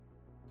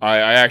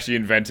I actually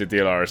invented the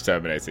Alaris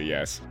Terminator,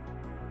 yes.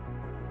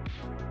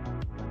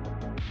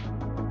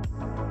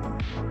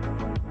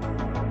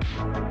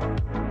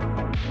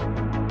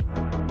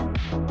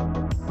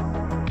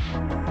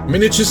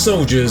 Miniature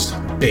soldiers,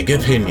 big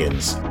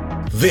opinions.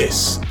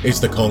 This is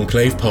the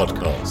Conclave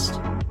Podcast.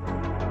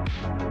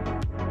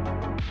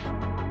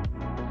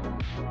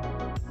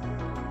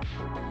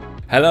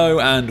 Hello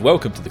and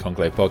welcome to the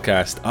Conclave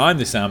Podcast. I'm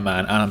the Soundman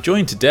and I'm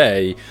joined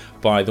today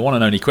by the one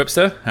and only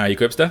Quipster. How are you,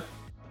 Quipster?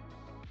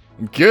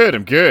 I'm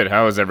good.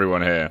 How is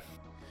everyone here?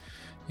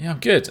 Yeah, I'm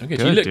good.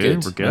 You look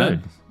good. We're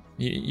good.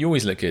 You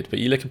always look good, but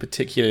you're looking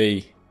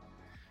particularly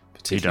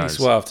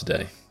suave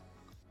today.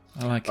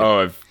 I like it.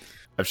 Oh,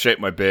 I've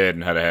shaped my beard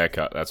and had a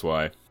haircut, that's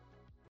why.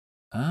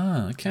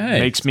 Ah, okay.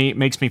 Makes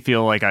me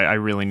feel like I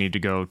really need to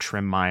go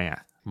trim my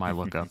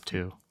look up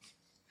too.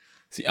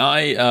 See,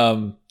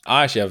 I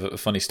actually have a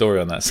funny story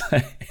on that.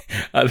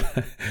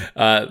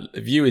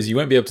 Viewers, you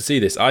won't be able to see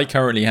this. I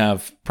currently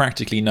have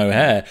practically no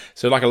hair.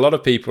 So like a lot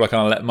of people, I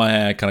kind of let my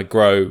hair kind of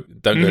grow,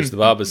 don't go to the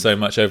barber so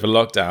much over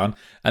lockdown.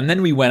 And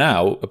then we went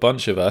out, a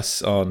bunch of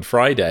us, on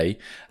Friday,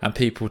 and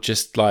people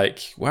just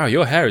like, wow,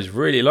 your hair is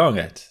really long,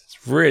 Ed.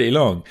 It's really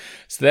long.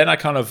 So then I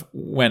kind of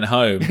went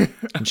home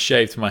and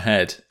shaved my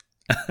head.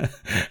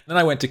 Then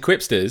I went to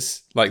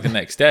Quipster's like the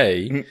next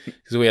day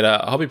because we had a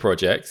hobby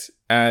project,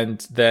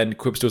 and then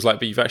Quipster was like,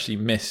 but you've actually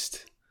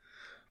missed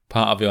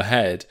part of your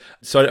head.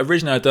 So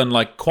originally I'd done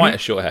like quite a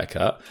short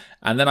haircut,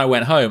 and then I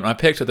went home and I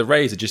picked up the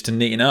razor just to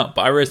neaten up,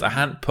 but I realized I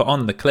hadn't put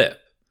on the clip.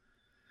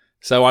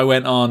 So I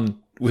went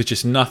on with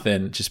just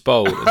nothing, just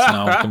bald. So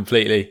now I'm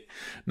completely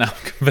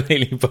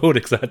bald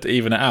because I had to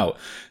even it out.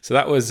 So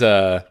that was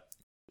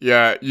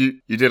yeah,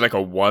 you did like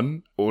a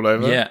 1 all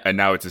over, yeah, and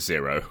now it's a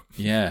 0.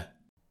 Yeah.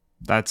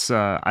 That's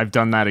I've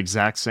done that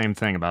exact same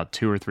thing about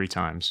 2 or 3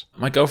 times.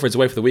 My girlfriend's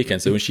away for the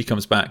weekend, so when she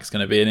comes back, it's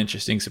going to be an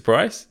interesting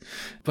surprise.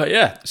 But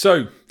yeah,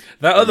 so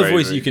that other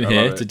voice you can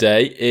hear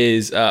today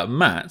is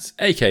Matt,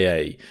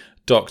 aka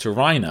Dr.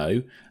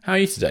 Rhino. How are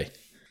you today?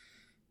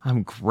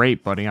 I'm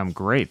great, buddy. I'm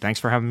great. Thanks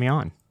for having me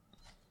on.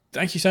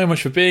 Thank you so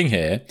much for being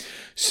here.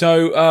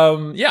 So,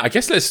 I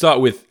guess let's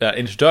start with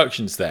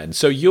introductions then.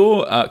 So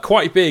you're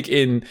quite big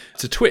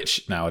into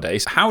Twitch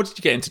nowadays. How did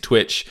you get into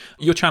Twitch?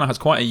 Your channel has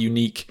quite a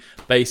unique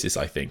basis,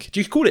 I think. Do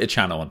you call it a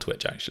channel on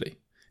Twitch, actually?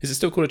 Is it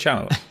still called a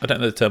channel? I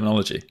don't know the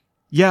terminology.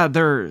 Yeah,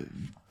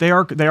 they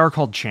are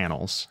called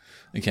channels.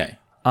 Okay.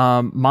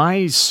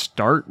 My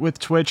start with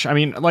Twitch, I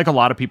mean, like a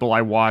lot of people,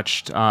 I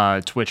watched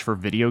Twitch for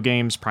video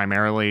games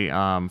primarily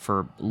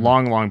for a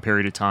long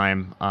period of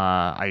time.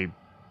 I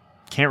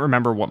can't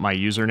remember what my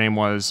username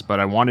was,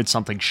 but I wanted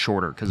something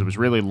shorter because it was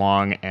really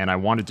long, and I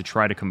wanted to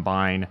try to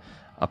combine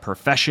a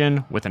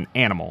profession with an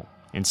animal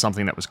in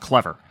something that was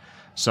clever.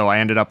 So I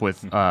ended up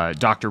with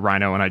Dr.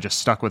 Rhino, and I just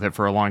stuck with it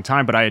for a long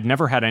time, but I had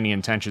never had any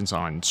intentions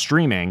on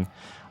streaming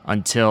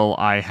until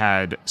I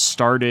had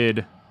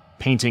started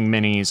painting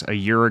minis a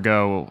year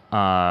ago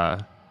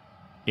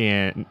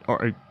in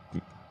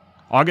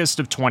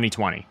August of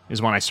 2020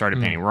 is when I started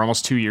painting. We're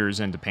almost 2 years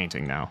into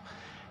painting now.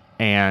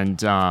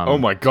 And oh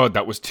my god,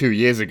 that was 2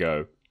 years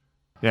ago.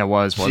 Yeah, it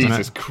wasn't it?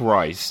 Jesus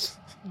Christ.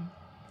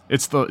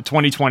 It's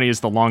 2020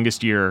 is the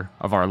longest year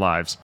of our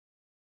lives.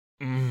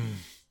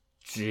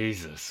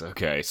 Jesus.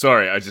 Okay.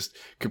 Sorry, I just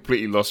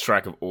completely lost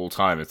track of all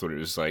time. I thought it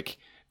was like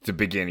the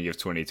beginning of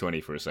 2020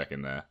 for a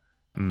second there.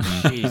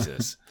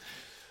 Jesus.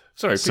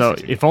 Sorry. So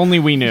if only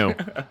we knew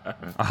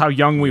how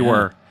young we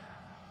were.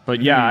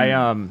 But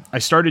yeah, I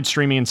started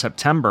streaming in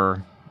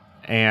September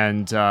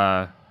and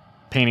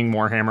painting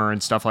Warhammer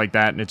and stuff like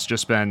that, and it's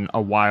just been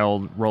a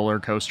wild roller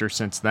coaster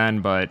since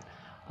then. But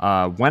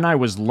when I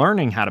was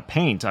learning how to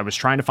paint, I was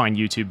trying to find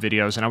YouTube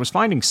videos, and I was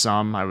finding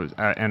some.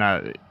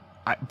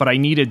 But I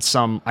needed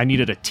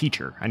a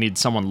teacher. I needed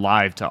someone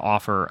live to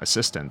offer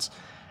assistance,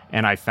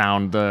 and I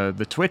found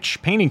the Twitch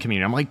painting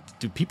community. I'm like,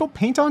 do people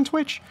paint on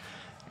Twitch?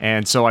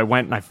 And so I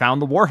went and I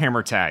found the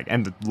Warhammer tag,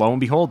 and lo and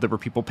behold, there were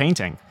people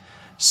painting.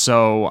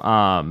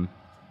 So.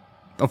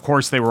 Of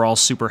course, they were all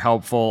super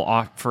helpful,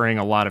 offering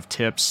a lot of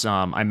tips.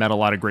 I met a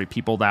lot of great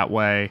people that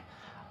way.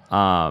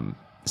 Some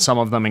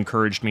of them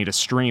encouraged me to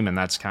stream, and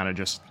that's kind of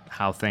just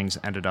how things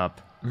ended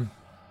up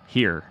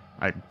here.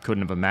 I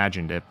couldn't have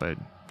imagined it, but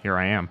here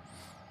I am.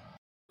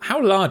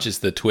 How large is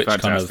the Twitch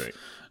kind of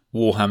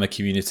Warhammer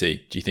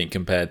community, do you think,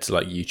 compared to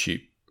like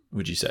YouTube,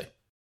 would you say?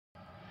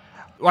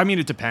 I mean,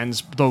 it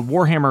depends. The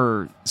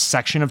Warhammer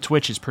section of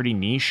Twitch is pretty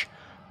niche.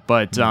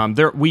 But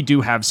we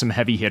do have some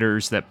heavy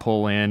hitters that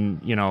pull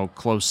in,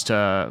 close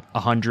to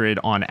 100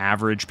 on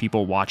average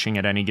people watching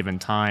at any given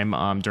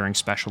time during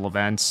special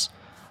events.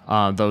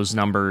 Those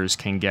numbers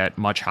can get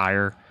much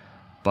higher.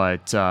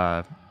 But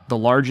the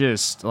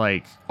largest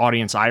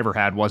audience I ever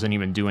had wasn't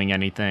even doing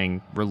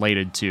anything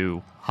related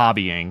to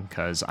hobbying,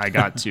 because I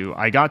got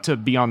to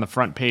be on the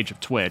front page of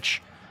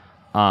Twitch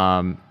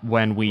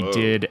when we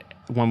did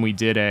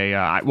a.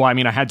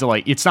 I had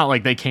to it's not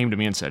like they came to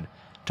me and said,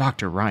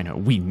 Dr. Rhino,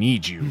 we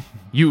need you.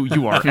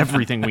 You are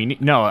everything we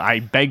need. No,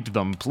 I begged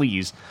them,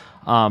 please,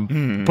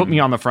 put me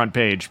on the front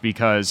page,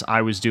 because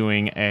I was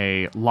doing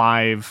a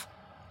live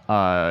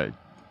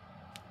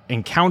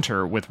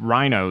encounter with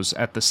rhinos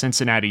at the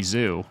Cincinnati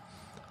Zoo,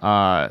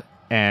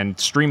 and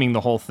streaming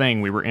the whole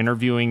thing. We were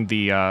interviewing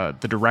the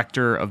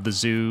director of the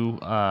zoo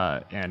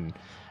and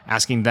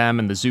asking them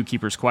and the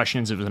zookeepers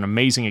questions. It was an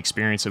amazing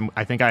experience, and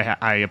I think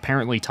I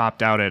apparently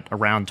topped out at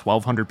around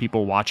 1,200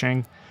 people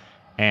watching,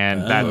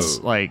 and that's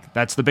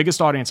the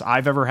biggest audience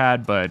I've ever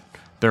had. But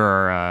there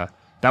are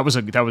that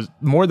was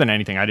more than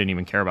anything. I didn't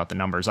even care about the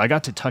numbers. I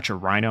got to touch a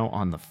rhino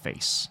on the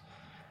face,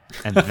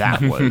 and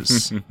that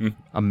was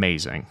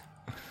amazing.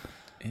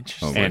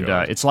 Interesting. And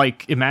it's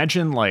like,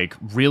 imagine like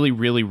really,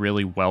 really,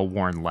 really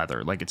well-worn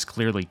leather. Like it's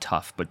clearly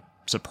tough, but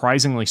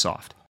surprisingly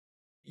soft.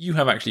 You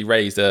have actually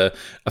raised a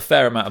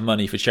fair amount of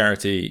money for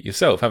charity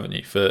yourself, haven't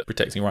you, for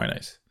protecting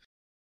rhinos?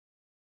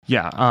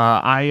 Yeah,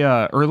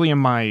 I early in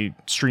my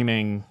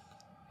streaming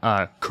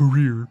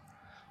career,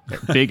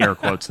 big air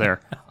quotes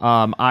there.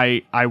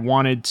 I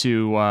wanted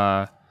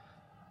to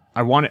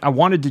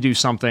do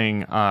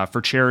something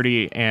for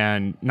charity,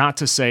 and not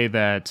to say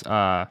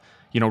that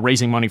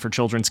raising money for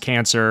children's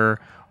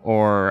cancer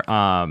or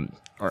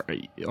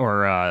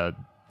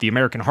the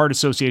American Heart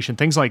Association,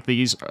 things like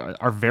these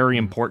are very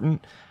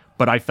important.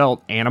 But I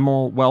felt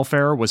animal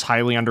welfare was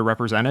highly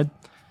underrepresented,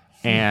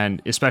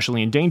 and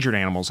especially endangered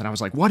animals. And I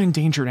was like, what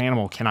endangered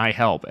animal can I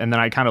help? And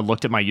then I kind of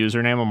looked at my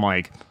username. I'm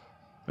like,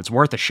 it's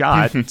worth a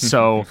shot.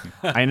 So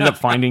I ended up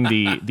finding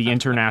the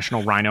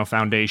International Rhino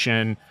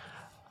Foundation.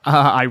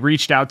 I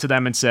reached out to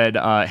them and said,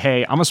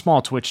 hey, I'm a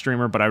small Twitch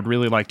streamer, but I would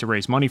really like to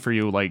raise money for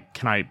you. Like,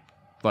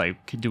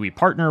 do we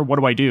partner? What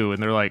do I do?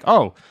 And they're like,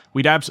 oh,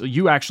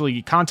 you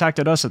actually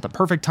contacted us at the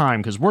perfect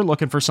time because we're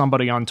looking for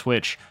somebody on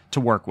Twitch to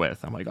work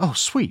with. I'm like, oh,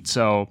 sweet.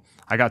 So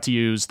I got to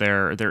use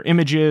their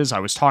images. I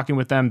was talking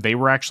with them. They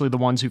were actually the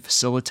ones who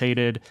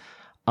facilitated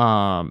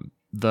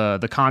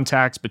the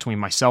contacts between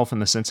myself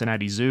and the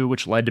Cincinnati Zoo,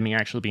 which led to me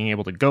actually being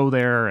able to go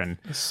there and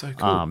so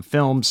cool.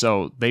 film.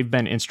 So they've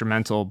been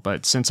instrumental.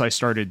 But since I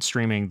started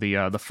streaming,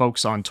 the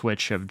folks on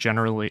Twitch have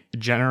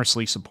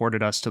generously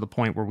supported us to the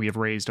point where we have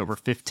raised over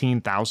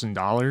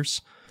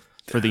 $15,000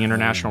 for the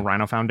International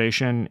Rhino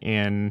Foundation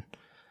in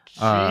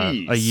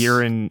a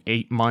year and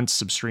 8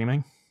 months of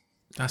streaming.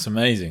 That's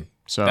amazing.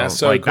 So that's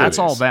so cool. That's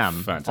all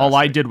them. Fantastic. All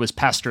I did was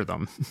pester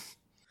them.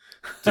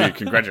 Dude,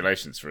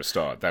 congratulations for a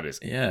start. That is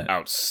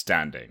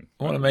outstanding.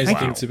 What an amazing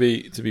thing to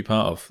be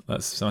part of.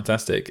 That's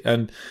fantastic.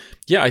 And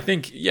yeah, I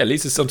think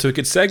leads us on to a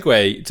good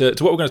segue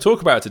to what we're going to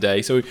talk about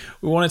today. So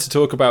we wanted to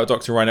talk about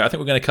Dr. Rhino. I think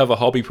we're going to cover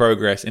hobby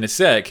progress in a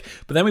sec,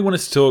 but then we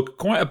wanted to talk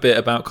quite a bit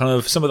about kind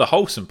of some of the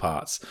wholesome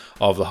parts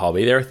of the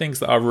hobby. There are things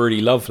that are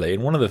really lovely,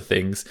 and one of the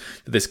things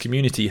that this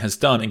community has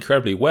done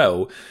incredibly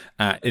well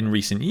in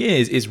recent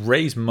years is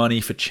raise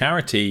money for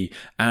charity,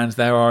 and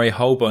there are a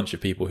whole bunch of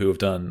people who have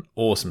done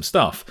awesome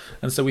stuff.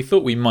 And so we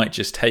thought we might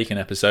just take an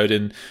episode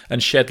and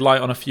shed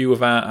light on a few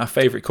of our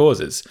favourite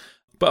causes.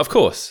 But of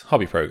course,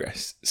 hobby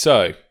progress.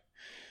 So,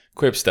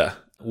 Quibster,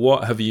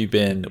 what have you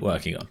been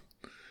working on?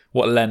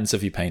 What lens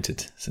have you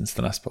painted since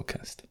the last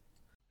podcast?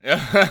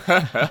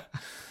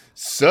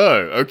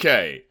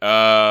 Okay.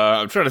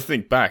 I'm trying to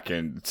think back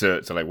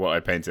to like what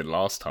I painted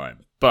last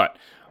time. But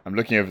I'm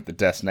looking over at the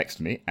desk next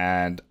to me,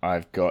 and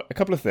I've got a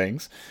couple of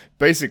things.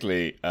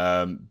 Basically,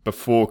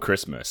 before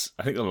Christmas,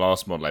 I think the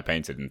last model I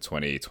painted in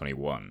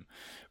 2021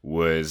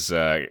 was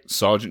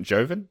Sergeant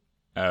Joven.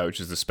 Which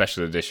is the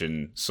special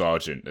edition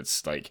sergeant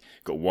that's like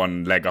got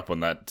one leg up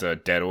on that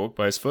dead orc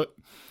by his foot.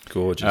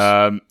 Gorgeous.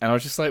 And I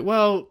was just like,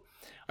 well,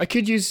 I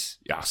could use...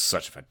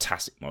 such a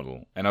fantastic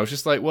model. And I was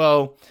just like,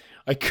 well,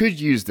 I could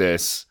use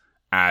this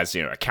as,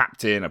 a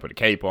captain. I put a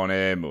cape on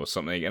him or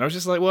something. And I was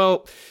just like,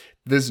 well,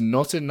 there's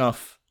not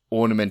enough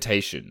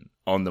ornamentation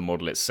on the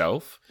model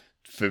itself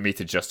for me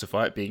to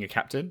justify it being a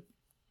captain.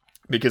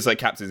 Because like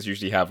captains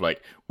usually have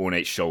like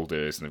ornate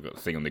shoulders and they've got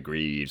a thing on the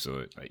greaves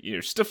or like,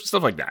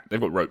 stuff like that. They've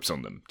got ropes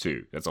on them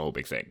too. That's a whole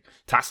big thing.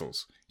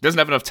 Tassels. He doesn't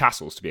have enough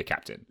tassels to be a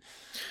captain.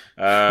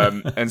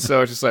 And so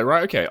I was just like,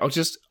 right, okay,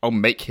 I'll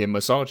make him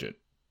a sergeant.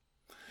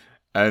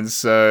 And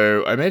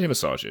so I made him a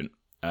sergeant.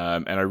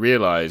 And I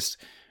realized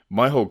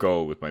my whole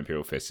goal with my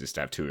Imperial Fist is to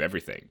have two of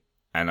everything.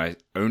 And I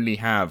only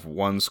have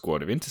one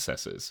squad of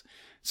intercessors.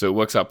 So it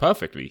works out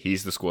perfectly.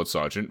 He's the squad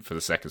sergeant for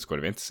the second squad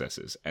of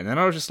intercessors. And then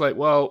I was just like,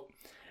 well,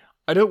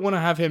 I don't want to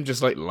have him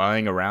just like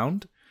lying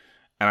around.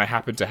 And I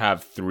happen to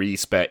have 3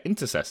 spare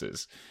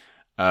intercessors.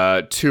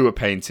 2 are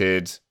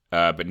painted,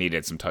 but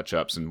needed some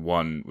touch-ups, and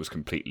 1 was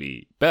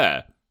completely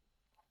bare.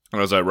 And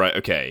I was like, right,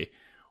 okay,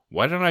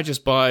 why don't I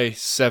just buy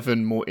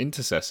 7 more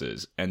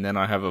intercessors, and then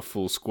I have a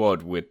full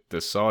squad with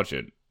the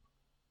sergeant?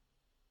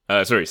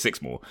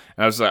 6 more.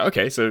 And I was like,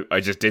 okay, so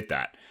I just did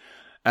that.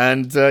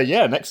 And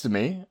next to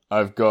me,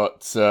 I've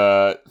got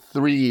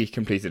 3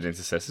 completed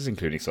intercessors,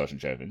 including Sergeant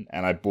Joven,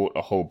 and I bought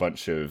a whole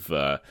bunch of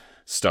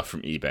stuff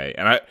from eBay.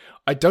 And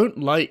I don't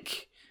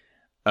like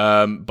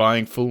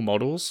buying full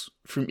models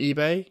from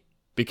eBay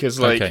because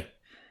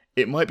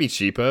it might be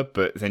cheaper,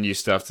 but then you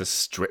still have to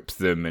strip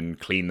them and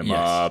clean them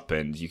up,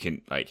 and you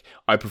can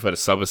I prefer to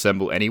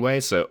sub-assemble anyway,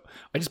 so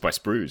I just buy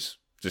sprues,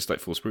 just like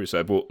full sprues.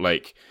 So I bought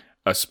like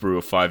a sprue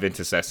of 5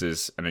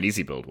 intercessors and an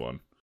easy build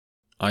one.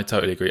 I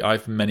totally agree.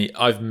 I've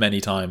many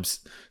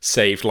times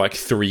saved like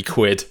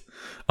 £3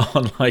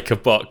 on like a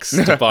box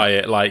to buy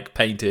it like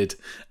painted,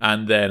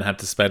 and then had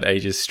to spend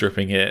ages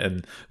stripping it,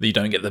 and you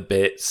don't get the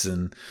bits,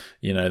 and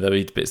there'll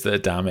be bits that are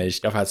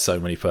damaged. I've had so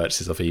many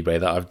purchases off eBay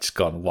that I've just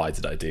gone, why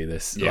did I do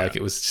this? Yeah. Like,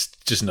 it was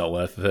just not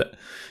worth it.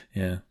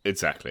 Yeah,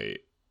 exactly.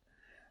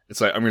 It's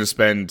like I'm going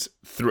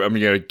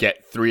to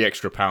get £3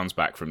 extra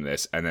back from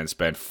this, and then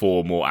spend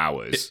 4 more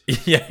hours.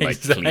 Yeah, like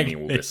exactly.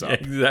 Cleaning all this up.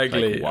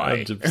 Exactly. Like,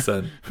 why?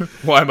 100%.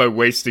 Why am I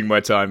wasting my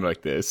time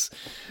like this?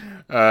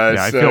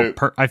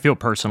 I feel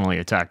personally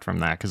attacked from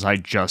that, because I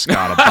just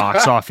got a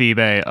box off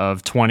eBay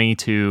of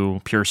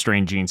 22 pure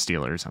strain gene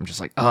stealers. I'm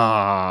just like,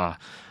 oh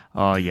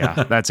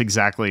yeah, that's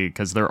exactly,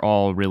 because they're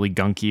all really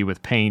gunky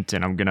with paint,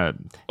 and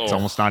it's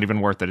almost not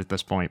even worth it at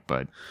this point.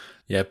 But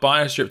yeah,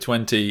 Biostrip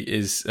 20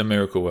 is a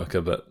miracle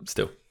worker, but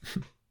still.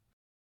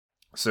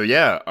 So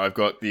yeah, I've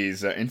got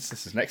these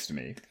instances next to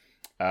me,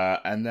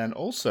 and then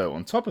also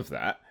on top of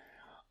that,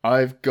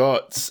 I've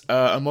got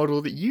a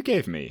model that you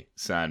gave me,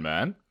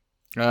 Sandman.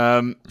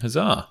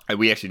 Huzzah!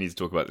 We actually need to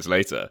talk about this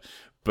later,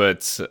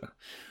 but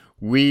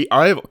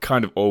I've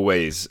kind of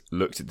always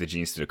looked at the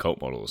Custodes and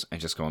Cults models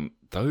and just gone,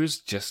 those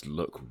just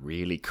look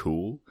really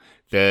cool.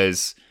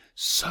 There's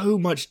so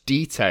much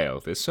detail.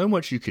 There's so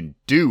much you can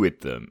do with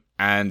them.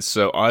 And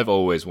so I've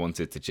always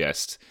wanted to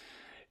just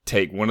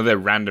take one of their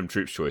random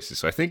troops choices.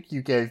 So I think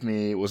you gave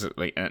me, was it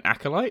like an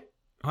Acolyte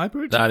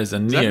hybrid? That is a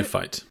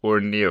Neophyte. Or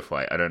a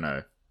Neophyte, I don't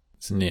know.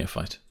 It's a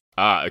Neophyte.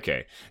 Ah,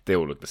 okay. They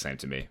all look the same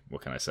to me.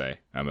 What can I say?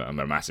 I'm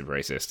a massive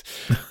racist.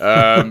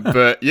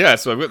 But yeah,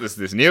 so I've got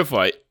this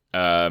Neophyte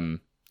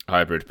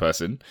hybrid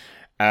person.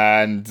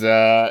 And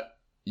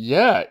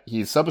yeah,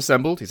 he's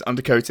sub-assembled, he's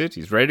undercoated,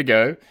 he's ready to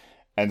go.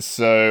 And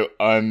so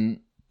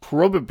I'm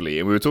probably,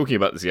 and we were talking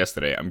about this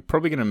yesterday, I'm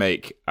probably going to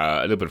make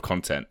a little bit of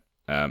content,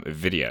 a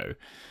video,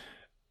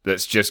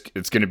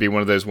 it's going to be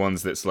one of those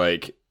ones that's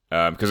like,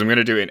 because I'm going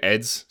to do it in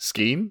Ed's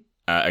scheme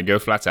and go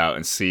flat out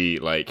and see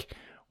like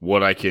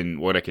what I can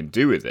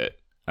do with it.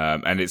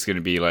 And it's going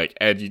to be like,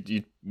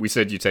 Ed, we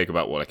said you take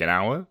about what, like an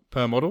hour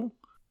per model?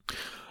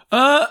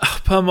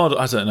 Per model,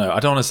 I don't know. I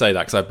don't want to say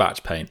that because I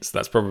batch paint. So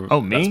that's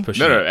probably me? That's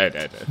pushing No, it.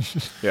 Ed.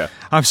 Yeah.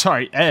 I'm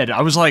sorry, Ed.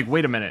 I was like,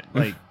 wait a minute,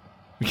 like,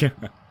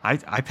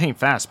 I paint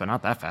fast, but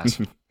not that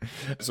fast.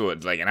 So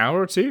what, like an hour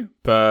or two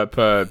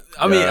per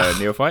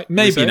Neophyte?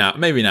 Maybe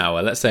an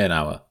hour. Let's say an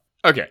hour.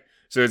 Okay,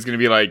 so it's going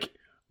to be like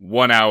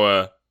 1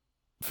 hour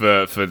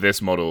for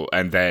this model,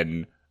 and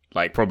then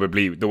like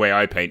probably the way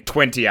I paint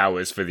 20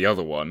 hours for the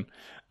other one,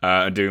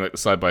 and doing like the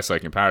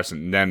side-by-side comparison.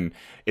 And then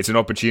it's an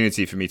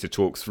opportunity for me to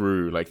talk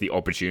through like the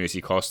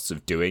opportunity costs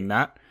of doing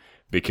that,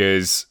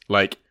 because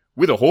like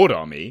with a Horde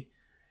army,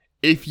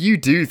 if you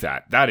do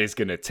that, that is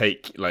going to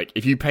take, like,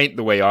 if you paint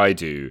the way I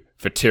do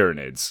for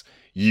Tyranids,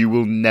 you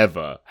will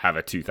never have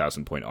a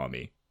 2,000 point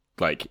army.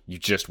 Like, you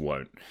just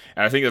won't.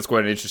 And I think that's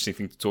quite an interesting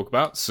thing to talk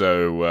about.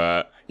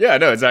 So, yeah,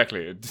 no,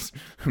 exactly.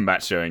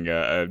 Matt showing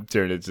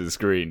Tyranids to the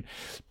screen.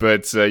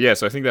 But, yeah,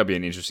 so I think that'd be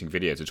an interesting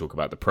video to talk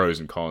about the pros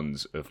and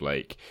cons of,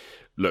 like,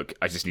 look,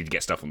 I just need to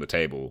get stuff on the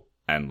table.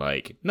 And,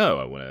 like, no,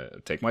 I want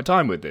to take my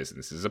time with this. And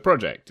this is a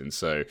project. And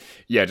so,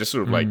 yeah, just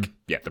sort of like,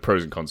 yeah, the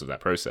pros and cons of that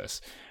process.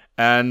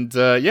 And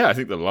yeah, I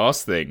think the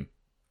last thing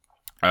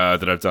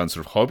that I've done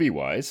sort of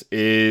hobby-wise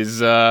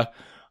is I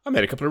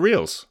made a couple of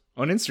reels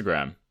on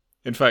Instagram.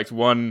 In fact,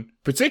 one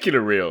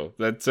particular reel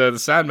that the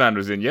Sandman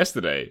was in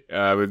yesterday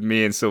with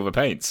me and Silver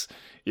Paints.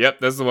 Yep,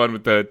 that's the one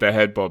with the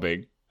head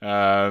bobbing.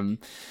 And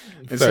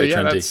so,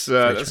 yeah,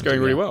 that's going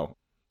really well.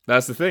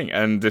 That's the thing.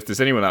 And if there's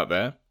anyone out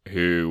there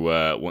who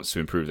wants to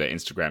improve their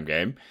Instagram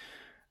game,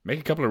 make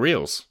a couple of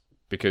reels,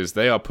 because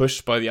they are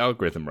pushed by the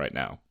algorithm right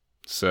now.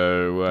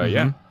 So,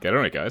 yeah, get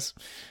on it, guys.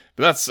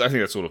 But I think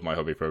that's all of my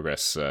hobby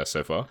progress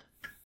so far.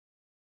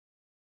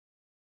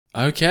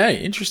 Okay,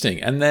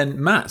 interesting. And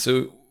then, Matt,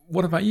 so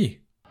what about you?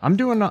 I'm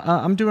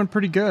doing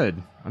pretty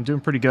good. I'm doing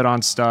pretty good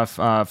on stuff.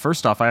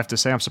 First off, I have to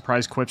say I'm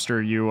surprised,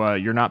 Quipster,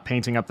 you're not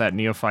painting up that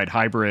Neophyte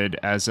hybrid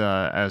as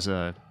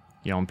a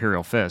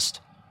Imperial Fist.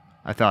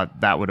 I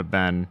thought that would have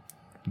been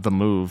the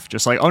move.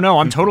 Just like, oh no,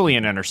 I'm totally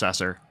an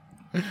intercessor.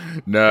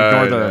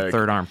 No, ignore the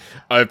third arm.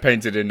 I've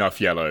painted enough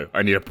yellow.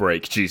 I need a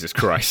break. Jesus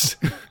Christ.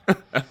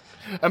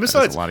 And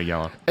besides, a lot of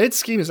yellow. Ed's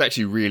scheme is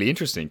actually really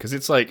interesting because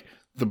it's like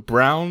the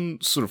brown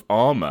sort of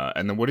armor,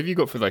 and then what have you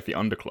got for like the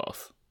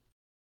undercloth?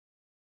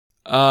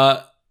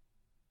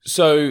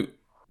 So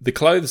the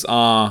clothes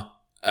are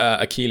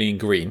Achillean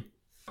green.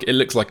 It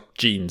looks like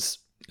jeans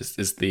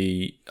is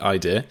the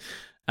idea,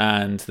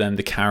 and then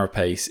the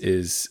carapace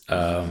is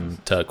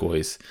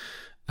turquoise.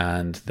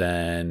 And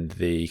then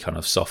the kind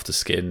of softer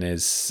skin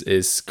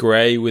is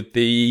grey, with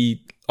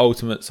the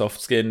ultimate soft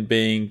skin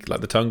being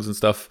like the tongues and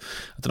stuff.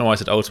 I don't know why I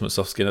said ultimate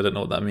soft skin. I don't know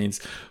what that means,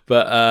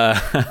 but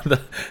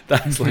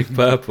that's like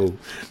purple.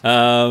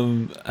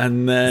 And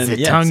then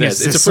the tongue is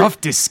the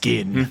softest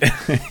skin.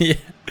 Yeah,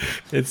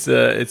 it's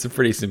a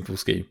pretty simple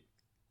scheme.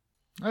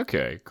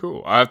 Okay,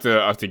 cool. I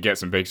have to get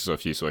some pictures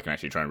of you so I can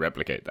actually try and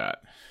replicate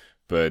that.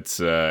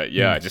 But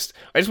I just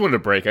wanted a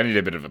break. I needed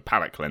a bit of a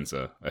palette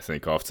cleanser, I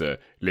think, after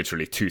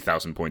literally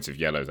 2,000 points of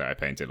yellow that I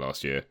painted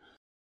last year.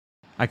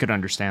 I could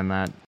understand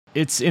that.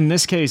 It's in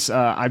this case,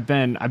 I've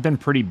been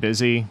pretty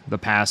busy the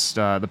past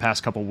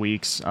couple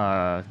weeks.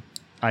 I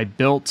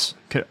built,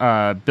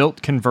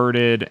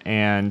 converted,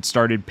 and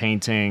started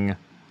painting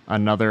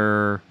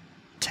another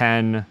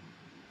 10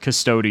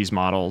 Custodes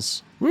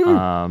models,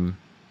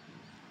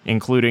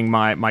 including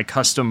my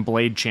custom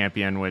Blade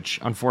Champion, which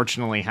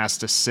unfortunately has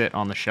to sit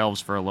on the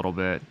shelves for a little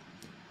bit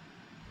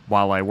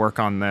while I work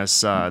on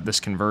this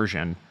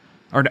conversion,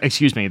 or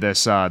excuse me,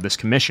 this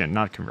commission,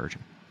 not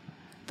conversion.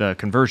 The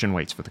conversion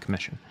waits for the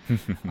commission.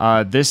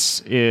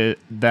 This is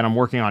that I'm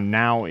working on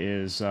now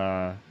is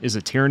a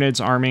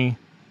Tyranids army.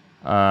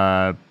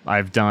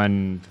 I've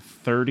done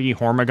 30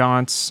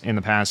 Hormagaunts in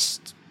the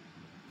past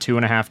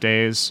 2.5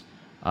 days.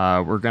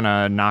 We're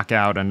gonna knock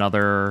out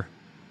another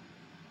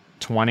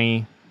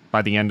 20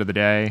 by the end of the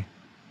day.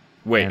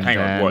 Wait, hang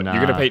on. What?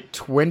 You're gonna paint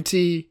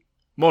 20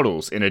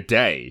 models in a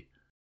day?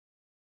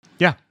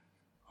 Yeah,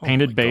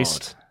 painted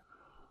based.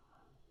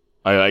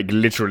 I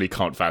literally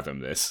can't fathom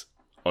this.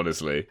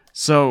 Honestly.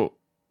 So,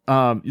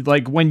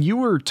 like when you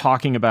were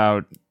talking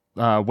about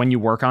when you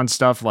work on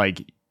stuff,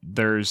 like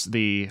there's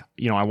the,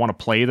 I want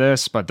to play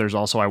this, but there's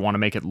also I want to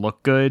make it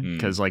look good,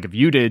 because like if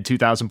you did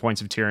 2,000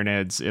 points of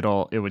Tyranids,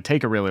 it would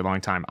take a really long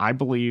time. I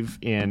believe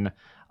in,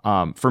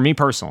 for me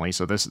personally,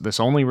 so this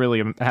only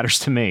really matters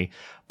to me,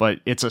 but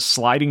it's a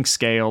sliding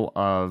scale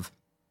of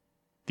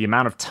the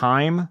amount of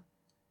time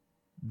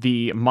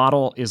the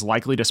model is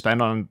likely to spend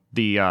on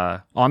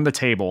the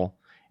table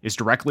is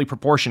directly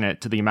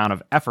proportionate to the amount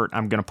of effort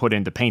I'm going to put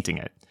into painting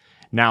it.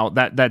 Now,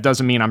 that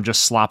doesn't mean I'm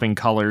just slopping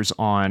colors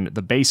on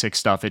the basic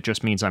stuff. It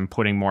just means I'm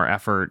putting more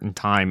effort and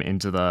time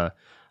into the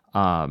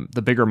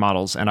bigger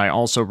models, and I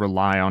also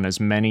rely on as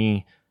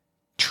many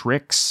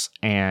tricks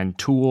and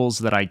tools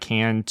that I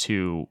can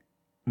to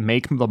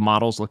make the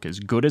models look as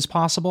good as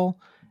possible,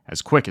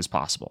 as quick as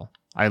possible.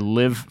 I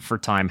live for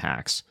time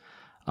hacks.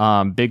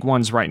 Big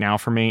ones right now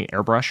for me,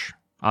 airbrush.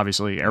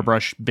 Obviously,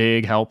 airbrush,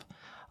 big help.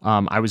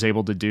 I was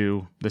able to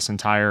do this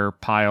entire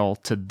pile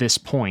to this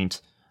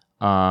point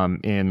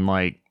in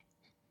like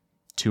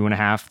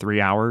 2.5,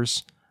 3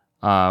 hours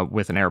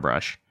with an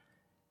airbrush.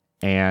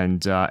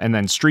 And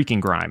then streaking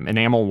grime,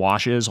 enamel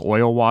washes,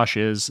 oil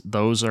washes,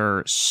 those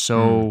are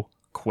so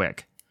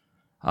quick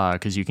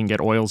because you can get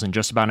oils in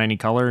just about any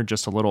color,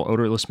 just a little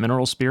odorless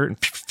mineral spirit,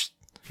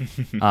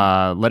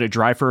 and let it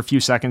dry for a few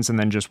seconds and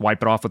then just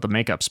wipe it off with a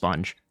makeup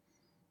sponge.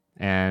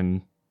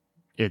 And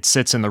it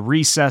sits in the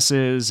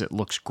recesses. It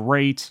looks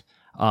great.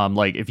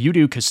 Like if you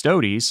do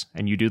Custodes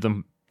and you do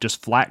them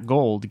just flat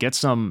gold, get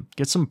some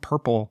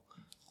purple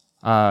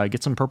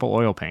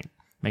oil paint.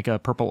 Make a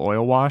purple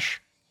oil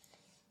wash.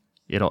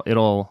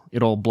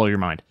 It'll blow your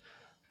mind.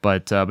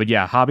 But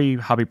yeah,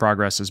 hobby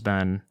progress has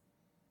been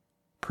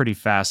pretty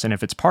fast. And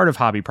if it's part of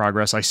hobby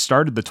progress, I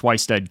started the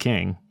Twice Dead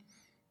King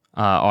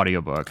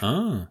audiobook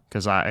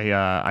because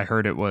I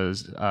heard it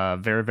was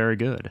very, very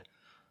good.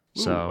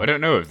 Ooh, so I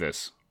don't know of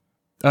this.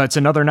 It's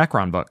another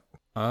Necron book.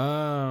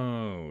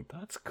 Oh,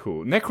 that's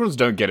cool. Necrons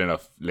don't get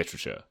enough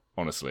literature,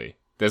 honestly.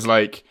 There's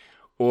like,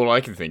 all I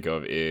can think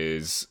of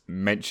is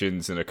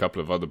mentions in a couple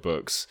of other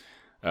books,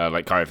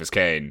 like Caiaphas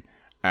Cain,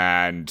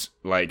 and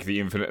like The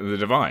Infinite and the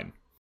Divine.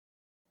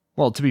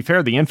 Well, to be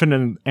fair, The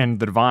Infinite and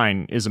the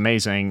Divine is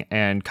amazing,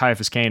 and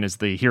Caiaphas Cain is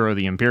the hero of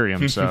the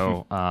Imperium,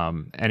 so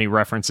any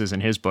references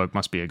in his book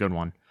must be a good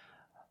one.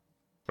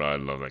 I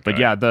love that guy. But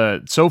yeah,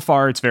 so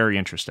far it's very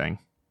interesting.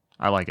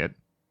 I like it.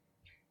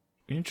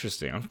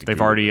 Interesting. They've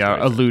already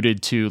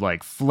alluded to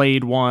like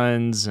flayed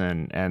ones,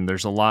 and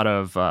there's a lot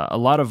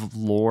of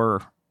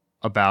lore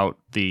about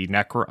the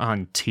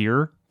Necron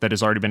tier that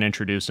has already been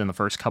introduced in the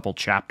first couple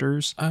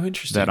chapters. Oh,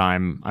 interesting. That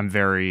I'm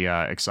very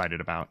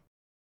excited about.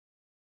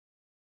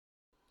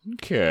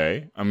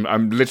 Okay,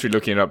 I'm literally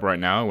looking it up right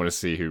now. I want to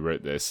see who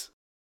wrote this.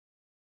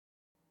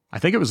 I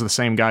think it was the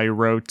same guy who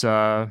wrote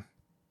The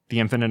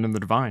Infinite and the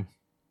Divine.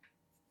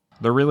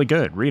 They're really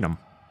good. Read them.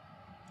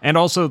 And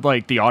also,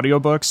 like, the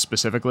audiobooks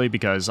specifically,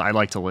 because I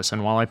like to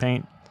listen while I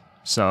paint.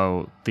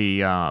 So, the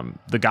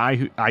guy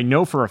who... I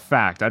know for a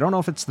fact, I don't know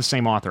if it's the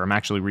same author. I'm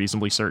actually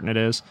reasonably certain it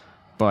is.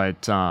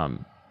 But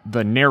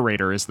the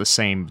narrator is the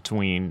same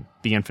between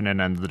The Infinite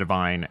and the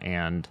Divine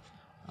and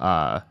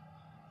the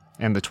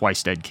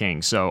Twice Dead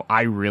King. So,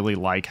 I really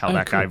like how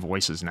that guy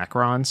voices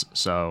Necrons.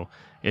 So,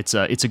 it's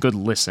a good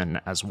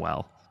listen as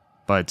well.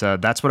 But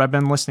that's what I've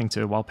been listening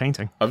to while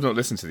painting. I've not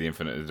listened to The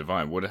Infinite and the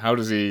Divine. How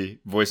does he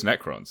voice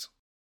Necrons?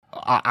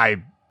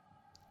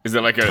 Is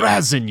it like a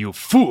Prazen, you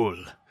fool!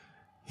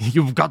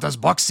 You've got us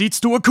box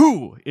seats to a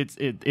coup. It's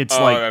like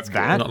that,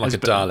 cool. Not like a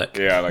Dalek.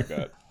 Yeah, I like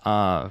that.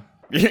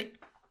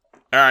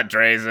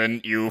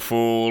 Drazen, you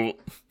fool!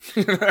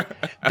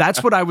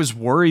 That's what I was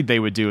worried they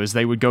would do. Is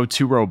they would go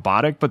too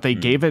robotic, but they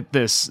gave it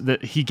this.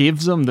 He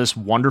gives them this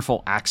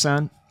wonderful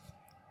accent.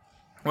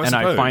 Well, and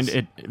I find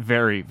it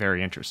very,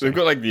 very interesting. They've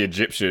got like the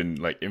Egyptian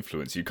like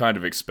influence. You kind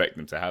of expect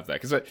them to have that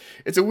because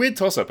it's a weird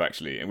toss-up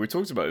actually, and we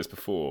talked about this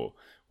before,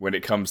 when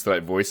it comes to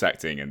like voice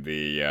acting and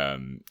the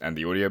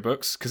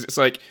audiobooks, because it's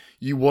like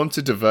you want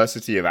a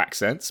diversity of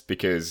accents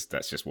because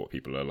that's just what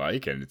people are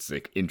like, and it's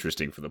like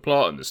interesting for the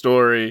plot and the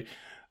story,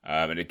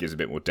 and it gives a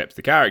bit more depth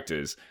to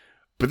characters.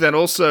 But then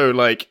also,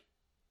 like,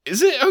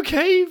 is it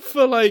okay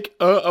for like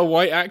a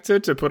white actor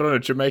to put on a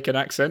Jamaican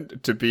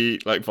accent to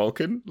be like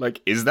Vulcan?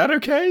 Like, is that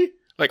okay?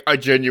 Like, I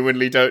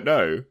genuinely don't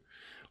know.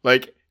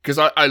 Like, because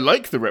I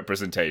like the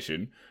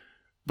representation,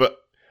 but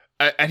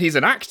and he's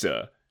an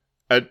actor.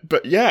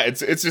 But yeah, it's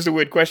just a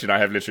weird question I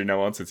have literally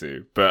no answer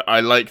to. But I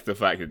like the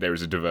fact that there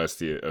is a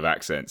diversity of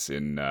accents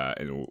in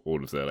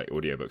all of the like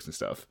audiobooks and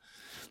stuff.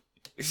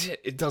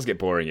 It does get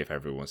boring if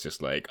everyone's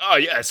just like, "Oh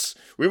yes,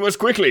 we must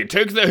quickly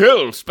take the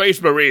hill,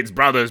 Space Marines,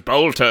 brothers,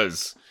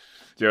 bolters."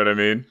 Do you know what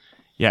I mean?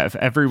 Yeah, if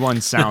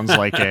everyone sounds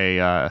like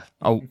a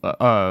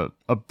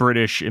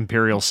British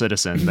imperial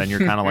citizen, then you're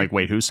kind of like,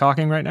 wait, who's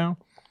talking right now?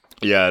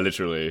 Yeah,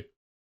 literally.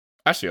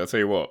 Actually, I'll tell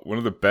you what, one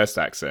of the best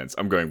accents,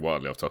 I'm going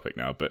wildly off topic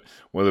now, but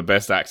one of the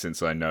best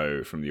accents I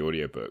know from the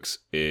audiobooks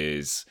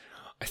is,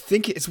 I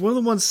think it's one of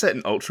the ones set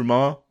in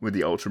Ultramar with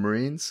the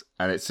Ultramarines,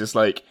 and it's just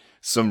like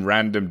some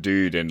random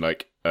dude in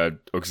like a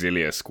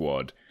auxiliary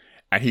squad,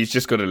 and he's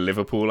just got a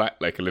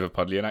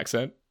Liverpudlian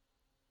accent.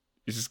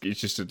 He's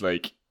just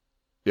like,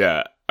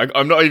 yeah,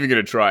 I'm not even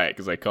going to try it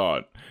because I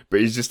can't,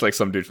 but he's just like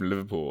some dude from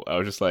Liverpool. I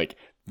was just like,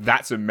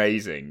 that's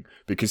amazing,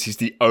 because he's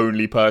the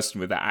only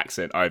person with that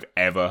accent I've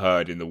ever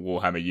heard in the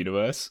Warhammer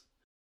universe.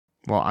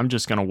 Well, I'm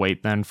just gonna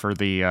wait then for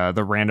the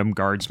random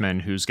guardsman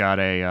who's got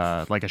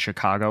a like a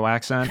Chicago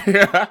accent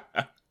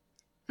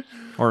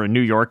or a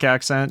New York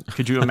accent.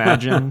 Could you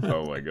imagine?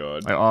 Oh my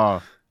god! Like,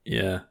 oh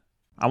Yeah.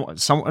 I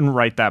want someone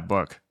write that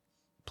book,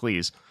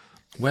 please.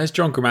 Where's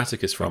John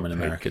Grammaticus from in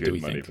America, do we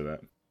money think? for that?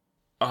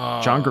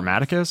 Oh, John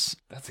Grammaticus?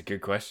 That's a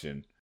good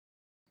question.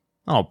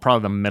 Oh,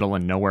 probably the middle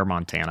of nowhere,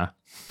 Montana.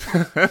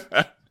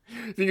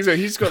 Thing is,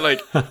 he's got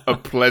like a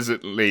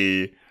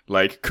pleasantly,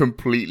 like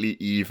completely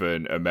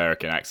even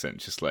American accent.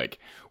 Just like,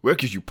 where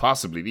could you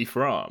possibly be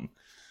from?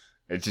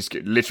 It's just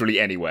literally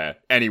anywhere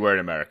in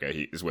America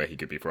is where he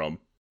could be from.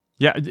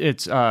 Yeah,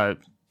 it's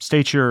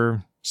state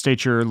your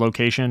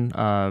location,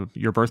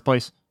 your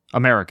birthplace,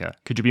 America.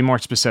 Could you be more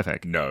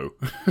specific? No.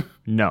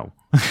 No.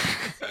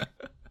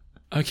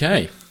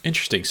 Okay,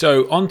 interesting.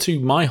 So on to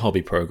my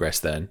hobby progress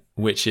then,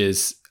 which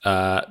is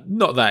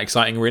not that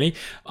exciting really.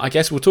 I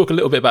guess we'll talk a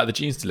little bit about the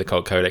Genestealer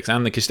Cult Codex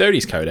and the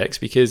Custodes Codex,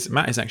 because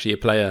Matt is actually a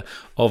player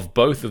of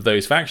both of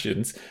those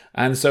factions.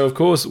 And so, of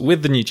course,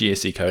 with the new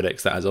GSC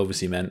Codex, that has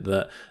obviously meant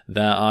that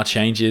there are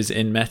changes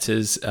in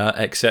metas,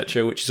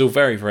 etc., which is all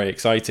very, very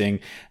exciting.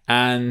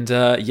 And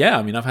yeah,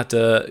 I mean, I've had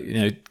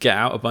to get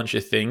out a bunch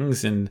of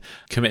things and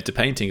commit to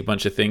painting a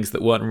bunch of things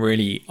that weren't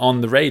really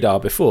on the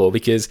radar before,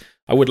 because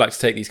I would like to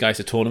take these guys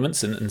to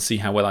tournaments and see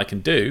how well I can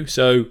do.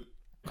 So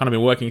kind of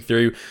been working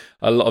through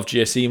a lot of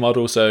GSE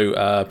models,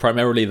 so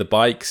primarily the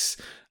bikes.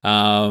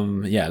 A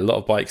lot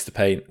of bikes to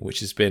paint, which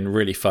has been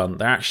really fun.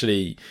 They're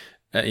actually,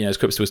 as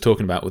Cripster was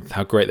talking about with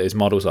how great those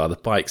models are, the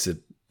bikes are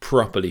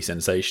properly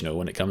sensational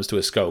when it comes to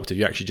a sculpt. If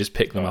you actually just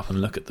pick them up and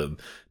look at them,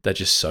 they're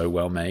just so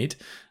well made,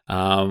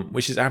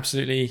 which is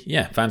absolutely,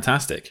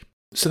 fantastic.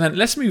 So then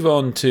let's move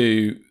on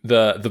to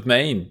the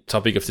main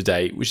topic of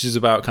today, which is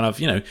about kind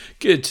of,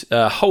 good,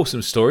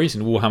 wholesome stories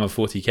in Warhammer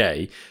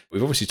 40k.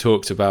 We've obviously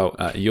talked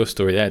about your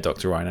story there,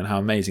 Dr. Rhino, and how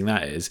amazing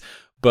that is.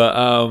 But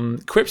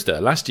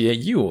Cripster, last year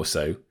you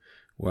also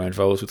were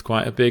involved with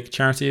quite a big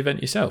charity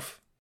event yourself.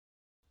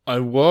 I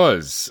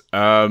was.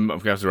 I'm going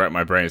to have to rack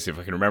my brain and see if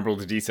I can remember all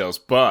the details.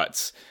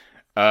 But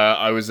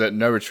I was at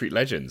No Retreat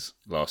Legends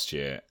last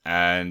year,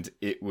 and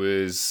it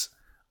was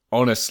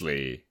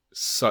honestly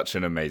such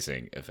an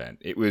amazing event.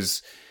 It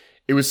was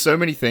so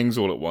many things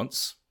all at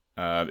once.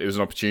 It was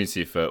an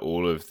opportunity for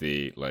all of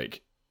the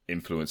like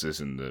influencers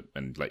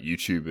and like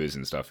YouTubers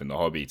and stuff in the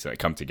hobby to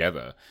come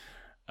together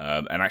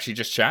and actually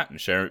just chat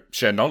and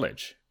share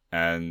knowledge.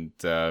 And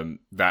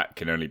that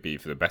can only be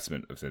for the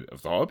betterment of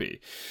the hobby,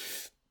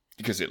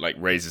 because it like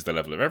raises the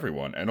level of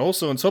everyone. And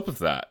also on top of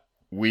that,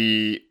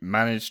 we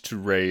managed to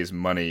raise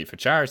money for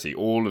charity.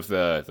 All of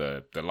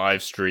the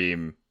live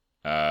stream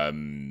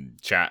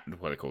chat,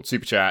 what are they called,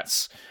 super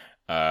chats,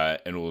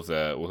 and all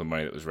the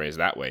money that was raised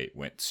that way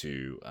went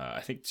to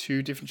I think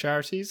 2 different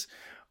charities.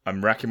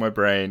 I'm racking my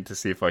brain to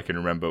see if I can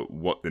remember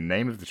what the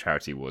name of the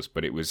charity was,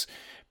 but it was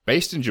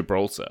based in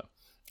Gibraltar,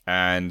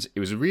 and it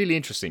was a really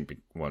interesting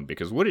one,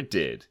 because what it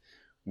did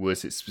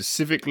was it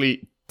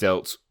specifically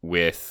dealt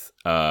with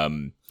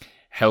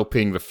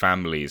helping the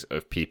families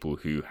of people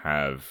who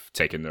have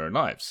taken their own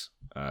lives,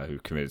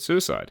 who've committed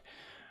suicide.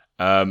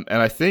 And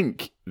I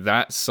think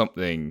that's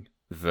something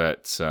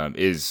that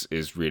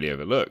is really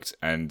overlooked.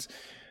 And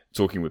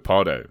talking with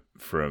Pardo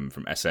from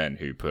SN,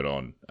 who put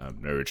on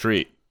No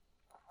Retreat,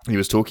 he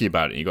was talking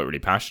about it and he got really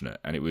passionate.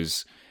 And it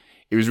was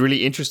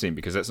really interesting,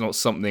 because that's not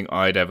something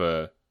I'd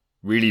ever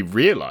really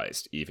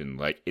realized. Even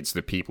like, it's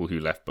the people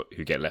who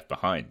get left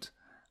behind,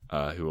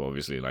 who are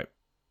obviously like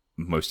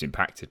most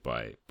impacted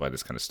by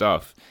this kind of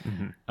stuff.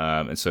 Mm-hmm.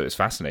 And so it's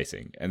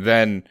fascinating. And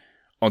then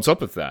on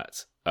top of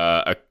that,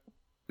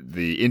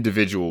 the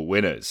individual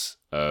winners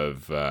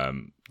of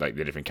like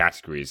the different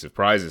categories of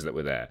prizes that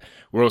were there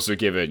were also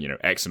given,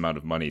 X amount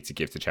of money to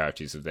give to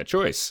charities of their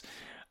choice.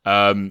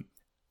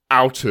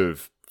 Out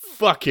of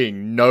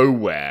fucking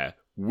nowhere,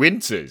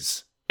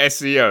 Winters,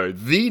 SEO,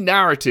 the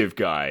narrative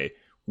guy,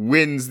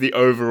 wins the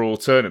overall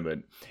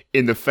tournament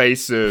in the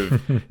face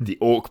of the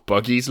Orc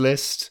Buggies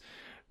list,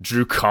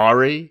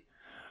 Drukari,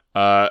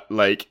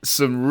 like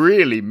some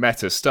really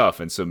meta stuff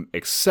and some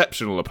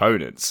exceptional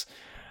opponents.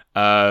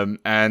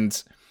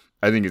 And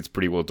I think it's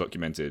pretty well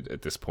documented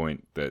at this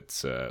point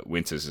that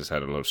Winters has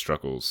had a lot of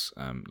struggles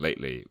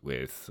lately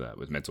with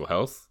mental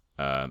health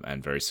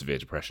and very severe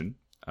depression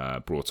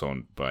brought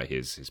on by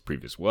his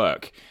previous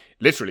work,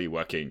 literally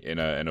working in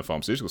a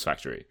pharmaceuticals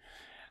factory.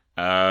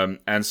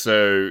 And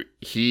so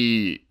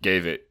he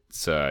gave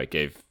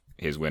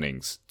his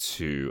winnings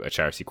to a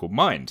charity called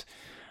Mind,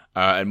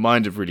 and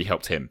Mind have really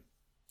helped him.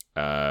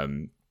 I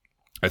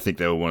think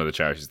they were one of the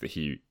charities that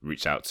he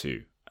reached out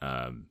to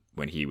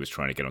when he was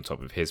trying to get on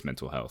top of his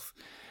mental health,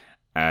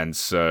 and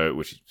so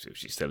which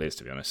he still is,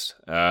 to be honest.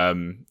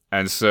 And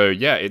so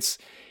yeah, it's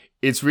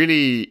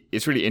really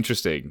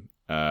interesting,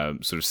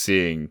 sort of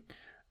seeing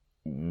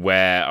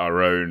where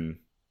our own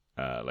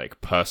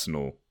like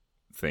personal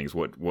things,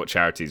 what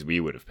charities we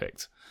would have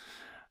picked.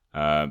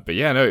 But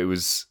yeah, no, it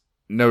was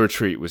No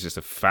Retreat was just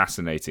a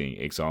fascinating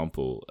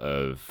example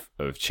of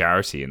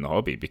charity in the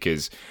hobby,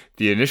 because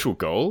the initial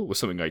goal was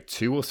something like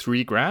 $2,000 or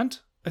 $3,000,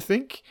 I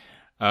think.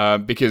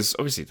 Because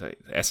obviously the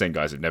SN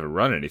guys have never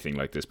run anything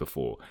like this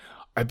before.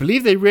 I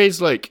believe they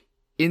raised, like,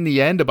 in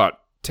the end, about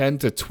 10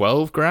 to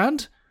 12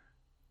 grand,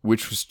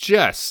 which was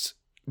just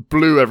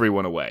blew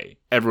everyone away.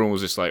 Everyone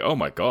was just like, oh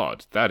my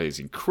God, that is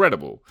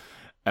incredible.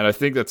 And I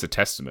think that's a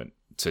testament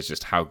to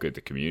just how good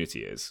the community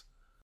is.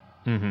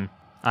 Mm-hmm.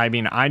 I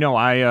mean, I know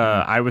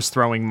I was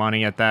throwing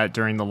money at that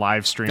during the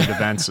live streamed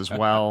events as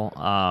well,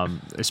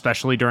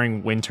 especially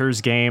during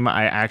Winter's game.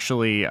 I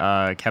actually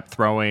kept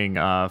throwing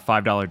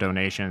 $5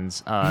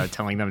 donations,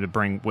 telling them to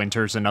bring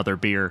Winters another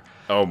beer.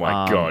 Oh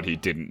my God, he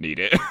didn't need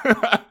it.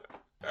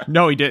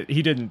 No, he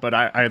didn't. But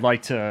I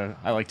like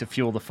to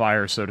fuel the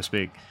fire, so to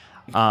speak.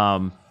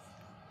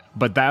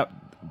 But that,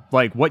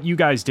 like, what you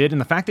guys did, and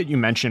the fact that you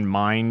mentioned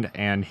Mind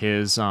and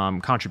his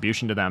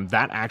contribution to them,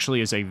 that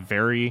actually is a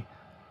very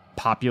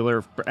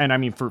popular, and I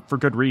mean for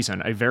good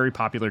reason, a very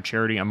popular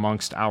charity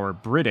amongst our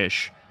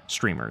British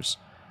streamers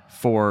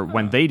for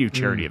when they do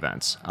charity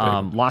events.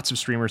 Lots of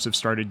streamers have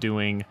started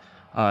doing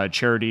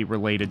charity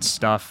related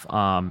stuff.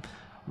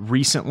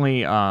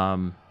 Recently,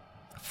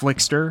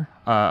 Flickster,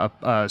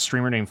 a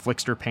streamer named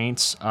Flickster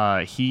Paints,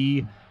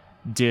 he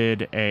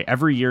did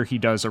every year he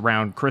does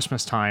around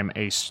Christmas time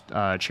a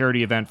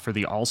charity event for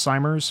the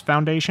Alzheimer's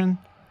Foundation.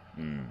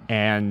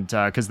 And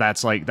because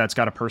that's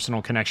got a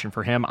personal connection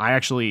for him.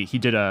 He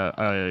did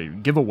a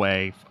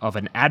giveaway of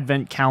an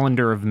advent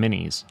calendar of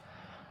minis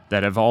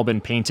that have all been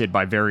painted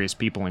by various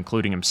people,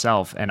 including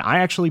himself. And I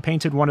actually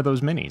painted one of those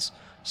minis,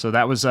 so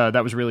that was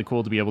really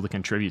cool to be able to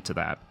contribute to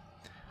that.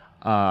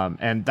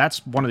 And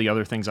that's one of the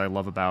other things I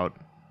love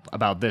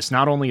about this.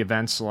 Not only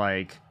events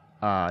like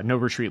No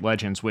Retreat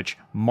Legends, which,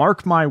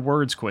 mark my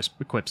words,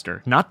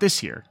 Quipster, not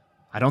this year.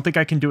 I don't think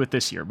I can do it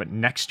this year, but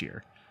next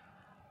year.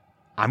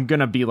 I'm going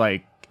to be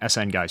like,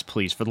 SN guys,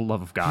 please, for the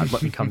love of God,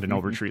 let me come to No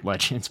Retreat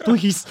Legends,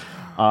 please.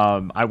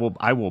 I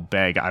will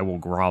beg, I will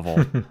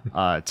grovel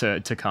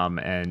to come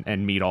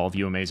and meet all of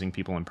you amazing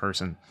people in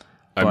person.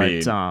 I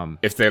mean,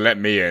 if they let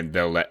me in,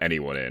 they'll let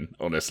anyone in,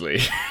 honestly.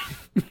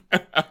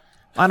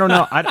 I don't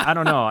know. I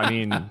don't know. I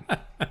mean,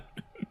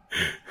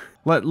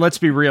 let's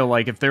be real.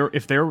 Like, if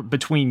they're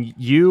between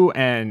you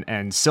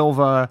and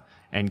Silva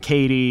and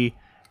Katie,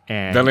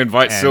 and they'll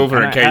invite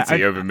Silver and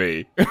Katie over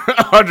me,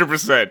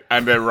 100%,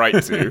 and they're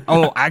right to.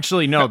 Oh,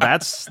 actually, no.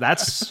 That's.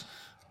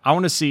 I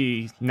want to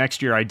see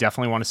next year. I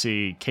definitely want to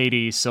see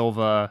Katie,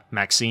 Silva,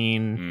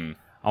 Maxine.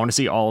 I want to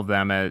see all of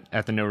them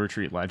at the No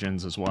Retreat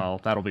Legends as well.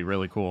 That'll be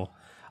really cool.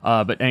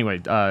 But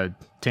anyway,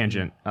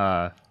 tangent.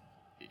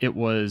 It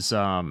was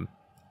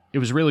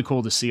really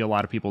cool to see a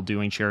lot of people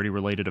doing charity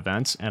related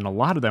events, and a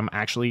lot of them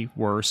actually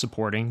were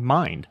supporting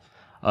Mind.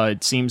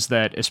 It seems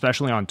that,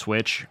 especially on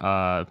Twitch,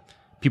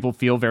 people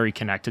feel very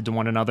connected to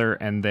one another,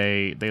 and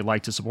they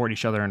like to support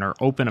each other and are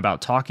open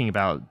about talking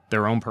about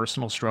their own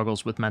personal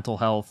struggles with mental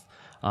health.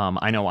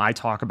 I know I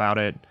talk about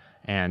it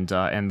and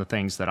the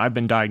things that I've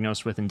been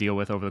diagnosed with and deal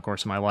with over the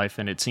course of my life,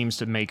 and it seems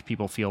to make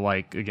people feel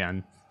like,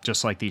 again,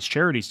 just like these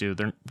charities do,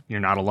 you're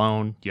not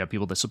alone. You have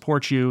people that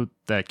support you,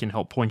 that can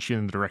help point you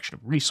in the direction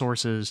of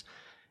resources,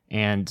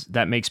 and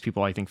that makes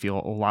people, I think, feel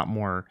a lot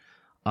more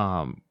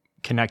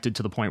connected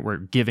to the point where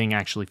giving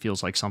actually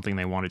feels like something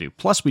they want to do.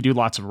 Plus, we do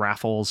lots of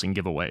raffles and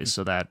giveaways,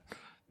 so that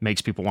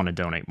makes people want to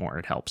donate more.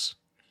 It helps.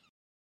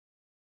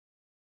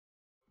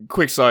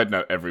 Quick side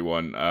note,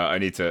 everyone. I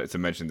need to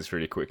mention this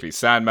really quickly.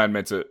 Sandman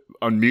meant to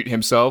unmute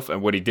himself,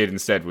 and what he did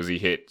instead was he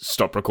hit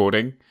stop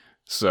recording.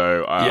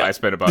 So I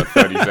spent about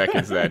 30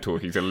 seconds there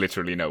talking to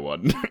literally no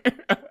one.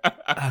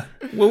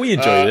 Well, we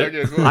enjoyed it.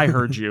 Okay, cool. I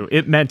heard you.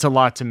 It meant a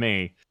lot to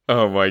me.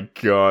 Oh my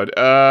god.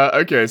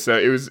 Okay, so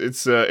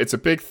it's a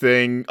big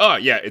thing. Oh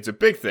yeah, it's a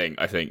big thing.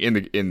 I think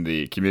in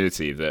the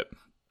community that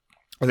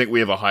I think we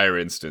have a higher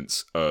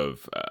instance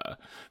of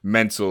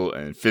mental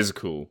and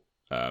physical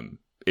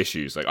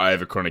issues. Like I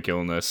have a chronic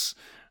illness.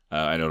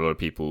 I know a lot of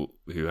people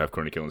who have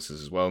chronic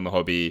illnesses as well in the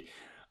hobby.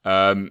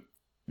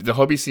 The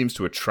hobby seems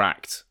to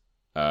attract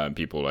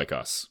people like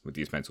us with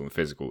these mental and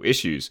physical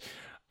issues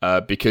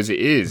because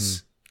it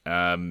is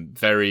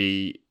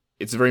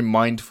it's a very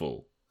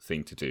mindful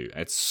thing to do.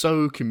 It's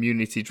so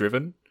community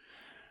driven.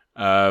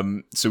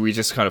 So we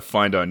just kind of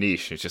find our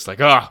niche. It's just like,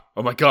 oh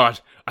my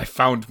God, I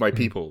found my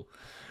people.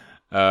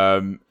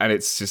 And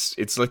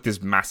it's like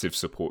this massive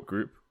support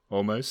group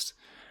almost.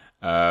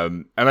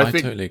 And I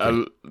think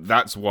totally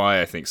that's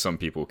why I think some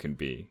people can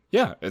be,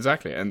 yeah,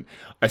 exactly. And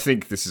I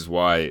think this is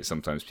why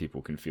sometimes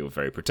people can feel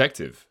very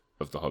protective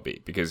of the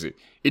hobby because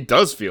it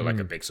does feel like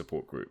a big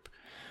support group.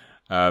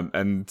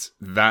 And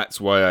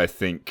that's why I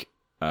think,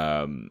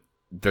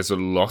 there's a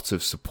lot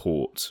of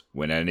support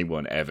when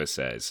anyone ever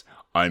says,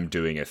 I'm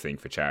doing a thing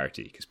for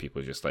charity, because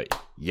people are just like,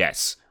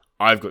 yes,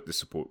 I've got the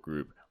support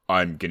group.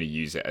 I'm going to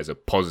use it as a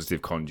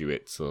positive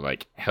conduit to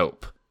like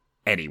help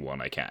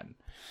anyone I can.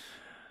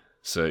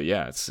 So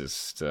yeah, it's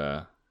just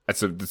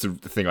that's the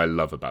thing I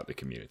love about the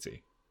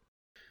community.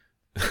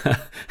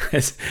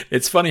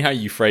 It's funny how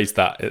you phrased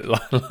that.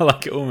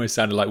 Like it almost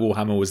sounded like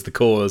Warhammer was the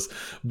cause,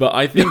 but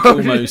I think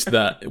almost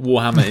that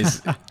Warhammer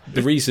is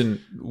the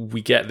reason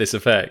we get this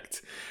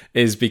effect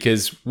is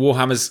because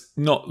Warhammer's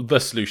not the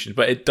solution,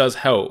 but it does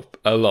help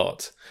a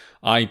lot,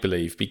 I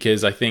believe,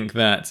 because I think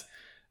that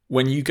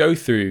when you go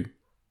through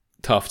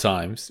tough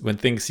times, when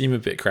things seem a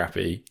bit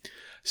crappy,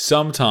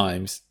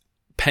 sometimes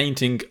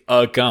painting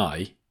a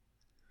guy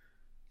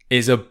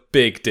is a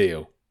big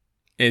deal.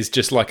 It's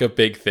just like a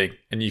big thing,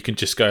 and you can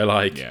just go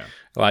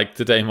like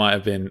today might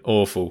have been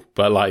awful,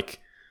 but like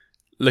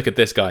look at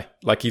this guy,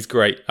 like he's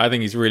great. I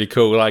think he's really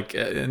cool. Like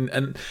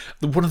and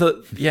one of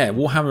the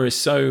Warhammer is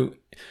so.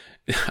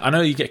 I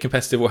know you get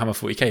competitive Warhammer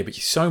 40k, but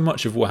so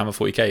much of Warhammer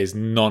 40k is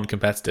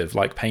non-competitive,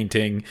 like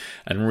painting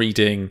and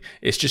reading.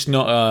 It's just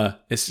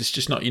not.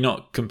 You're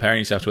not comparing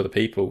yourself to other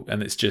people,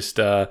 and it's just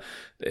that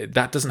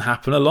doesn't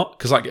happen a lot.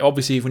 Because like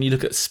obviously, when you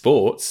look at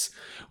sports,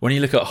 when you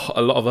look at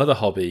a lot of other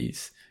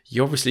hobbies,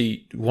 you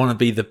obviously want to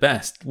be the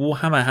best.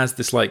 Warhammer has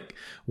this like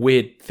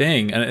weird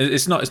thing, and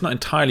it's not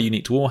entirely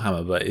unique to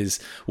Warhammer, but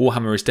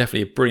Warhammer is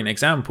definitely a brilliant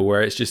example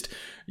where it's just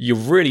you're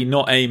really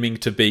not aiming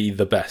to be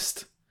the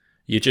best.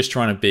 You're just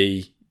trying to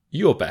be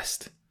your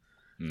best,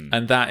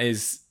 and I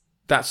think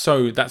that's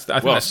so good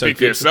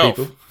for yourself.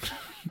 People.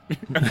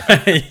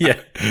 Yeah,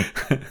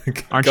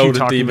 aren't you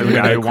talking to the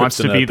guy who wants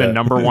to be the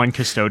number one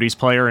Custodes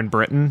player in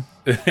Britain?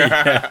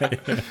 Yeah.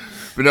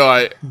 But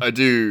no,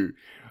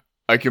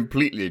 I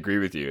completely agree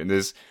with you. And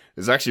there's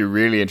actually a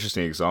really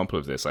interesting example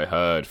of this I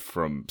heard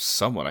from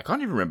someone. I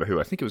can't even remember who.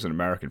 I think it was an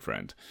American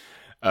friend.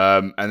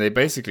 And they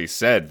basically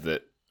said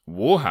that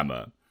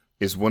Warhammer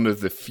is one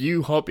of the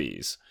few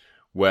hobbies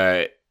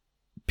where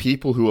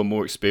people who are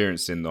more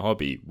experienced in the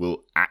hobby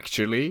will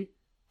actually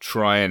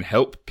try and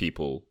help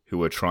people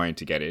who are trying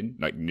to get in,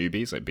 like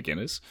newbies, like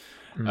beginners.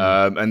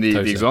 And the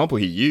example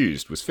he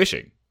used was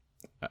fishing.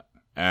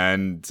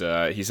 And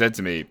he said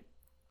to me,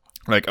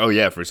 like, oh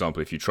yeah, for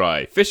example, if you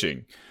try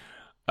fishing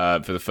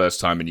for the first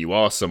time and you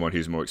ask someone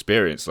who's more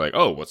experienced, like,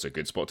 oh, what's a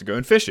good spot to go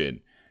and fish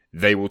in?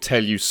 They will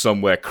tell you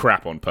somewhere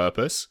crap on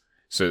purpose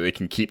so they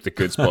can keep the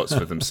good spots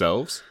for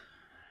themselves.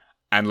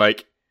 And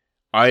like,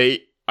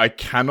 I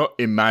cannot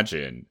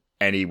imagine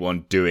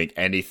anyone doing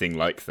anything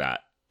like that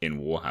in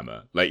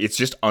Warhammer. Like, it's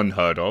just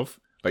unheard of.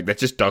 Like, that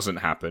just doesn't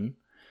happen.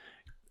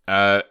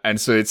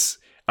 And so it's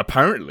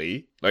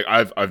apparently like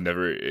I've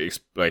never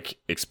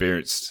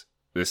experienced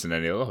this in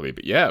any other hobby,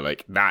 but yeah,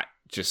 like that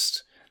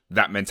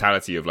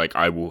mentality of like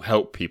I will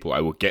help people, I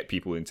will get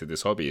people into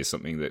this hobby is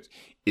something that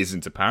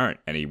isn't apparent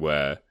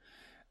anywhere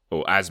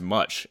or as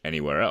much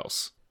anywhere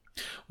else.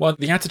 Well,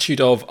 the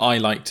attitude of I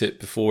liked it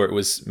before it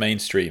was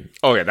mainstream.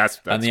 Oh yeah, that's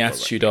and the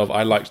attitude of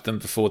I liked them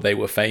before they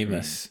were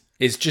famous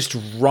is just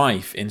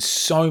rife in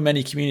so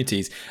many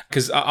communities.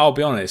 Because I'll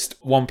be honest,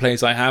 one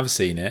place I have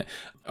seen it,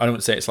 I don't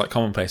want to say it's like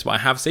commonplace, but I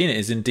have seen it,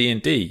 is in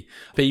D&D.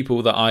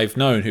 People that I've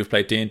known who've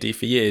played D&D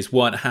for years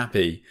weren't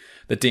happy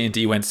that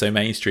D&D went so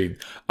mainstream.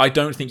 I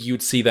don't think you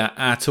would see that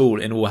at all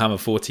in Warhammer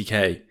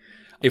 40k.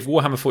 If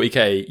Warhammer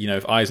 40k,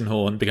 if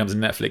Eisenhorn becomes a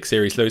Netflix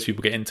series, loads of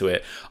people get into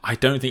it, I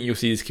don't think you'll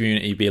see this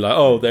community be like,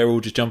 oh, they're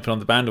all just jumping on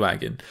the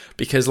bandwagon.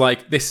 Because,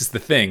 like, this is the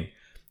thing.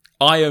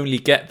 I only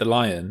get the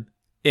Lion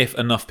if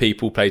enough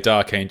people play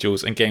Dark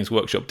Angels and Games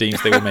Workshop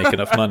deems they will make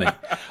enough money.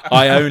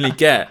 I only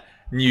get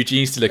new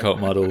Genestealer cult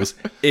models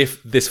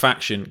if this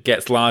faction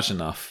gets large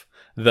enough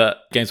that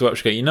Games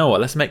Workshop go, you know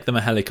what, let's make them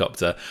a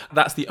helicopter.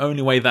 That's the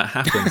only way that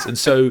happens. And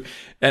so,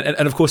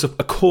 and of course, a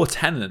core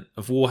tenet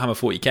of Warhammer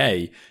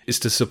 40k is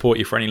to support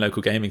your friendly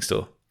local gaming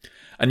store.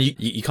 And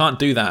you can't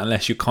do that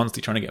unless you're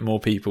constantly trying to get more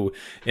people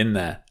in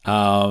there.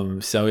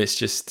 So it's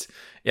just...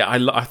 Yeah,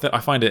 I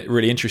find it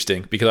really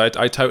interesting because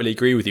I totally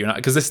agree with you.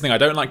 Because this is the thing, I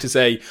don't like to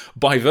say,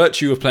 by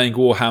virtue of playing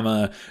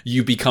Warhammer,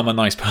 you become a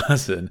nice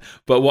person.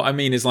 But what I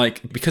mean is,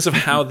 like, because of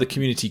how the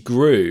community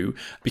grew,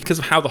 because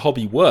of how the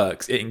hobby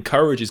works, it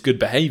encourages good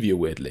behavior,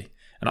 weirdly.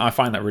 And I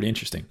find that really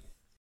interesting.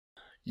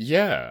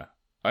 Yeah,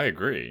 I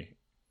agree.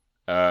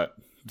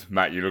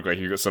 Matt, you look like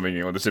you got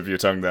something on the tip of your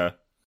tongue there.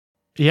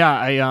 Yeah,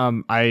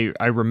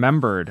 I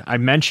remembered. I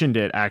mentioned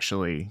it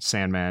actually,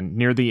 Sandman,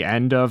 near the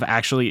end of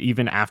actually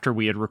even after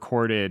we had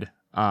recorded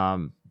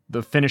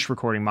finished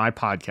recording my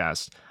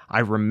podcast. I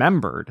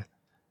remembered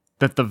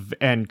that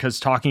because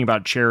talking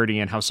about charity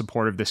and how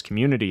supportive this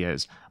community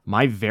is,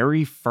 my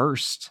very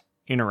first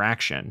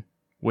interaction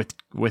with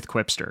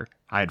Quipster,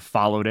 I had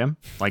followed him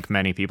like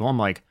many people. I'm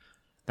like,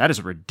 that is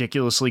a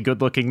ridiculously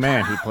good-looking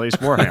man who plays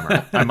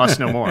Warhammer. I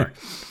must know more.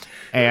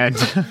 And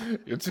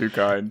you're too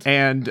kind.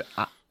 And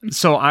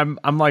so I'm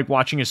like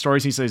watching his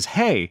stories. He says,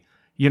 "Hey,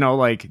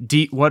 like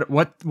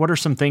what are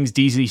some things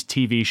DZ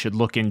TV should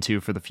look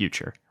into for the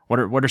future?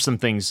 What are some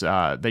things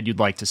that you'd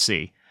like to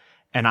see?"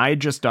 And I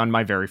had just done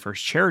my very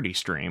first charity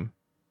stream,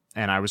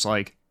 and I was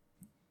like,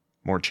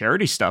 more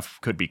charity stuff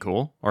could be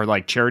cool, or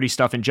like charity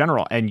stuff in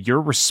general. And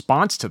your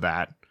response to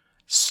that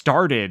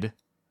started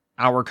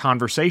our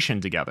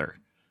conversation together.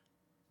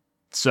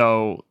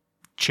 So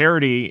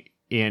charity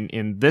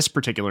in this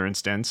particular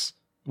instance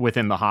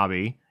within the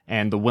hobby,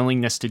 and the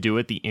willingness to do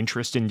it, the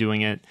interest in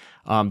doing it,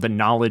 the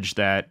knowledge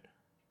that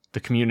the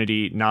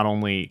community not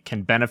only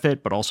can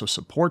benefit, but also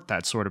support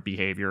that sort of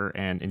behavior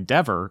and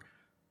endeavor,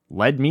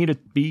 led me to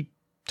be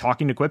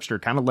talking to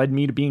Quipster, kind of led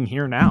me to being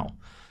here now.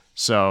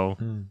 So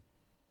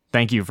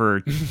thank you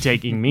for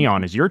taking me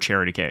on as your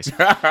charity case.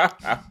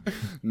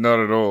 Not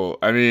at all.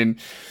 I mean,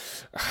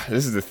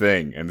 this is the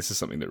thing, and this is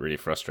something that really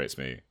frustrates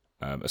me,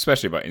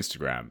 especially about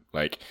Instagram.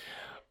 Like,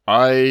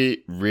 I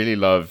really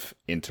love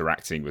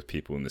interacting with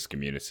people in this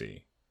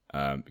community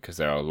because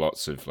there are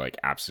lots of like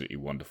absolutely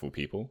wonderful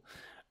people.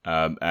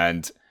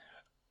 And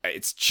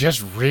it's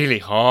just really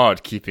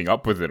hard keeping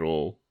up with it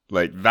all.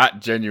 Like,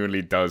 that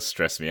genuinely does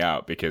stress me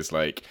out because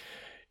like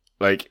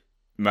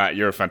Matt,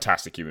 you're a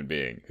fantastic human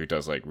being who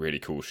does like really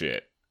cool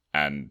shit.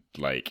 And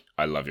like,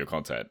 I love your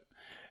content.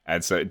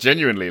 And so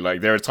genuinely,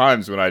 like, there are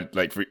times when I,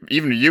 like, for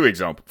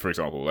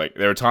example, like,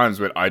 there are times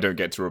when I don't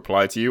get to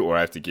reply to you, or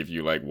I have to give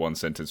you, like,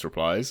 1-sentence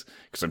replies,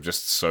 because I'm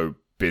just so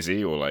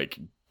busy, or, like,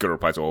 gotta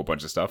reply to a whole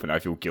bunch of stuff, and I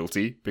feel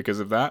guilty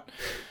because of that.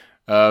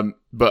 But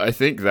I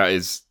think that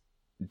is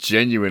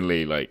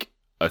genuinely, like,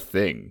 a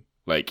thing.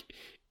 Like,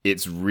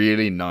 it's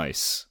really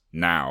nice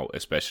now,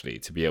 especially,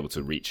 to be able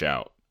to reach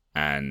out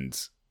and,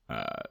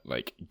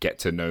 like, get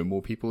to know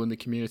more people in the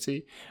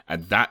community.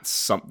 And that's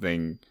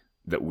something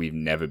that we've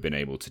never been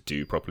able to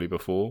do properly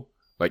before,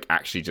 like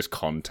actually just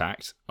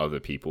contact other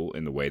people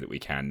in the way that we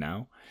can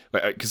now.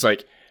 Like, because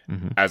like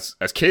as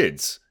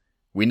kids,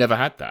 we never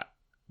had that.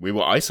 We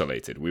were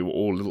isolated. We were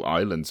all little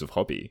islands of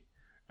hobby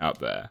out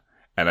there.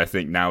 And I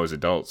think now as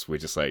adults, we're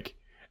just like,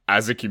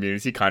 as a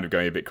community, kind of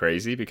going a bit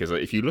crazy because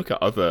like, if you look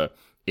at other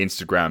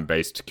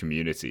Instagram-based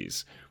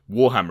communities,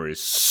 Warhammer is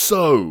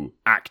so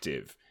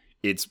active.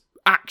 It's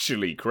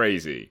actually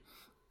crazy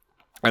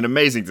and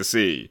amazing to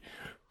see.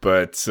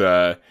 But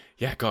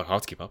yeah, God,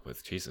 hard to keep up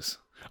with. Jesus.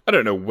 I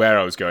don't know where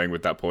I was going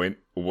with that point,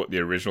 or what the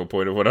original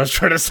point of what I was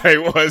trying to say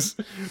was.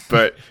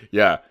 But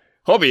yeah,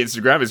 hobby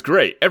Instagram is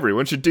great.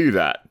 Everyone should do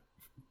that.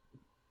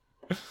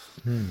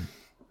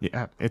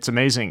 Yeah, it's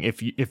amazing.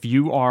 If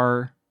you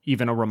are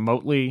even a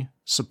remotely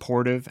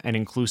supportive and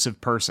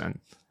inclusive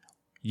person,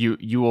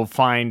 you will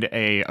find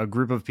a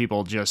group of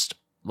people just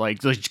like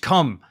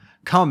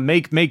come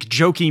make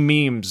jokey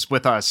memes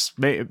with us.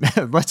 The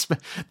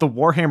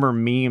Warhammer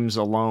memes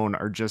alone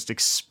are just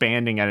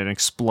expanding at an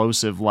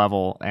explosive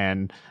level.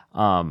 And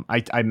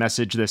I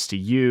message this to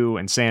you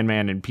and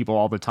Sandman and people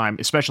all the time,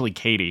 especially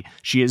Katie.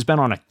 She has been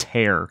on a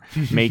tear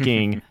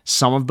making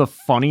some of the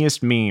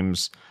funniest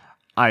memes.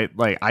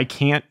 I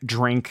can't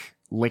drink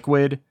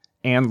liquid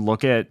and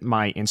look at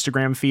my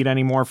Instagram feed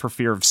anymore for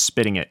fear of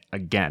spitting it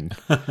again.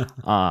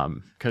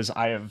 Because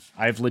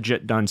I've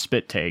legit done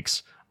spit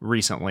takes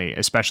recently,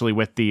 especially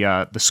with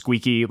the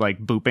squeaky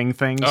like booping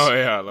things. Oh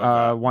yeah, I love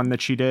that. One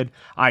that she did.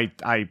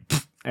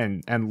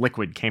 And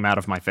liquid came out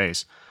of my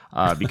face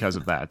because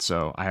of that.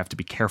 So I have to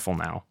be careful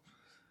now.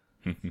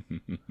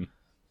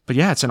 But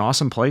yeah, it's an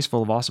awesome place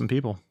full of awesome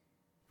people.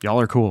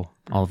 Y'all are cool.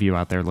 All of you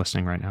out there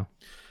listening right now.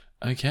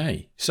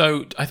 Okay,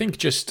 so I think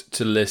just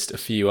to list a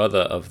few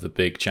other of the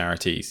big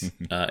charities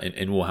in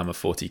Warhammer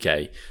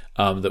 40k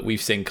that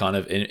we've seen kind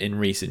of in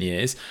recent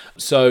years.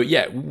 So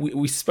yeah,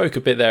 we spoke a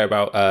bit there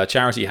about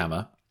Charity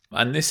Hammer,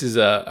 and this is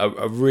a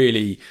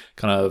really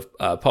kind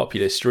of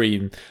popular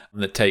stream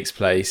that takes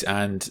place.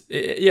 And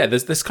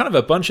there's kind of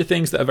a bunch of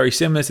things that are very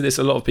similar to this.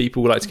 A lot of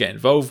people would like to get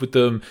involved with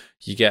them.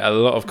 You get a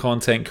lot of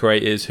content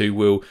creators who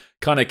will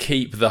kind of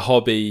keep the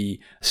hobby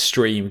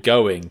stream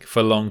going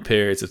for long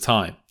periods of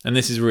time. And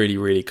this is really,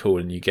 really cool.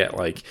 And you get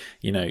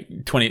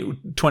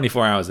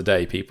 24 hours a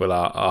day, people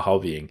are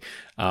hobbying,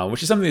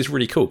 which is something that's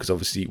really cool because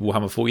obviously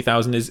Warhammer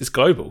 40,000 is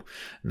global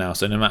now.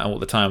 So no matter what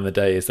the time of the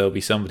day is, there'll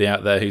be somebody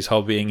out there who's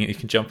hobbying and you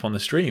can jump on the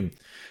stream.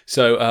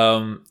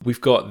 So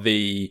we've got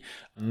the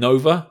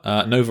Nova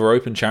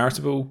Open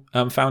Charitable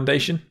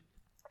Foundation.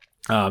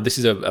 This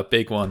is a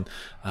big one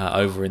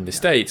over in the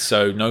States.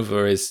 So Nova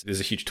there's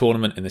a huge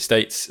tournament in the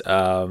States.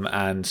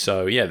 And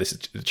so, this is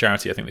the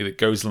charity, I think, that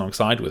goes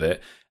alongside with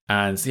it.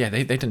 And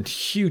they've done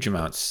huge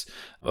amounts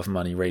of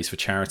money raised for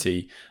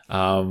charity,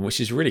 which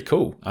is really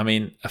cool. I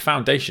mean, a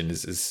foundation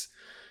is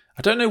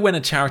I don't know when a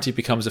charity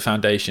becomes a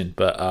foundation,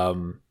 but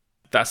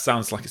that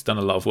sounds like it's done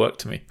a lot of work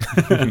to me.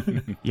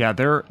 Yeah,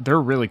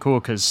 they're really cool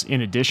because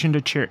in addition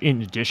to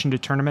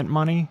tournament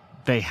money,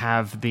 they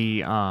have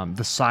the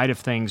side of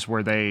things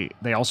where they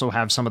also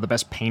have some of the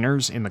best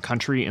painters in the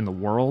country, in the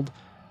world,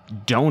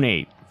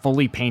 donate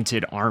fully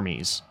painted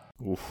armies.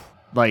 Oof.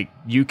 Like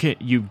you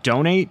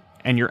donate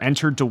and you're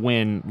entered to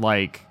win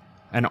like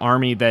an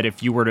army that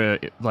if you were to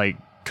like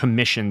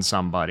commission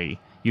somebody,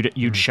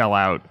 you'd shell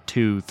out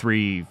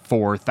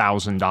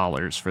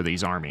 $2,000-$4,000 for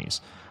these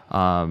armies.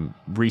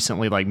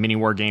 Recently, like Mini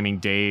Wargaming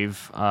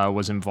Dave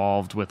was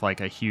involved with like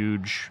a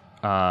huge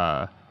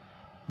Chaos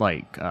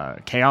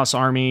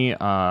Army.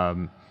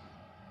 Midwinter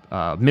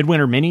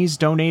Minis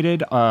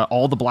donated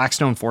all the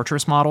Blackstone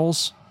Fortress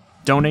models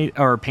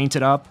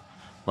painted up.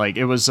 Like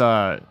it was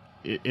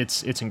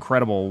it's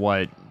incredible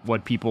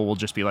what people will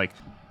just be like,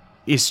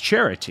 is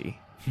charity.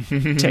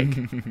 Take.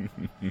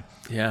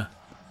 Yeah.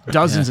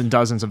 Dozens and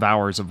dozens of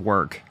hours of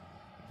work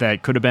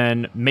that could have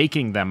been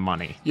making them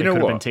money. You know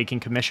could what? have been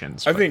taking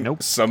commissions. I think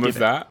nope, some of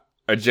that,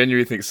 I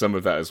genuinely think some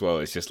of that as well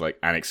is just like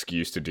an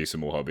excuse to do some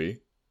more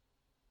hobby.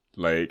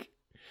 Like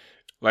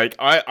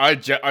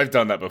I've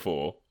done that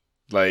before.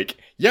 Like,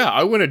 yeah,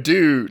 I want to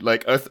do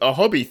like a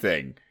hobby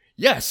thing.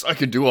 Yes, I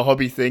can do a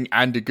hobby thing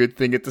and a good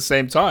thing at the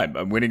same time.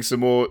 I'm winning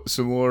some more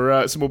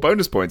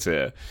bonus points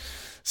here.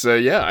 So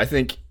yeah, I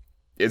think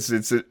it's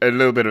a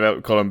little bit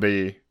of column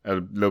B, a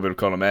little bit of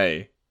column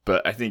A,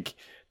 but I think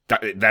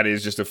that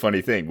is just a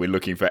funny thing. We're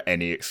looking for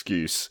any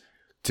excuse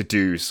to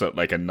do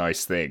like a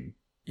nice thing.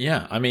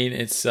 Yeah, I mean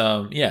it's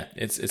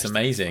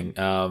amazing.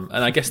 And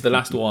I guess the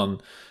last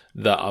one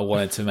that I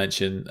wanted to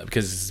mention,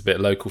 because it's a bit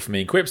local for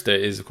me in Quipster,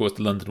 is of course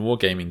the London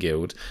Wargaming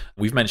Guild.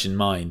 We've mentioned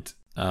Mind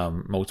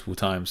multiple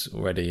times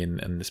already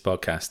in this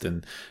podcast,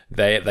 and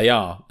they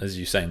are, as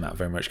you say, Matt,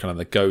 very much kind of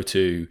the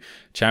go-to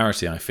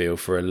charity, I feel,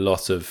 for a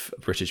lot of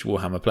British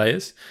Warhammer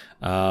players.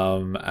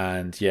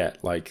 And yeah,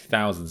 like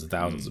thousands and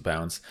thousands of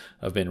pounds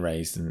have been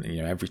raised in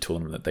every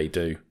tournament that they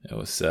do.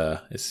 It's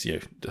a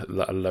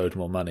load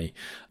more money,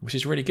 which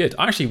is really good.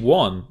 I actually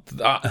won.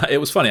 It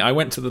was funny. I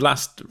went to the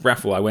last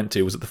raffle I went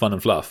to was at the Fun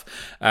and Fluff,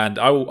 and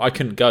I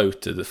couldn't go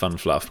to the Fun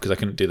and Fluff because I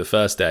couldn't do the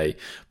first day,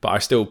 but I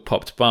still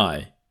popped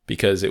by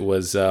because it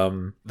was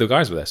the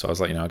guys were there, so I was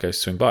like, I'll go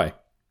swing by.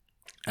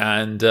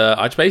 And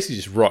I basically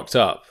just rocked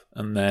up,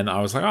 and then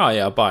I was like, oh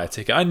yeah, I'll buy a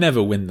ticket. I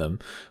never win them,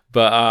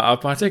 but I'll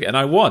buy a ticket, and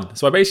I won.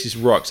 So I basically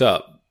just rocked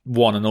up,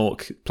 won an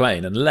orc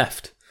plane, and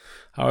left.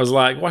 I was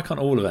like, why can't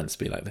all events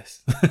be like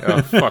this?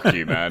 Oh, fuck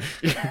you, man.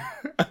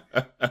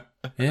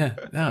 Yeah,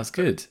 that was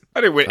good.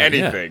 I didn't win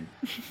anything.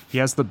 Yeah. He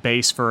has the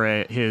base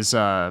for his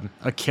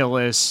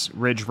Achilles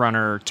Ridge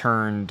Runner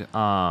turned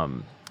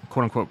quote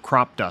unquote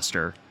crop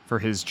duster for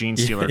his Gene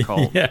Stealer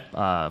cult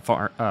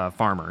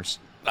farmers.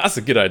 That's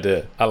a good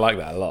idea. I like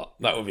that a lot.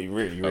 That would be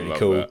really, really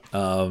cool.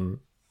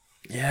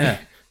 Yeah.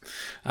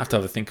 I have to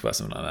have a think about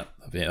something like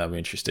that. That'd be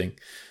interesting.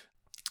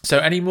 So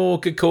any more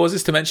good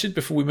causes to mention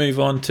before we move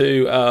on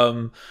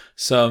to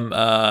some,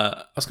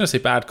 I was going to say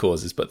bad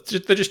causes, but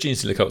they're just Gene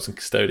Stealer cults and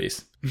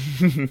Custodes.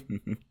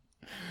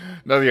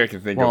 Nothing I can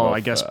think of. Well, I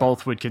guess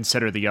both would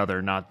consider the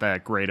other not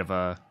that great of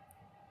a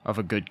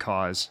good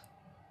cause.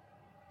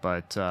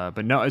 But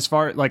no, as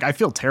far like I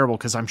feel terrible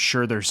because I'm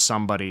sure there's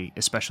somebody,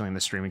 especially in the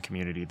streaming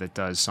community, that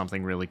does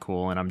something really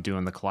cool, and I'm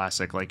doing the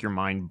classic like your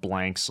mind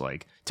blanks,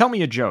 like tell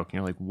me a joke, and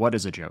you're like, what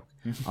is a joke?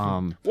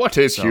 What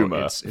is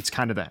humor? It's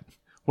kind of that.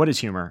 What is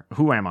humor?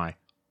 Who am I?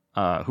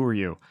 Who are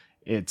you?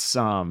 It's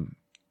I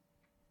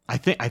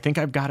think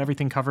I've got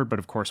everything covered, but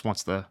of course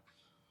once the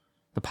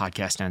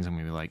podcast ends, I'm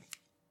gonna be like,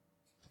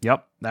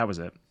 yep, that was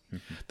it.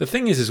 The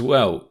thing is as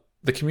well,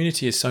 the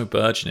community is so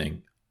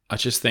burgeoning. I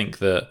just think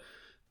that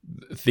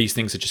these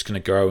things are just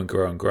going to grow and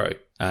grow and grow.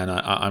 And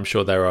I'm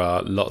sure there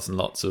are lots and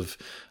lots of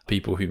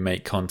people who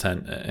make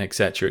content,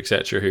 etc.,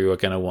 who are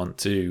going to want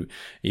to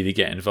either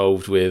get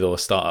involved with or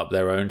start up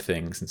their own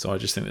things. And so I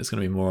just think there's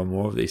going to be more and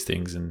more of these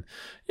things. And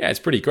yeah, it's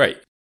pretty great.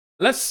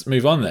 Let's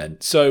move on then.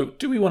 So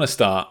do we want to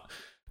start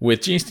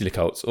with Gene Stealer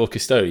cults or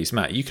Custodes?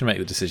 Matt, you can make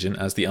the decision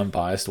as the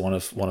unbiased one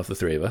of the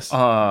three of us.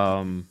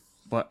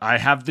 But I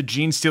have the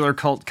Gene Stealer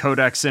cult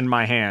codex in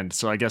my hand,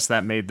 so I guess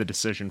that made the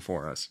decision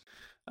for us.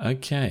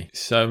 Okay,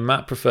 so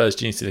Matt prefers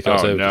Gene Stealer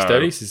cults over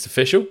Custodes. It's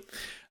official.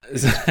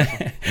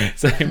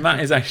 So Matt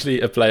is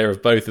actually a player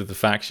of both of the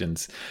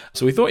factions.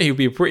 So we thought he would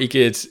be a pretty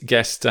good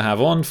guest to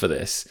have on for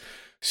this.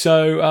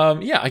 So,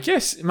 I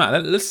guess,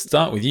 Matt, let's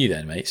start with you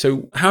then, mate.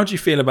 So how do you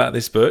feel about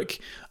this book?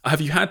 Have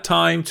you had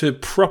time to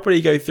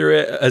properly go through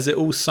it? Has it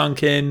all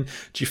sunk in?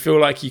 Do you feel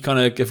like you kind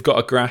of have got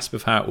a grasp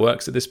of how it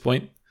works at this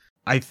point?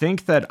 I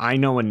think that I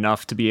know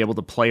enough to be able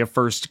to play a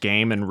first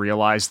game and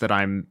realize that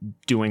I'm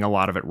doing a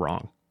lot of it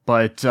wrong.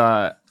 But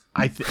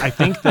I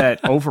think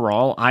that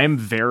overall, I am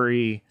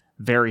very,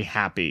 very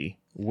happy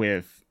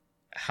with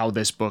how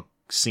this book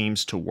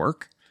seems to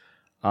work.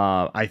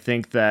 I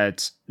think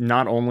that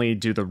not only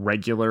do the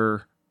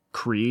regular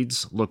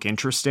creeds look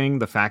interesting,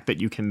 the fact that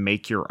you can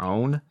make your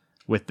own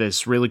with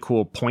this really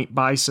cool point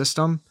buy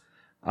system,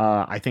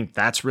 I think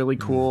that's really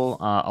cool.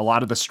 A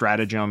lot of the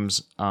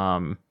stratagems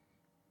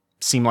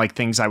seem like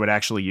things I would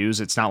actually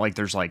use. It's not like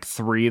there's like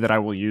 3 that I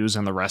will use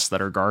and the rest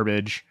that are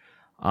garbage.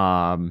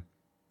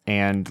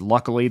 And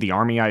luckily, the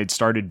army I had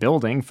started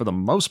building, for the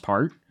most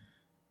part,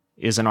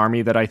 is an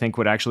army that I think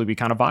would actually be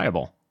kind of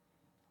viable.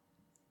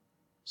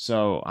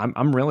 So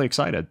I'm really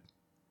excited.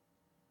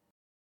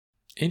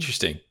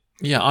 Interesting.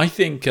 Yeah, I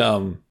think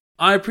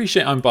I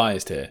appreciate I'm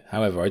biased here.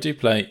 However, I do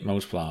play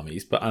multiple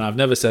armies, and I've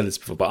never said this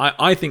before, but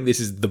I think this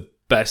is the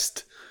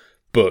best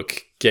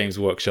book Games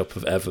Workshop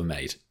have ever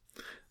made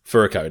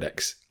for a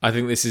codex. I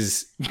think this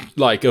is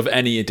like of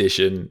any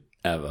edition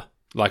ever.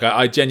 Like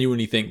I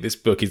genuinely think this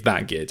book is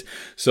that good.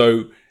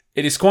 So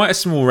it is quite a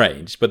small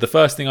range, but the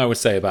first thing I would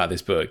say about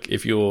this book,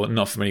 if you're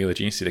not familiar with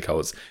Custodes and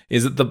Cults,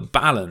 is that the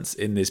balance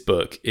in this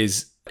book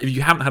is, if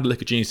you haven't had a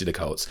look at Custodes and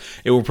Cults,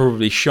 it will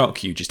probably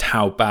shock you just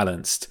how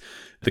balanced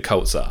the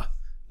cults are.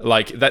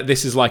 Like that,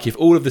 this is like if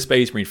all of the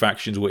Space Marine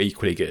factions were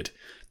equally good.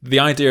 The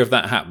idea of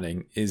that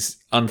happening is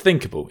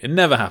unthinkable. It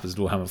never happens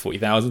to Warhammer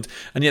 40,000,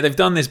 and yet they've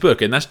done this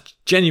book, and that's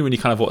genuinely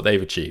kind of what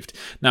they've achieved.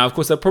 Now, of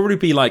course, there'll probably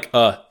be like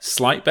a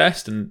slight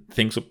best, and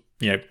things will,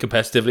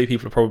 competitively,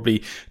 people will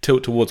probably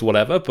tilt towards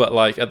whatever, but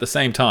like at the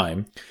same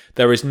time,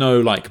 there is no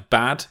like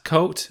bad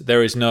cult,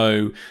 there is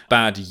no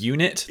bad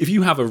unit. If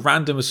you have a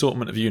random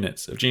assortment of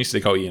units, of Custodes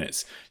and Cult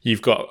units,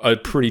 you've got a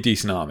pretty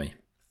decent army.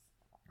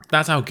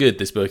 That's how good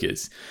this book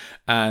is.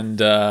 And,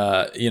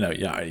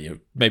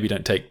 maybe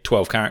don't take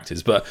 12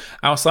 characters, but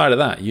outside of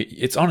that,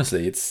 it's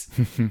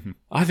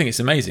I think it's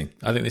amazing.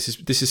 I think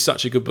this is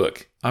such a good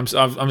book. I'm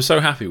so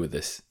happy with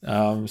this.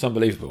 It's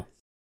unbelievable.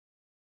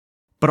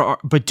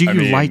 But do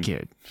you like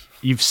it?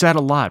 You've said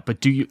a lot,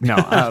 but do you? No,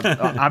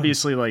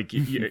 obviously, like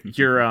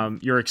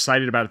you're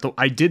excited about it. Though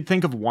I did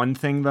think of one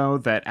thing though,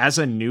 that as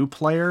a new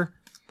player,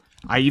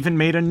 I even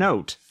made a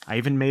note.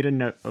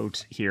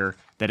 Here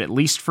that at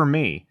least for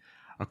me,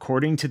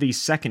 according to these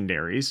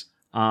secondaries,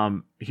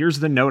 here's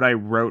the note I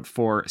wrote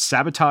for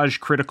sabotage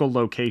critical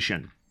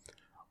location.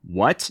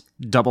 What?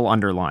 Double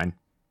underline.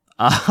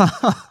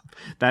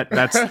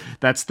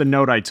 That's the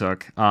note I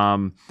took.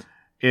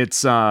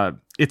 It's a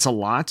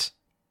lot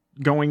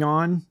going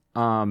on.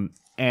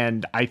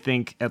 And I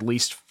think, at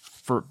least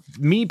for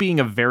me being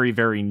a very,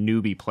 very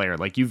newbie player,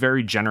 like you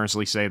very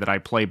generously say that I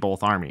play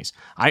both armies.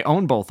 I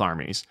own both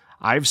armies.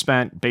 I've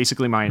spent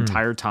basically my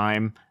entire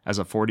time as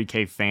a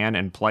 40K fan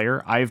and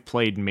player. I've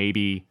played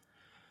maybe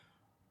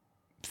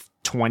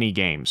 20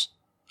 games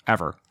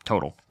ever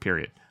total,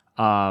 period.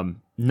 None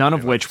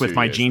of which with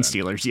my Gene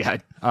Stealers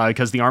yet,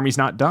 because the army's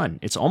not done.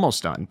 It's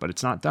almost done, but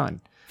it's not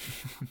done.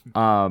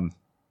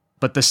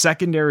 But the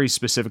secondaries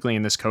specifically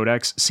in this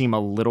codex seem a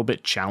little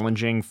bit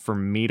challenging for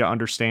me to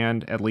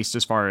understand, at least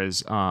as far as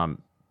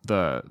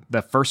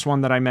the first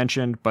one that I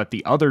mentioned, but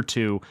the other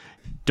two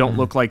don't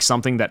look like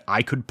something that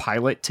I could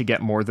pilot to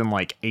get more than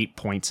like 8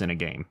 points in a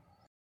game.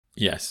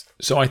 Yes.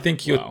 So I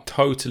think you're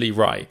totally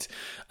right.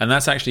 And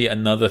that's actually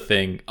another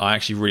thing I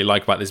actually really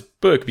like about this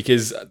book,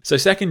 because so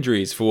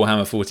secondaries for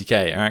Warhammer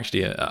 40k are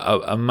actually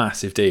a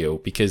massive deal,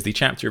 because the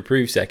chapter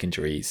approved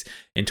secondaries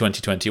in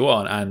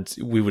 2021, and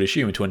we would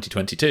assume in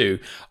 2022,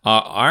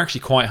 are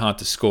actually quite hard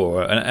to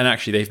score. And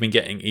actually they've been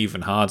getting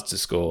even harder to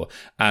score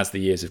as the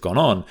years have gone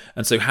on.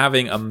 And so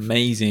having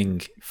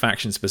amazing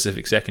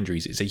faction-specific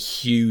secondaries is a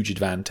huge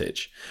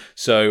advantage.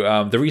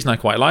 So the reason I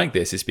quite like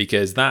this is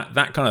because that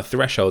kind of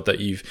threshold that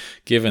you've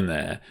given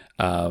there,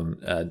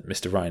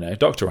 Mr. Rhino,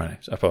 Dr. Rhino,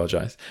 I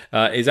apologize,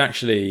 is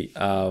actually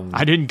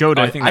I didn't go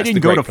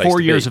to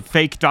 4 years of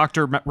fake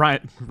Dr.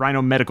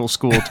 Rhino medical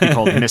school to be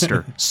called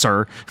Mr.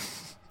 Sir.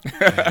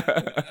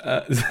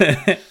 I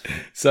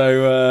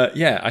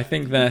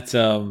think that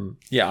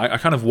I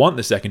kind of want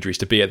the secondaries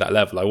to be at that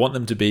level. I want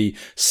them to be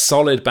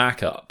solid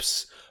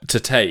backups to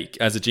take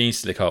as a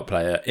Custodes and Cults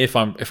player if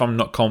I'm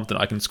not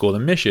confident I can score the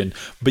mission.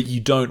 But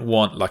you don't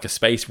want like a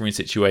Space Marine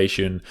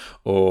situation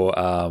or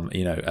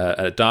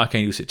a Dark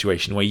Angel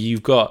situation where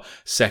you've got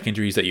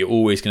secondaries that you're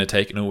always going to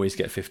take and always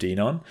get 15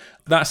 on.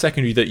 That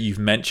secondary that you've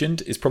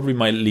mentioned is probably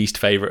my least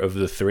favorite of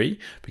the three,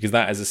 because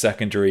that is a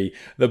secondary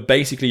that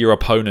basically your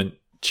opponent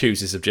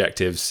chooses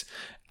objectives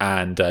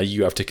and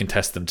you have to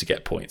contest them to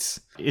get points.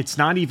 It's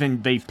not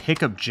even they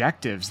pick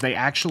objectives, they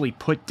actually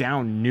put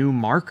down new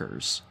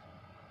markers.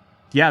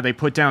 Yeah, they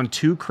put down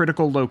 2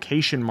 critical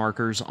location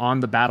markers on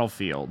the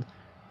battlefield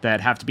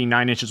that have to be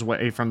 9 inches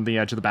away from the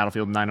edge of the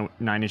battlefield, 9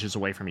 inches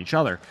away from each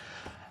other.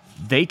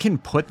 They can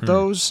put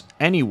those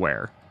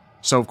anywhere.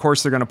 So, of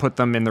course, they're going to put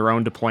them in their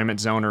own deployment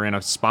zone or in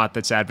a spot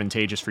that's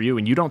advantageous for you.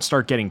 And you don't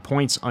start getting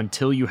points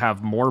until you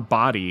have more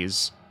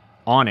bodies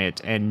on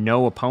it and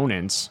no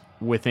opponents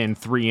within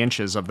 3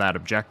 inches of that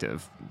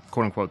objective,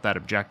 quote unquote, that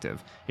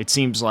objective. It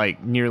seems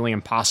like nearly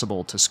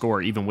impossible to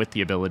score, even with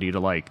the ability to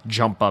like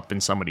jump up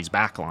in somebody's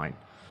backline.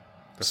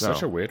 That's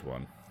such a weird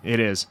one. It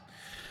is.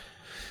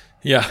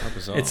 Yeah,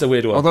 it's a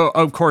weird one. Although,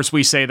 of course,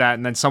 we say that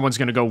and then someone's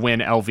going to go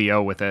win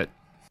LVO with it.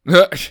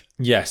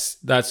 Yes,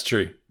 that's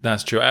true.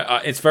 That's true.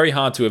 It's very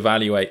hard to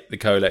evaluate the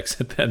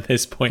Codex at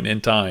this point in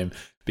time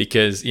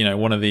because, you know,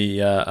 one of the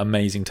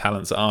amazing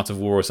talents at Art of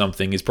War or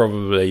something is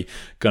probably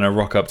going to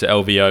rock up to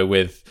LVO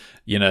with,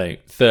 you know,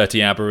 30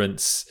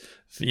 aberrants,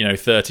 you know,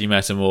 30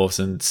 metamorphs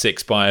and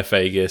 6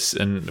 biophagus,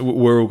 and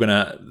we're all going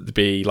to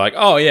be like,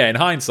 oh yeah, in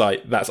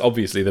hindsight, that's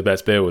obviously the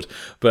best build.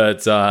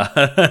 But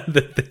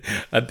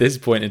at this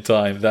point in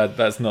time,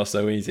 that's not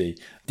so easy.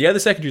 The other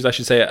secondaries, I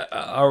should say,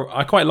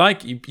 I quite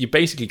like. You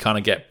basically kind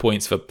of get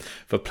points for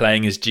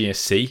playing as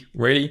GSC,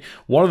 really.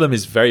 One of them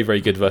is very,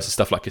 very good versus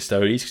stuff like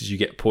Custodes, because you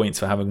get points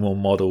for having more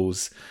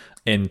models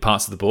in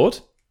parts of the board,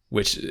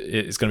 which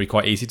is going to be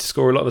quite easy to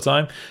score a lot of the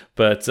time.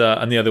 But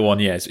and the other one,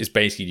 yeah, is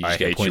basically you just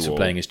get points for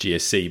playing as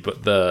GSC.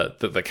 But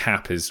the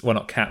cap is, well,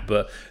 not cap,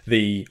 but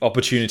the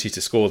opportunity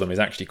to score them is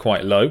actually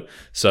quite low.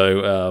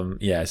 So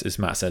yeah, as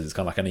Matt says, it's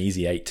kind of like an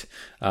easy 8.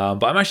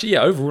 But I'm actually,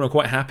 yeah, overall I'm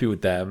quite happy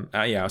with them.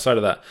 Yeah, outside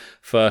of that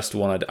first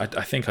one,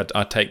 I think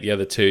I'd take the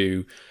other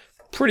two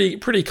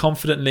pretty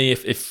confidently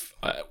if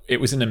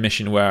it was in a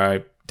mission where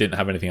I didn't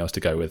have anything else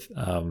to go with.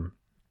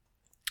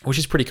 Which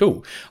is pretty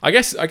cool. I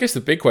guess the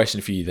big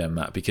question for you then,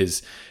 Matt,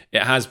 because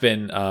it has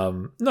been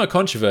not a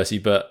controversy,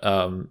 but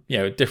you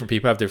know, different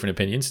people have different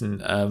opinions,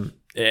 and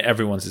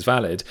everyone's is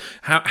valid.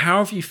 How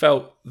have you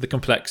felt the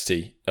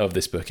complexity of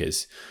this book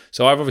is?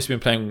 So I've obviously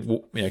been playing,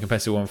 you know,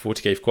 competitive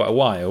 140k for quite a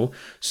while.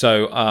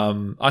 So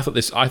I thought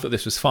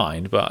this was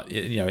fine, but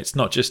you know, it's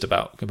not just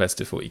about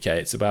competitive 40k;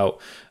 it's about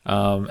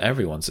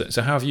everyone.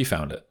 So how have you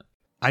found it?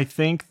 I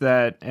think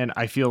that, and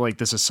I feel like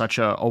this is such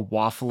a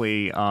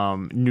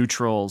waffly,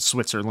 neutral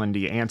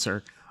Switzerlandy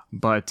answer,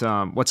 but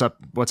what's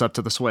up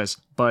to the Swiss?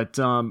 But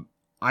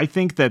I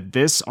think that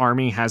this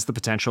army has the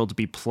potential to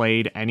be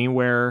played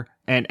anywhere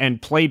and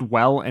played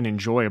well and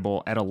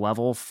enjoyable at a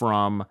level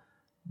from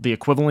the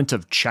equivalent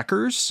of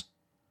checkers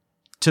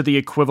to the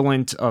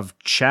equivalent of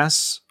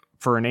chess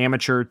for an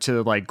amateur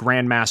to like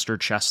grandmaster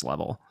chess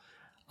level.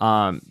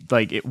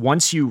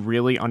 Once you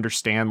really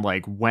understand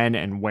like when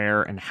and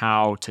where and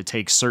how to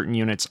take certain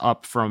units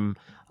up from,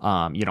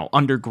 you know,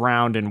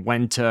 underground, and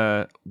when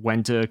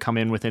to come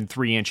in within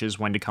 3 inches,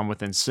 when to come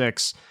within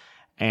 6.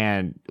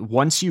 And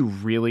once you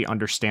really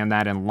understand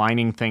that and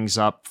lining things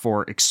up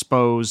for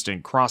exposed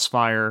and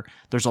crossfire,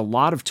 there's a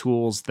lot of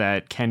tools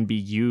that can be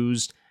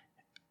used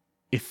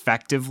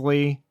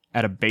effectively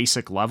at a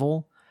basic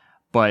level.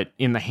 But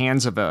in the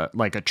hands of a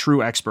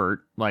true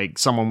expert, like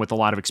someone with a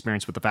lot of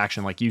experience with the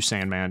faction, like you,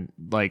 Sandman,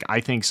 like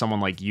I think someone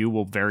like you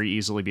will very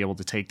easily be able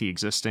to take the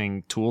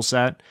existing tool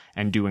set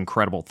and do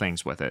incredible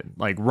things with it,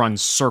 like run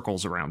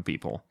circles around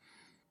people.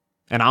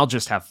 And I'll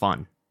just have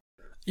fun.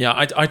 Yeah,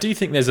 I do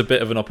think there's a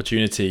bit of an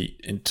opportunity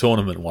in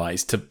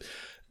tournament-wise to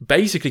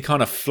basically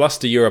kind of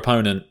fluster your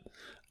opponent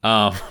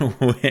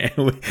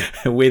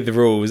with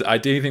rules. I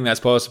do think that's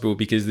possible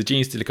because the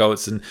Gene Stealer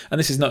Cults, and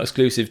this is not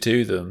exclusive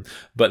to them,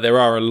 but there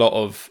are a lot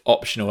of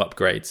optional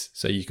upgrades.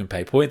 So you can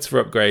pay points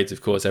for upgrades.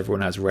 Of course,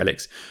 everyone has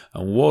relics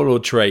and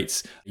warlord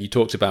traits. You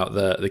talked about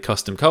the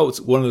custom cults.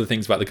 One of the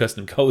things about the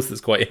custom cults that's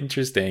quite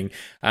interesting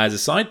as a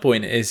side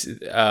point is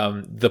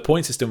the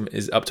point system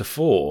is up to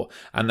 4,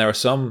 and there are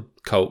some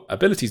cult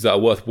abilities that are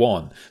worth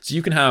 1. So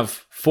you can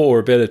have 4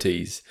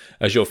 abilities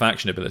as your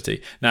faction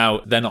ability.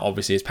 Now, they're not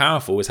obviously as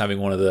powerful as having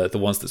one of the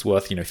ones that's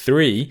worth, you know,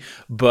 3,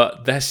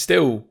 but they're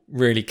still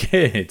really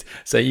good.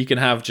 So you can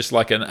have just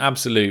like an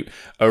absolute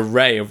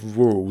array of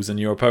rules, and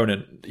your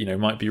opponent, you know,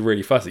 might be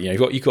really fussy. You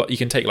know, you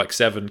can take like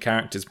 7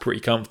 characters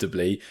pretty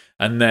comfortably,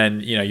 and then,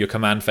 you know, your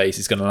command phase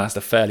is going to last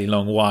a fairly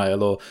long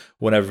while, or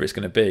whatever it's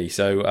going to be.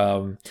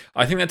 So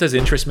I think that does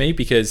interest me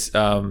because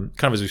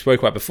kind of as we spoke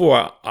about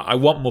before, I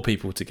want more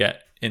people to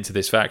get into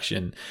this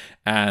faction,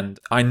 and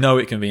I know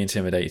it can be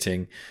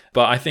intimidating,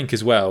 but I think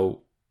as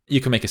well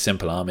you can make a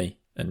simple army,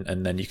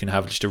 and then you can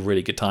have just a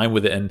really good time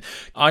with it. And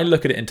I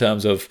look at it in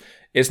terms of,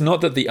 it's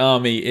not that the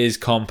army is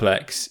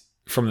complex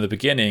from the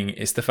beginning,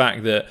 it's the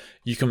fact that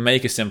you can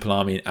make a simple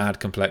army and add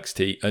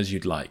complexity as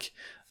you'd like,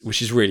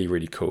 which is really,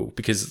 really cool.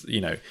 Because, you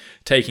know,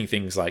 taking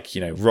things like,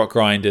 you know, rock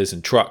grinders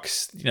and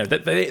trucks, you know,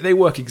 they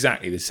work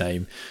exactly the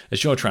same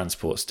as your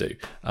transports do.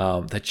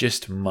 They're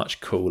just much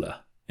cooler.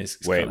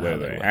 Wait.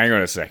 Hang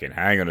on a second.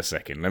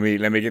 Let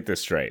me get this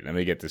straight.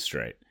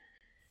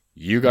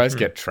 You guys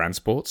get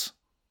transports?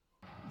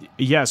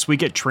 Yes, we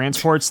get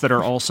transports that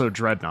are also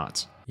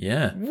dreadnoughts.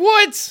 Yeah.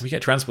 What? We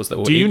get transports that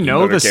will Do you eat.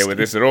 know I'm not okay with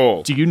this at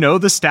all. Do you know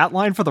the stat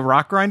line for the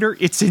rock grinder?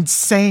 It's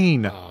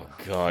insane. Oh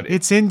god.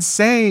 It's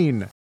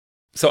insane.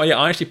 So yeah,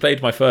 I actually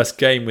played my first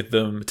game with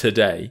them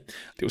today.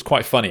 It was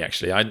quite funny,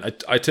 actually.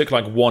 I took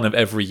like one of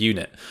every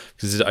unit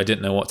because I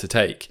didn't know what to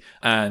take.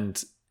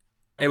 And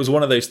it was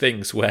one of those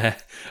things where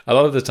a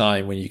lot of the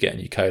time when you get a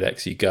new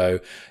codex, you go,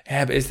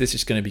 yeah, but is this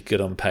just going to be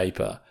good on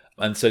paper?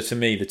 And so to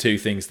me, the two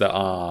things that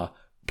are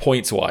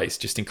points-wise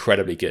just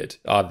incredibly good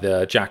are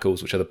the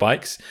Jackals, which are the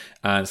bikes,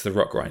 and the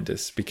Rock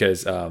Grinders,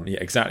 because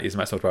exactly as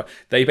Matt talked about,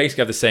 they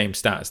basically have the same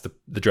stats,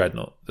 the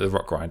Dreadnought, the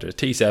Rock Grinder,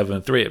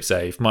 T7, 3 up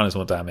save,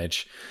 -1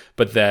 damage,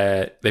 but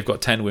they've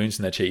got 10 wounds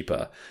and they're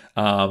cheaper,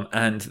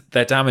 and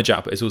their damage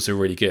output is also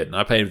really good. And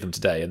I played with them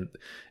today, and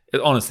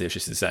honestly, it's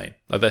just insane.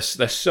 Like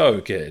they're so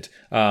good.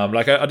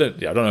 Like I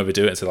don't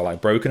overdo it until they're like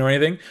broken or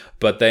anything,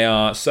 but they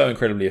are so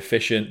incredibly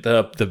efficient.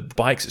 The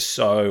bikes are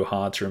so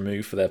hard to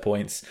remove for their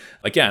points.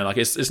 Again, like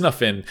it's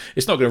nothing.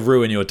 It's not going to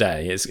ruin your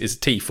day. It's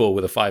T4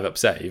 with a 5 up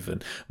save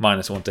and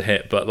 -1 to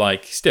hit, but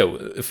like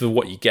still for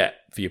what you get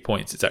for your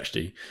points, it's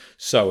actually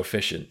so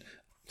efficient.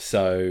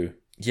 So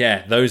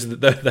yeah, those are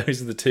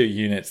the two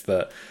units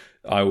that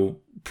I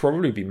will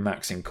probably be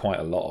maxing quite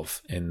a lot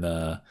of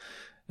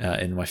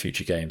in my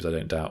future games, I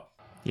don't doubt.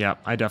 Yeah,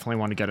 I definitely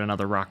want to get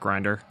another Rock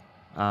Grinder.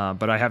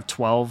 But I have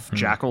 12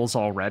 Jackals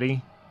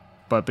already.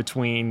 But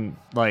between,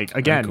 like,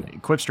 again, cool.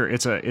 Quipster,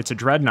 it's a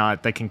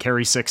Dreadnought that can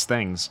carry 6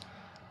 things.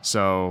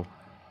 So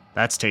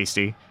that's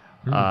tasty.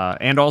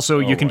 And also,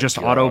 you can just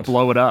auto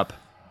blow it up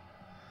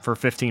for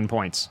 15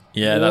 points.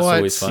 Yeah, that's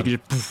always fun. You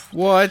can just,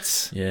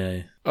 What?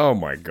 Yeah. Oh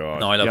my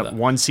god. No, I love that.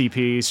 1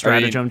 CP,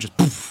 stratagem, just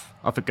poof,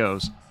 up it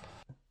goes.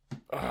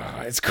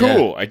 It's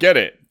cool. I get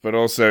it. But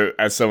also,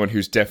 as someone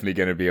who's definitely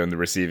going to be on the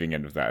receiving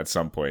end of that at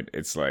some point,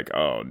 it's like,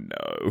 oh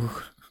no.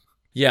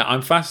 Yeah,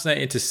 I'm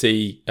fascinated to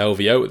see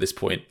LVO at this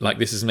point. Like,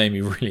 this has made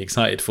me really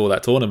excited for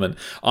that tournament.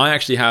 I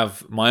actually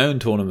have my own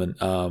tournament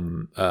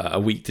a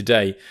week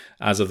today,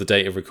 as of the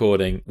date of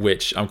recording,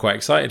 which I'm quite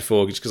excited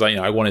for, just because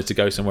I wanted to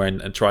go somewhere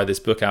and try this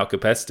book out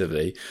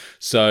competitively.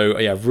 So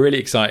yeah, really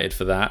excited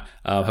for that.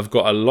 Have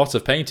got a lot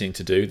of painting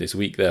to do this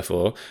week,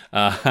 therefore.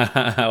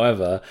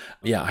 However,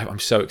 yeah, I'm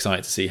so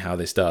excited to see how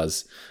this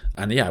does.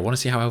 And yeah, I want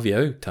to see how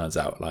LVO turns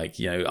out. Like,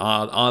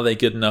 are they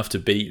good enough to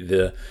beat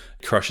the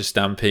Crusher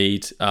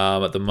Stampede?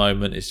 At the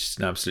moment, it's just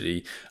an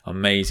absolutely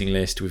amazing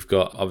list. We've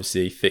got,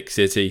 obviously, Thick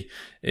City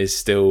is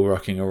still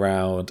rocking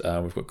around.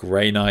 We've got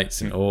Grey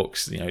Knights and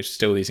Orcs,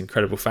 still these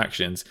incredible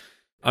factions.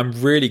 I'm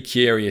really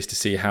curious to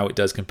see how it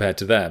does compared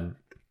to them.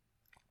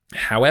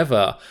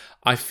 However,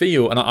 I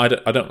feel, and I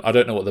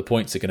don't know what the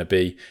points are going to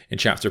be in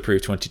Chapter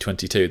Approved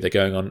 2022. They're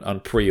going on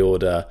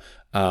pre-order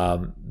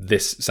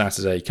this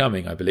Saturday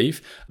coming, I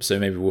believe. So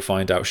maybe we'll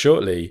find out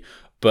shortly.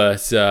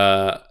 But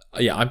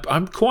yeah,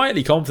 I'm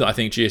quietly confident. I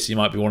think GSC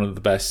might be one of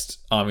the best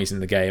armies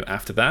in the game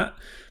after that,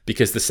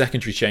 because the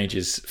secondary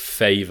changes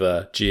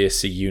favour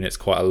GSC units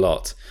quite a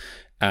lot.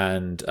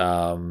 And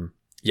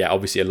yeah,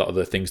 obviously a lot of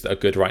the things that are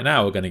good right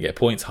now are going to get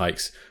points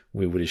hikes,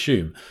 we would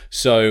assume.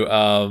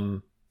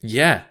 So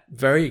yeah,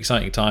 very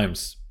exciting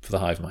times for the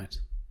Hive Mind.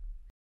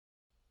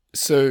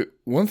 So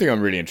one thing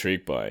I'm really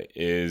intrigued by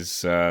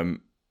is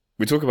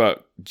we talk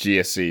about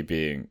GSC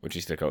being, or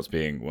Custodes and Cults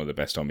being, one of the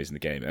best armies in the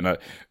game. And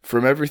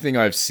from everything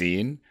I've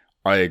seen,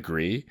 I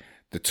agree.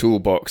 The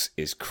toolbox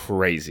is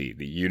crazy.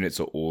 The units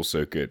are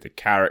also good. The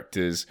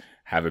characters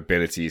have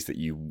abilities that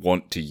you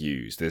want to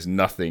use. There's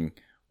nothing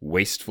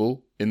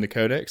wasteful in the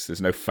codex. There's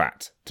no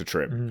fat to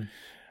trim.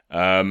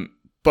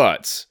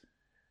 But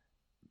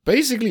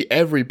basically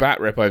every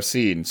bat rep I've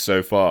seen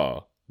so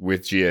far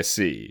with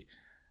GSC,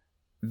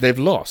 they've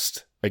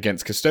lost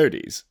against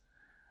Custodes.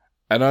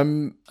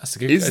 And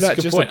is that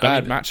just a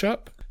bad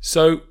matchup?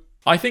 So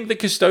I think the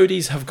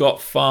Custodes have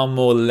got far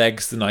more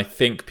legs than I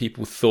think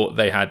people thought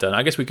they had done.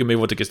 I guess we can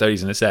move on to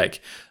Custodes in a sec.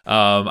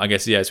 I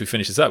guess, yeah, as we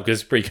finish this up,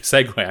 because it's a pretty good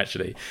segue,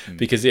 actually.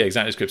 Because, yeah,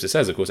 exactly as Scripture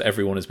says, of course,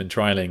 everyone has been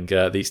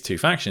trialing these two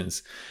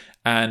factions.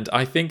 And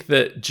I think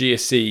that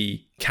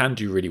GSC can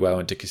do really well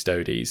into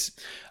Custodes.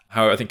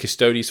 However, I think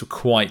Custodes were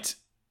quite...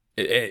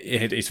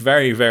 It's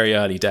very, very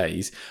early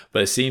days,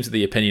 but it seems that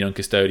the opinion on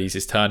Custodes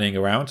is turning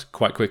around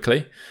quite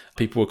quickly.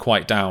 People were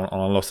quite down on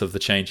a lot of the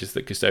changes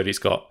that Custodes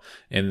got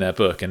in their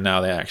book, and now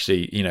they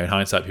actually, in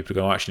hindsight, people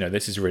go, actually, no,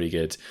 this is really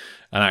good.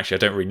 And actually, I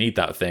don't really need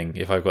that thing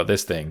if I've got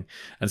this thing.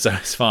 And so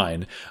it's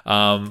fine.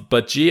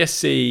 But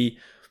GSC...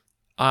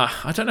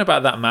 I don't know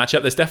about that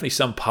matchup. There's definitely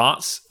some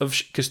parts of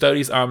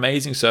Custodes are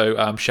amazing.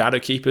 So Shadow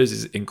Keepers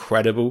is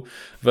incredible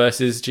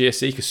versus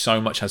GSC because so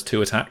much has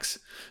 2 attacks.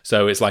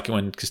 So it's like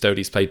when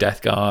Custodes play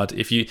Death Guard.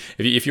 If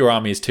your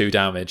army is 2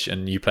 damage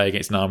and you play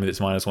against an army that's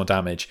 -1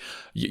 damage,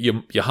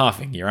 you're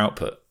halving your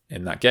output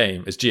in that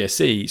game. As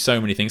GSC,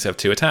 so many things have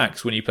 2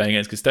 attacks. When you play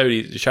against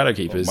Custodes, Shadow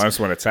Keepers,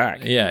 -1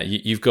 attack. Yeah,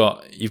 you've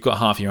got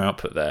half your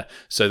output there.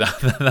 So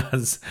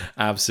that's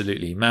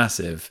absolutely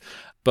massive.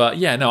 But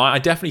yeah, no, I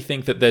definitely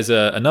think that there's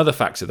another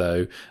factor,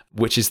 though,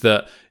 which is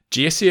that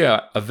GSC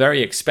are a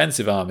very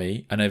expensive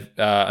army and an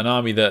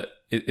army that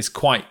is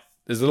quite...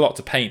 There's a lot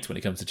to paint when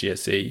it comes to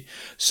GSC.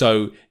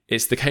 So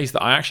it's the case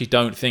that I actually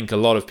don't think a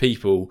lot of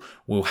people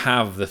will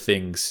have the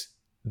things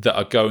that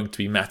are going to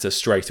be meta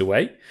straight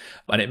away.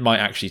 And it might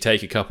actually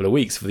take a couple of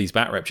weeks for these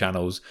bat rep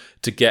channels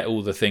to get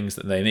all the things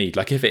that they need.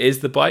 Like if it is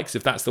the bikes,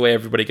 if that's the way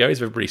everybody goes,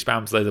 if everybody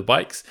spams loads of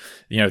bikes,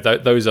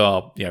 those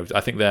are,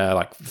 I think they're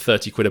like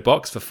 30 quid a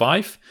box for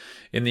 5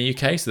 in the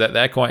UK. So that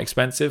they're quite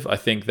expensive. I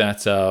think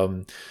that,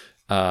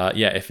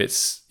 if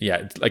it's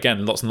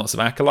again lots and lots of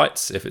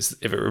acolytes. If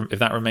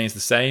that remains the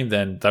same,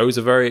 then those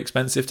are very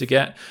expensive to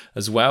get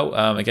as well.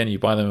 Again, you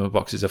buy them in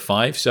boxes of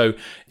 5. So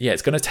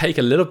it's going to take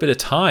a little bit of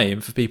time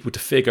for people to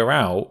figure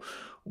out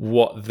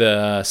what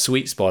the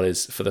sweet spot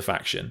is for the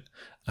faction.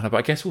 But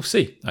I guess we'll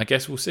see.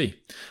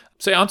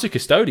 So onto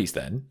Custodes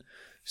then.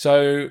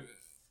 So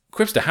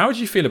Quipster, how did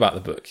you feel about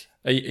the book?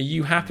 Are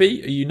you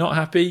happy? Are you not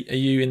happy? Are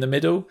you in the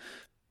middle?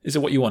 Is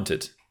it what you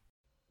wanted?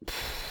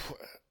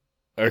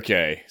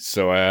 Okay,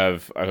 so I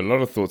have a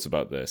lot of thoughts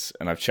about this,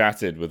 and I've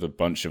chatted with a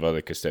bunch of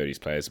other Custodes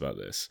players about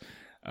this.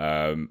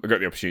 I got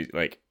the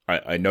opportunity,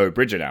 I know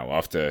Bridger now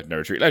after No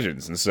Retreat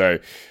Legends, and so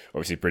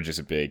obviously Bridger's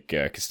a big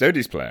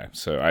Custodes player.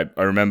 So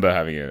I remember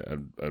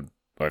having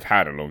I've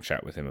had a long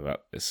chat with him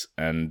about this,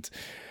 and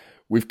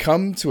we've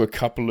come to a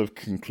couple of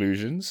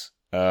conclusions.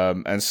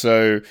 And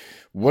so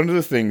one of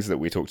the things that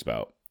we talked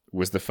about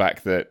was the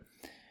fact that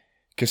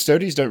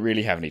Custodes don't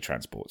really have any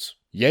transports.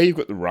 Yeah, you've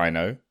got the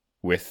Rhino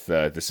with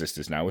the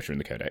sisters now, which are in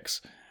the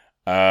Codex.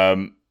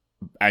 And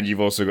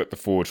you've also got the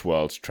Forge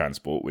World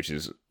transport, which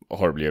is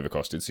horribly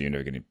overcosted, so you're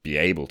never going to be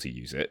able to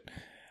use it.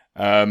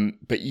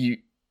 But you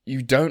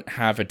don't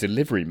have a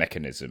delivery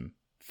mechanism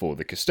for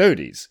the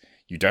Custodes.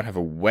 You don't have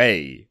a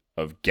way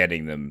of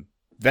getting them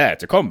there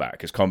to combat,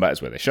 because combat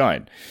is where they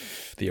shine.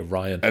 The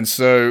Orion. And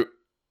so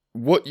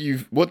what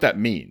that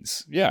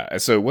means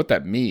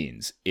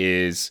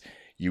is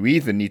you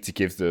either need to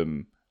give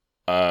them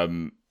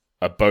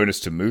a bonus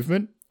to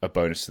movement, a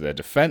bonus to their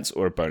defense,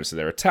 or a bonus to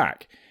their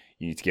attack.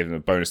 You need to give them a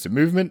bonus to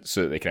movement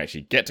so that they can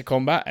actually get to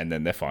combat, and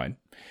then they're fine.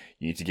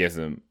 You need to give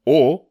them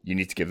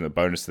a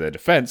bonus to their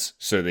defense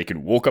so they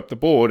can walk up the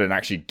board and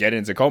actually get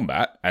into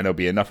combat, and there'll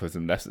be enough of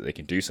them left that they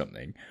can do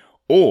something.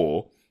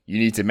 Or you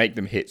need to make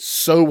them hit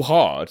so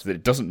hard that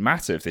it doesn't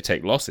matter if they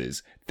take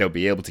losses, they'll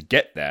be able to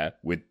get there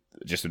with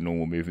just a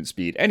normal movement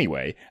speed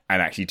anyway,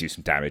 and actually do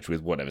some damage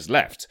with whatever's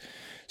left.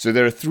 So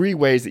there are 3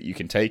 ways that you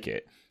can take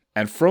it.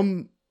 And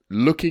from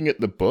looking at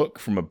the book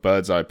from a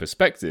bird's eye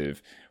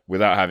perspective,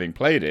 without having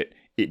played it,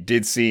 it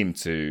did seem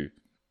to,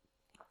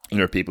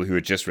 people who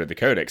had just read the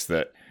Codex,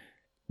 that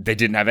they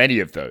didn't have any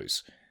of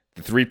those.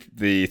 The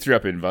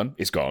 3-up invuln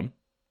is gone.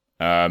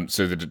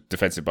 So the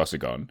defensive buffs are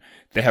gone.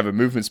 They have a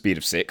movement speed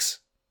of 6,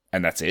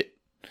 and that's it.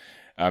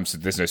 So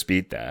there's no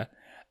speed there.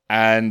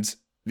 And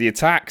the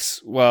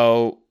attacks,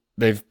 well,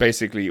 they've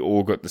basically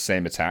all got the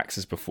same attacks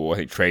as before. I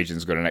think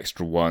Trajan's got an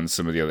extra 1.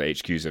 Some of the other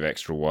HQs have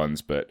extra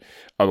 1s, but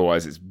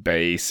otherwise it's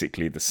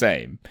basically the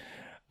same.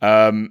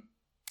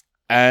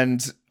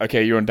 And,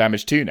 okay, you're on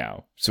damage 2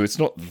 now. So it's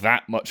not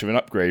that much of an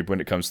upgrade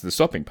when it comes to the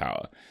stopping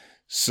power.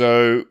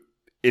 So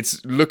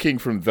it's looking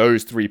from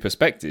those 3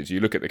 perspectives. You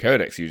look at the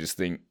Codex, you just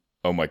think,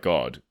 oh my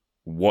god,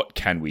 what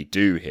can we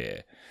do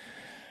here?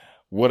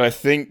 What I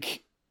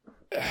think...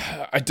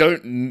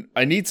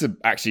 I need to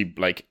actually,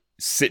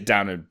 sit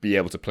down and be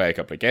able to play a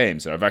couple of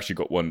games. And I've actually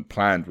got one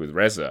planned with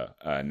Reza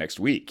next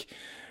week.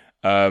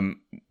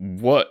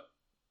 What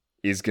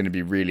is going to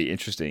be really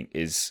interesting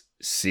is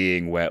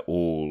seeing where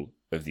all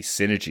of the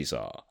synergies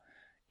are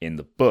in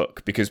the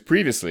book. Because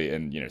previously,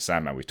 and,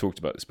 Sandman, we've talked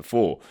about this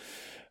before,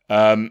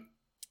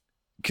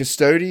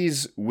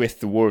 Custodes with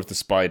the War of the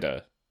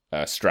Spider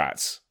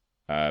strats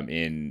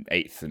in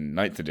 8th and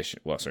 9th edition,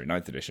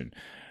 9th edition,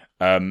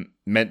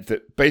 meant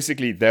that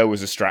basically there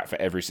was a strat for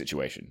every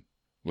situation.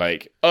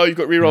 Oh, you've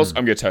got rerolls,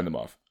 I'm going to turn them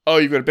off. Oh,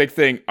 you've got a big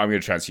thing, I'm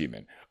going to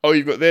transhuman. Oh,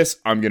 you've got this,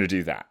 I'm going to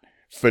do that.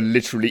 For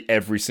literally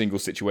every single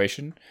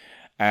situation.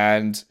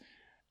 And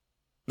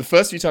the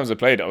first few times I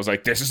played it, I was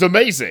like, this is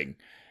amazing.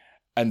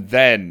 And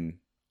then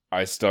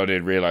I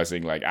started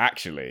realizing,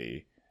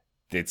 actually,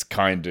 it's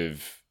kind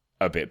of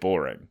a bit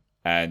boring.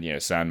 And,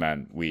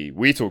 Sandman,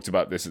 we talked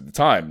about this at the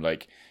time.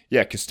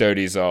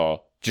 Custodes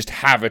are just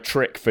have a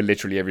trick for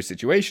literally every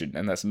situation.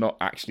 And that's not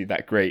actually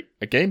that great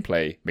a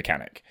gameplay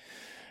mechanic.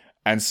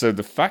 And so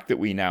the fact that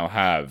we now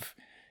have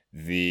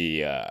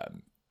the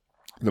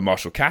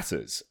martial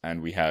katas,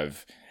 and we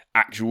have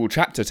actual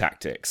chapter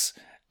tactics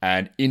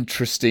and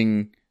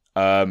interesting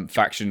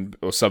faction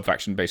or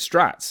sub-faction based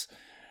strats,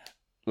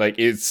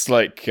 it's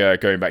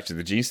going back to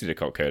the Gene-Stealer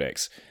Cult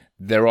Codex.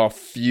 There are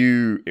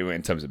few,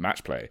 in terms of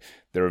match play,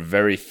 there are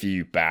very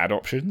few bad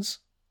options.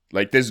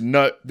 There's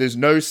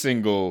no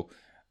single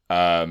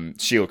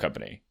shield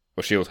company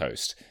or shield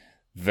host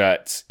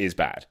that is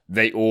bad.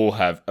 They all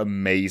have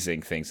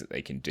amazing things that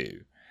they can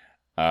do.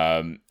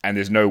 And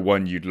there's no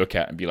one you'd look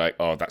at and be like,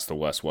 oh, that's the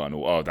worst one,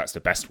 or oh, that's the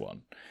best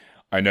one.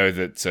 I know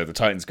that the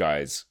Titans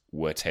guys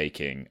were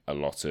taking a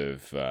lot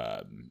of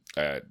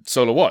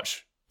Solar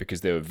Watch,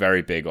 because they were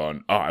very big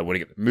on, I want to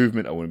get the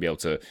movement, I want to be able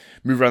to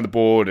move around the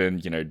board and,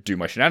 do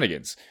my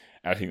shenanigans.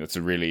 And I think that's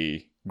a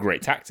really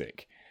great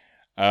tactic.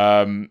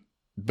 But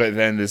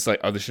then there's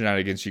other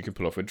shenanigans you can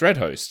pull off with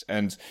Dreadhost.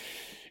 And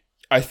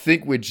I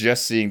think we're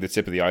just seeing the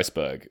tip of the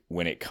iceberg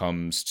when it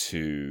comes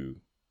to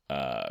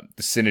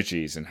the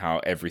synergies and how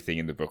everything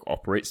in the book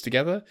operates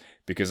together,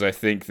 because I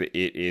think that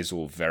it is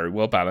all very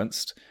well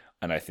balanced,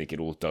 and I think it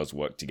all does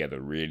work together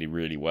really,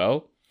 really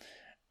well.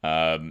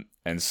 And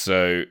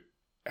so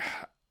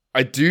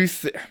I do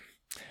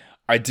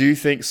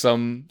think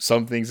some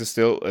things are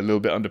still a little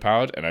bit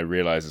underpowered, and I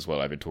realize as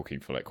well I've been talking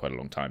for like quite a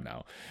long time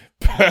now,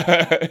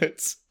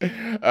 but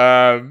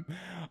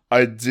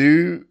I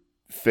do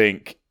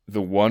think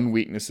the one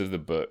weakness of the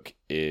book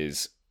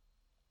is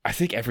I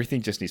think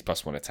everything just needs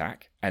 +1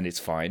 attack, and it's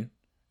fine.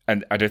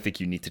 And I don't think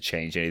you need to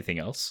change anything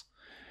else.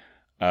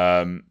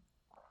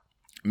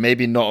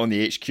 Maybe not on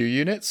the HQ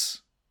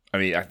units. I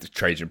mean,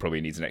 Trajan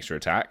probably needs an extra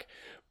attack.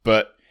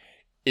 But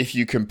if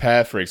you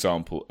compare, for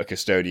example, a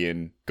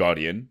Custodian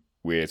Guardian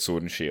with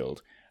Sword and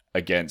Shield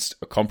against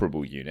a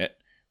comparable unit,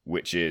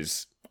 which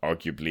is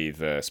arguably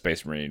the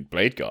Space Marine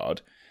Blade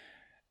Guard,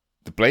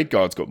 the Blade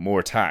Guard's got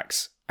more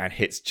attacks and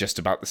hits just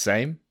about the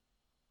same.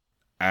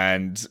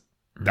 And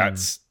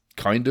that's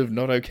kind of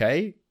not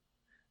okay,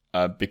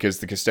 because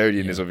the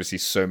Custodian is obviously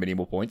so many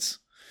more points.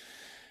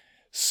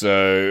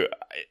 So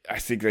I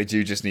think they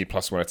do just need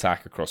 +1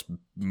 attack across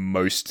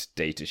most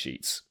data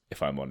sheets,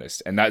 if I'm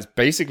honest. And that's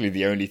basically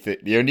the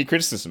only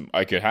criticism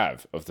I could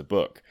have of the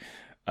book.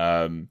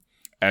 And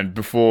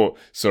before,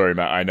 sorry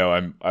Matt, I know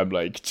I'm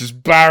like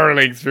just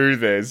barreling through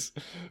this,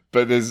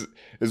 but there's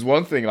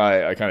one thing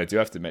I kind of do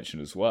have to mention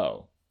as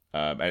well,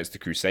 and it's the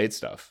Crusade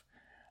stuff.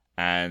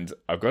 And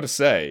I've got to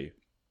say,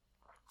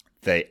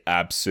 they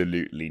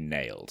absolutely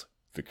nailed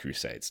the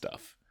Crusade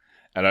stuff.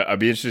 And I'd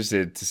be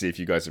interested to see if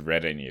you guys have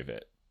read any of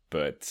it.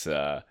 But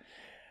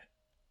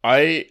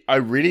I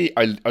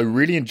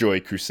really enjoy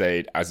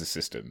Crusade as a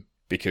system,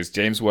 because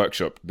James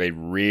Workshop, they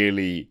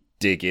really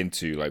dig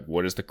into like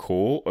what is the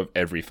core of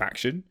every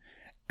faction,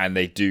 and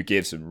they do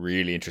give some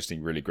really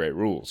interesting, really great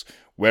rules.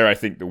 Where I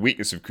think the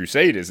weakness of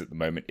Crusade is at the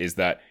moment is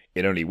that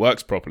it only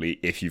works properly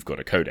if you've got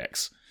a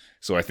codex.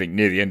 So I think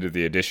near the end of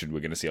the edition,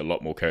 we're going to see a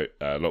lot more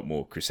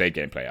Crusade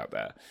gameplay out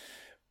there.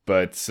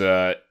 But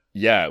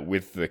yeah,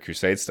 with the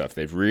Crusade stuff,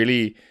 they've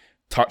really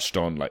touched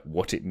on like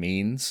what it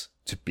means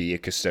to be a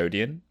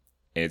Custodian.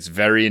 And it's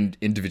very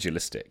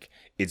individualistic.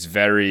 It's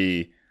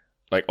very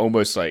like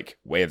almost like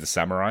Way of the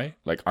Samurai.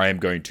 Like, I am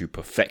going to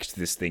perfect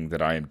this thing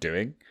that I am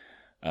doing.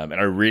 And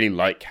I really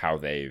like how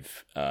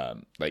they've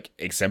like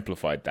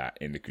exemplified that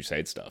in the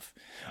Crusade stuff.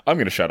 I'm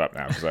going to shut up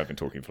now because I've been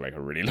talking for like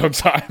a really long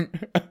time.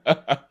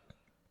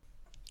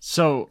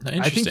 So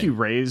I think you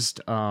raised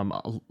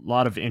a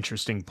lot of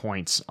interesting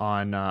points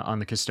on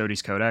the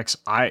Custodes Codex.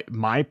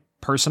 My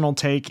personal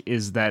take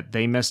is that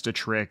they missed a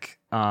trick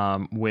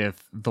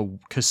with the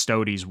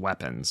Custodes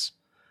weapons.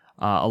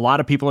 A lot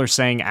of people are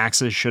saying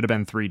axes should have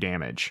been 3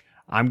 damage.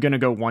 I'm going to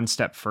go one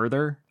step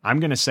further. I'm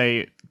going to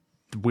say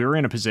we're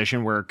in a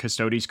position where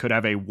Custodes could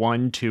have a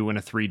 1, 2, and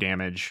a 3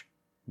 damage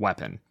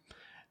weapon.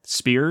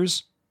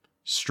 Spears,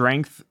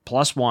 strength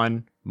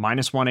 +1,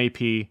 -1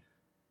 AP.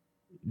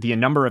 The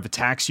number of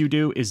attacks you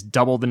do is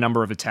double the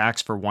number of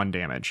attacks for 1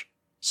 damage.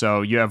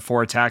 So you have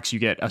 4 attacks, you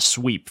get a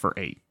sweep for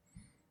 8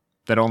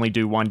 that only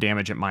do 1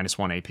 damage at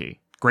 -1 AP.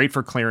 Great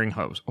for clearing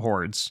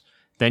hordes.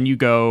 Then you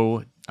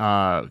go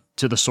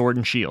to the Sword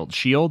and Shield.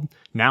 Shield,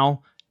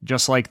 now,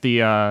 just like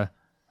the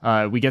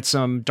we get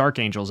some Dark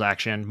Angels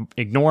action.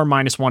 Ignore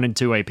 -1 and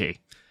 2 AP.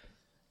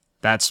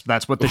 That's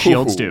what the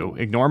shields do.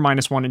 Ignore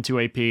 -1 and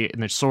 2 AP,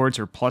 and the swords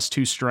are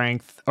 +2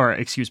 strength,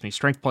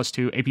 strength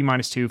 +2, AP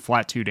 -2,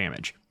 flat 2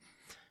 damage.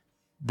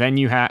 Then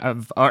you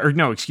have,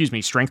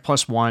 strength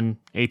 +1,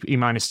 AP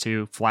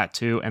 -2, flat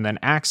 2, and then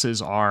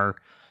axes are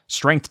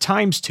strength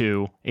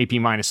 ×2, AP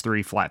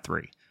 -3, flat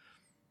 3.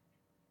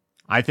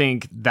 I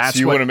think that's so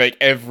you want to make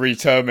every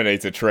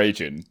Terminator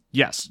Trajan.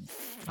 Yes.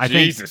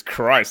 Jesus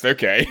Christ,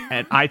 okay.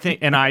 And I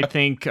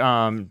think,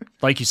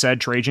 like you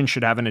said, Trajan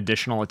should have an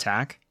additional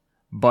attack.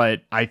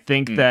 But I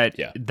think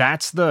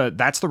that's the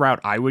route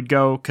I would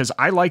go, because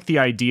I like the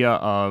idea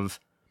of,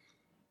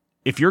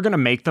 if you're going to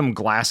make them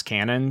glass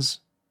cannons,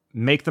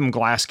 make them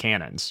glass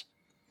cannons.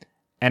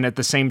 And at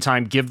the same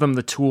time, give them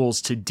the tools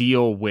to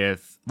deal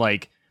with,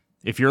 like,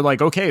 if you're like,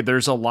 okay,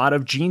 there's a lot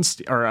of gene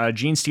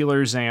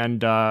stealers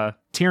and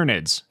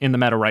Tyranids in the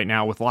meta right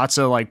now with lots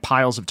of like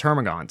piles of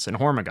Termagants and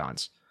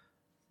Hormagants.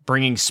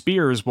 Bringing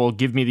spears will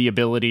give me the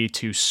ability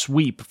to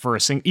sweep for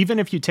even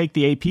if you take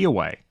the AP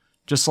away.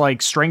 Just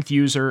like strength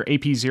user,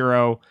 AP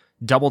 0,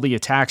 double the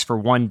attacks for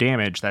 1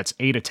 damage. That's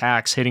 8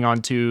 attacks, hitting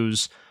on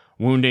 2s,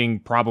 wounding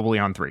probably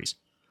on 3s.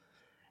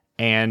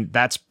 And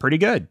that's pretty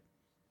good.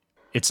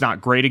 It's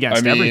not great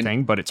against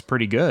everything, but it's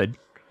pretty good.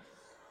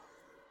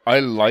 I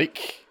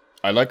like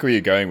where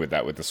you're going with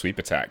that, with the sweep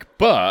attack.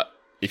 But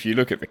if you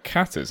look at the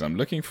katas, I'm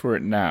looking for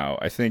it now.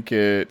 I think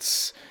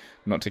it's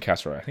not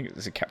Takasura. I think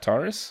it's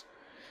Captaris.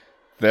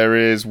 There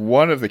is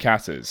one of the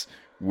katas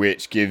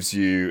which gives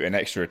you an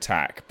extra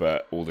attack,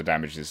 but all the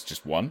damage is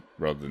just 1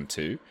 rather than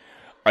 2.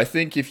 I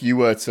think if you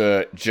were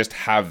to just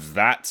have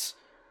that,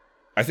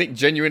 I think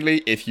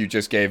genuinely, if you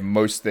just gave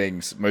most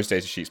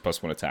data sheets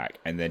 +1 attack,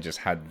 and then just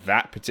had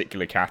that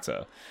particular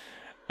kata,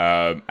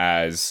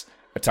 as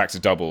attacks are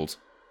doubled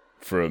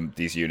from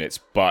these units,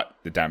 but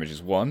the damage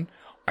is 1.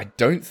 I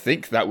don't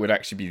think that would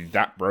actually be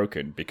that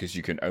broken because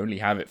you can only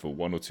have it for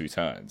 1 or 2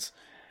 turns.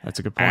 That's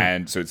a good point.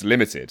 And so it's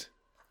limited.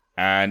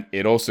 And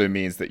it also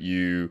means that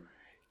you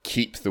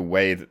keep the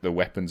way that the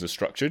weapons are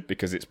structured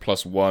because it's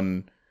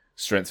 +1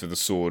 strength for the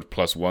sword,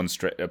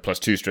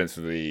 +2 strength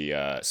for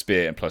the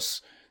spear, and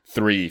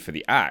 +3 for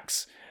the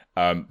axe.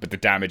 But the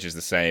damage is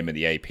the same and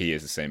the AP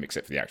is the same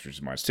except for the axe, which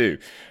is -2.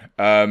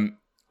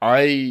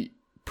 I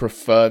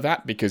prefer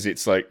that because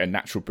it's like a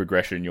natural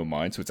progression in your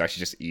mind, so it's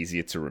actually just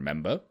easier to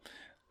remember.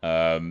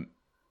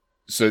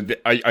 So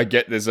I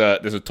get there's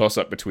a toss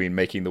up between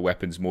making the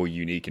weapons more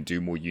unique and do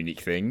more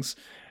unique things,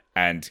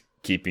 and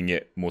keeping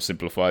it more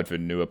simplified for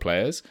newer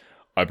players.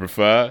 I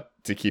prefer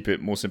to keep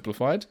it more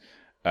simplified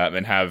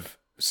and have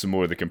some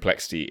more of the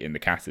complexity in the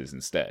katas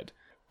instead.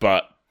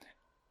 But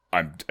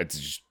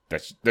that's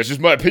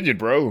just my opinion,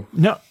 bro.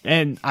 No,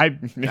 and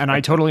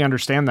I totally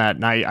understand that.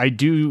 And I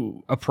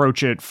do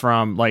approach it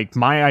from, like,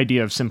 my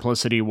idea of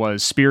simplicity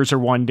was spears are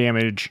 1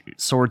 damage,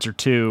 swords are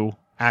 2,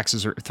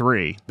 axes are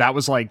 3. That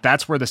was like,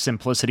 that's where the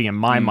simplicity in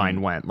my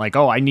mind went. Like,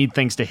 oh, I need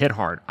things to hit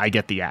hard. I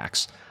get the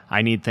axe.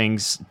 I need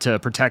things to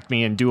protect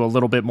me and do a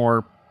little bit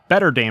more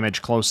better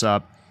damage close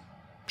up,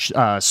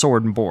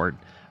 sword and board.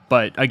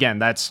 But again,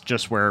 that's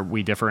just where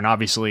we differ. And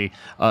obviously,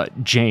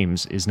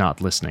 James is not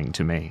listening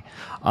to me.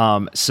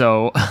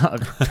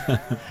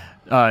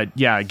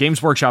 Yeah,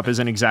 Games Workshop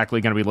isn't exactly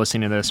going to be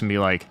listening to this and be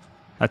like,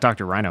 that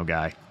Dr. Rhino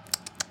guy.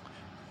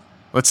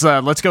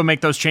 Let's go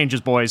make those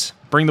changes, boys.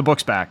 Bring the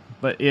books back.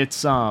 But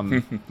it's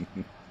I'm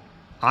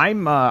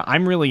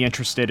really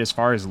interested as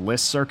far as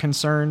lists are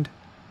concerned.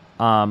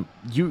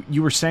 You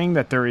were saying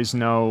that there is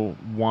no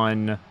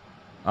one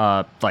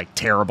like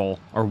terrible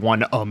or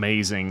one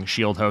amazing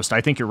shield host. I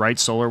think you're right.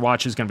 Solar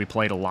Watch is going to be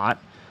played a lot.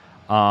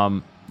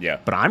 Yeah,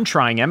 but I'm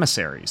trying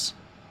emissaries.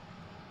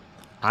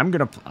 I'm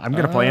gonna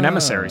play an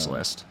emissaries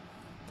list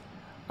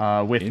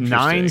with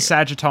 9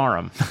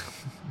 Sagittarum.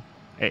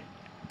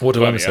 What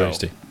do emissaries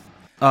do?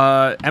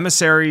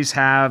 Emissaries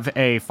have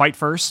a fight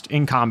first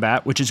in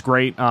combat, which is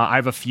great. I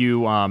have a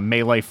few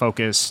melee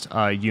focused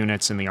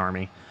units in the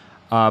army.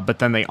 But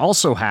then they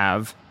also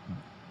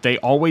they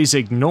always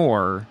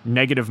ignore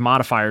negative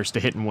modifiers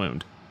to hit and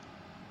wound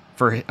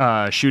for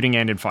shooting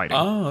and in fighting.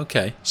 Oh,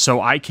 okay.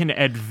 So I can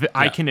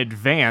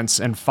advance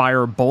and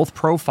fire both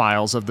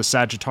profiles of the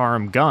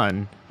Sagittarum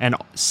gun and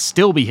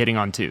still be hitting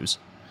on 2s.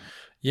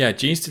 Yeah,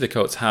 Genes to the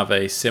Cults have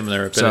a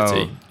similar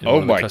ability.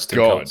 Oh my custom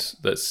god, cults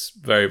that's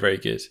very, very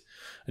good.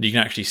 And you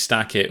can actually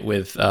stack it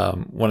with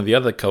one of the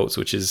other cults,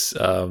 which is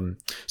one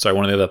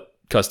of the other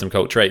custom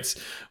cult traits,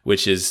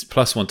 which is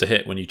 +1 to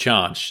hit when you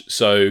charge.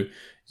 So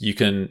you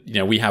can,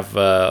 we have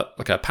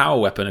like a power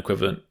weapon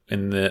equivalent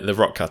in the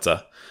rock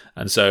cutter.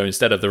 And so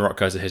instead of the rock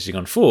cutter hitting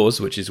on 4s,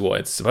 which is what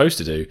it's supposed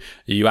to do,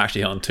 you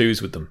actually hit on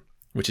 2s with them,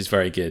 which is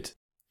very good.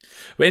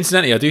 But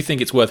incidentally, I do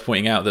think it's worth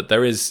pointing out that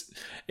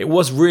it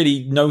was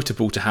really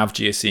notable to have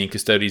GSC and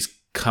Custodes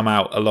come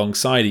out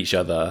alongside each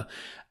other.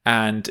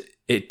 And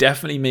it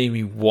definitely made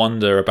me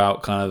wonder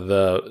about kind of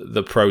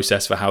the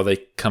process for how they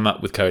come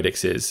up with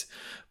codexes,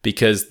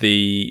 because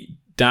the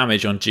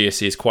damage on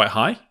GSC is quite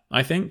high,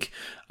 I think.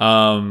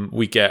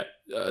 We get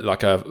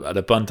like an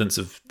abundance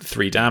of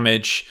 3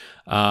 damage.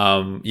 We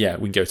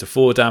can go to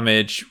 4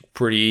 damage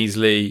pretty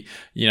easily.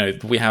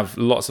 We have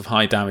lots of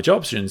high damage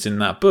options in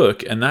that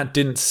book, and that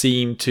didn't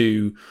seem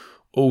to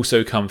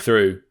also come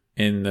through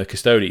in the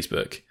Custodes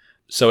book.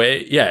 So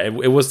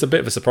it was a bit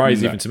of a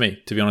surprise even to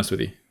me, to be honest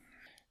with you.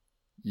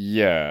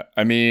 Yeah,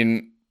 I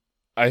mean,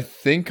 I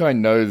think I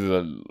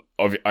know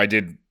I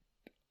did.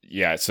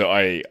 Yeah, so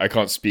I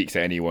can't speak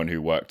to anyone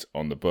who worked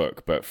on the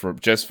book, but for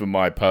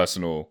my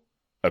personal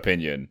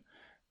opinion,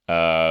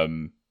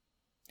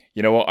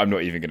 you know what? I'm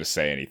not even going to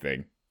say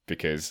anything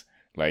because,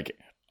 like,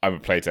 I'm a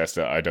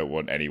playtester. I don't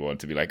want anyone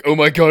to be like, "Oh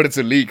my god, it's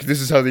a leak.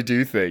 This is how they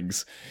do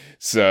things."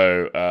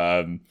 So,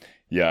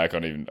 I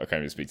can't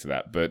even speak to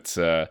that. But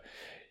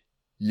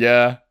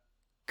yeah,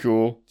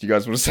 cool. Do you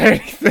guys want to say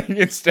anything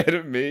instead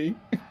of me?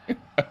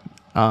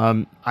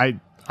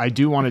 I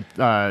do want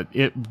to.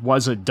 It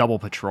was a double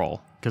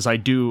patrol. Because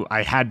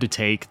I had to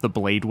take the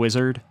Blade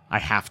Wizard. I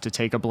have to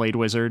take a Blade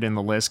Wizard in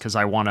the list because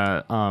I want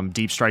to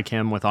deep strike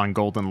him with On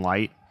Golden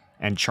Light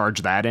and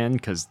charge that in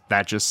because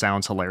that just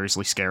sounds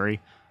hilariously scary.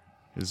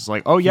 It's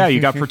like, oh yeah,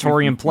 you got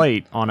Praetorian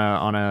Plate on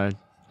a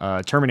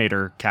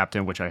Terminator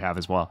Captain, which I have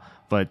as well.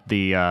 But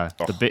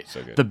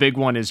the big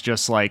one is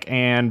just like,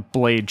 and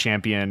Blade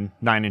Champion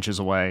 9 inches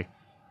away,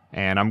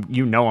 and I'm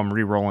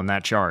re-rolling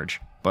that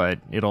charge, but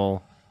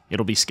it'll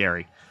be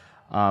scary.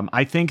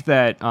 I think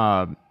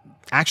that.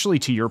 Actually,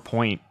 to your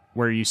point,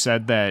 where you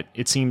said that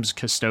it seems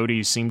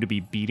Custodes seem to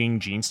be beating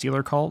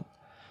Genestealer Cult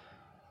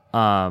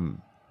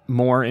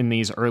more in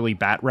these early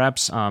bat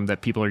reps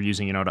that people are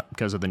using,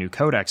 because of the new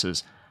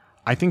codexes.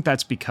 I think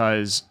that's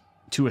because,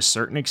 to a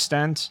certain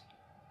extent,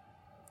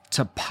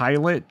 to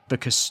pilot the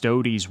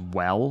Custodes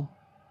well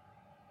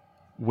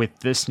with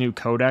this new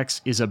codex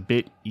is a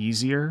bit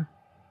easier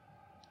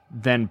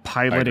than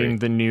piloting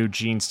the new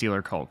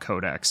Genestealer Cult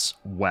Codex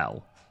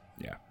well.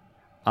 Yeah.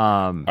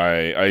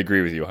 I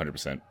agree with you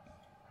 100%.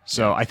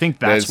 So I think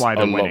that's why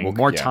they're winning.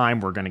 More yeah. time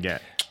we're going to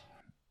get.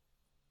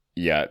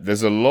 Yeah,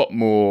 there's a lot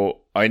more.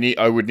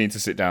 I would need to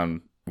sit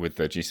down with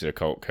the Genestealer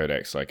Cult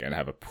Codex and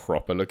have a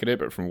proper look at it.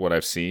 But from what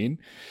I've seen,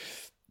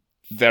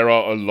 there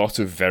are a lot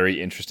of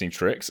very interesting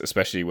tricks,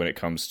 especially when it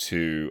comes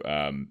to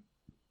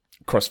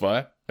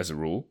crossfire as a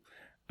rule.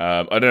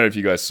 I don't know if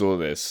you guys saw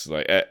this.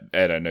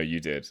 Ed, I know you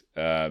did.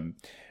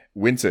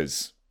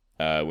 Winters,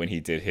 when he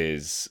did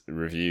his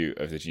review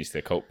of the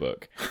Genestealer Cult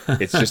book,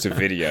 it's just a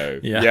video.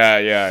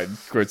 yeah,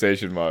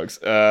 quotation marks.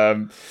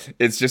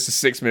 It's just a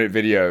 6-minute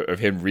video of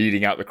him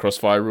reading out the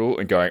crossfire rule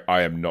and going,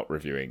 I am not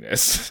reviewing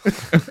this.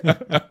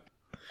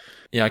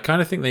 Yeah, I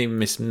kind of think they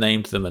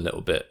misnamed them a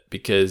little bit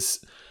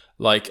because,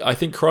 I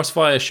think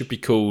crossfire should be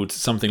called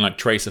something like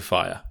tracer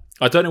fire.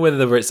 I don't know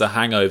whether it's a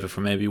hangover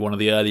from maybe one of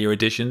the earlier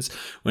editions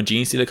when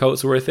Genestealer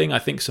Cults were a thing. I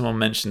think someone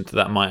mentioned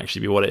that might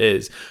actually be what it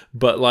is.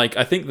 But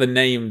I think the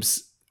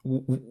names,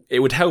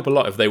 it would help a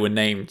lot if they were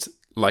named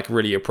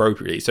really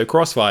appropriately. So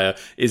crossfire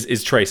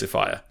is tracer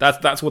fire.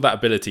 That's what that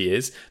ability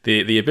is.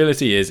 The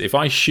ability is if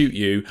I shoot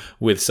you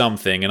with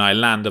something and I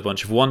land a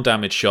bunch of 1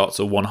 damage shots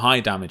or 1 high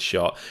damage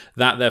shot,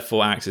 that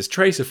therefore acts as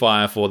tracer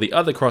fire for the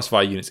other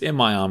crossfire units in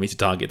my army to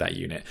target that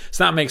unit.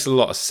 So that makes a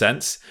lot of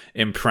sense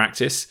in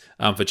practice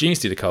for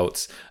Genestealer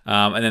Cults.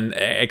 And then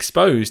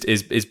exposed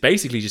is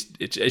basically just,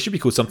 it should be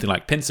called something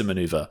like pincer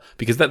maneuver,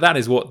 because that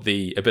is what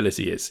the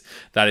ability is.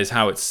 That is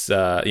how it's,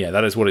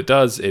 that is what it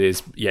does. It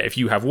is, if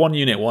you have one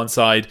unit one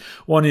side,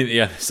 one unit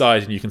the other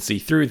side, and you can see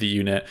through the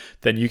unit,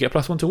 then you get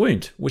 +1 to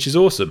wound, which is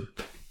awesome.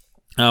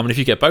 And if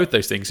you get both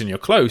those things and you're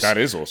close, that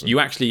is awesome. You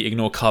actually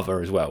ignore cover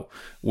as well,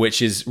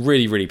 which is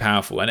really, really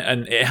powerful.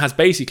 And it has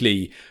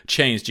basically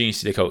changed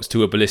Genestealer Cults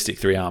to a ballistic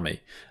 3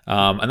 army.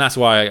 And that's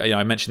why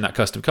I mentioned that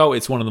custom cult.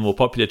 It's one of the more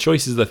popular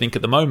choices, I think,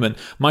 at the moment.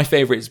 My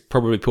favorite is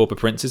probably Pauper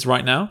Princes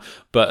right now,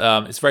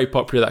 but it's very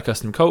popular, that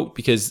custom cult,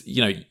 because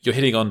you're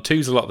hitting on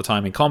 2s a lot of the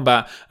time in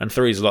combat and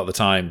 3s a lot of the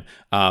time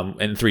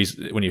and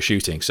 3s when you're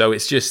shooting. So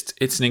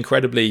it's an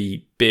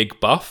incredibly big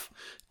buff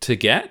to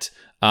get.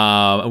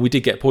 And we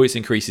did get points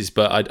increases,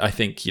 but I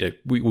think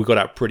we got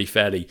out pretty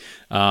fairly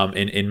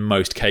in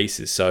most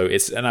cases. So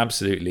it's an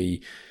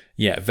absolutely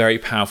very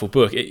powerful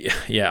book.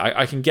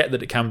 I can get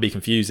that it can be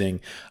confusing,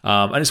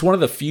 and it's one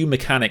of the few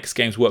mechanics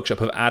Games Workshop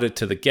have added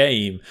to the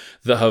game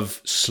that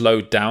have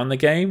slowed down the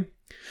game.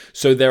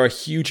 So there are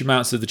huge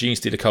amounts of the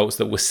Genestealer Cults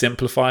that were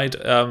simplified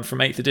from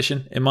 8th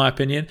edition, in my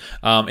opinion,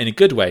 in a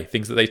good way.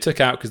 Things that they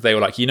took out because they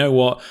were like, you know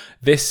what,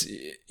 this,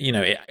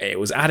 it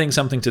was adding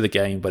something to the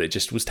game, but it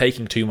just was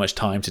taking too much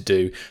time to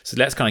do. So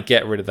let's kind of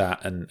get rid of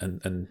that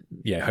and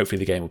hopefully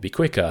the game will be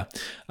quicker.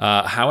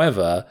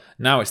 However,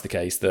 now it's the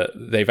case that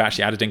they've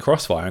actually added in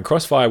Crossfire, and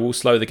Crossfire will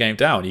slow the game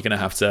down. You're going to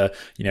have to,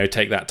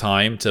 take that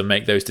time to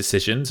make those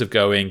decisions of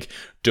going,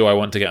 do I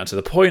want to get onto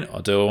the point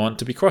or do I want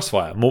to be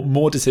Crossfire?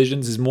 More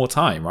decisions is more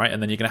time, right?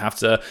 And then you're going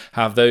to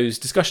have those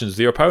discussions with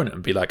your opponent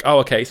and be like, oh,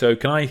 okay, so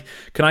can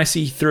I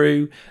see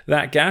through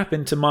that gap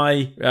into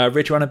my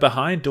Ridge Runner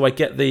behind? Do I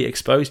get the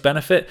exposed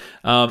benefit?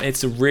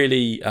 It's a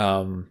really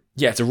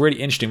it's a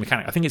really interesting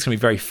mechanic. I think it's going to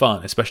be very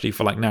fun, especially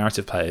for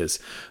narrative players.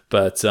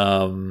 But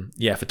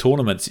for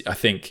tournaments, I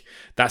think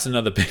that's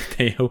another big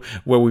deal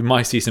where we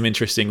might see some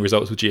interesting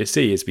results with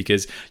GSC, is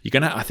because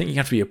I think you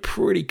have to be a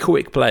pretty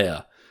quick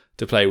player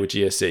to play with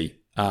GSC.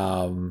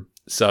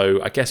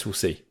 So I guess we'll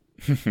see.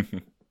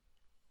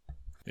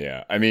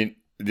 Yeah, I mean,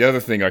 the other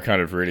thing I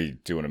kind of really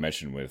do want to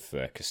mention with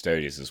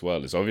Custodes as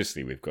well is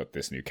obviously we've got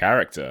this new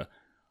character.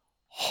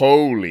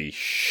 Holy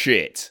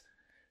shit.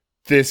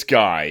 This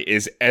guy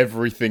is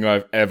everything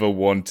I've ever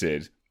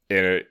wanted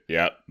in a...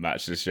 Yep,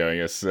 Match is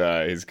showing us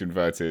his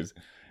converted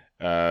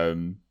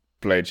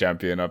Blade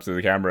Champion up to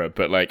the camera.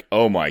 But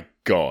oh my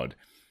god.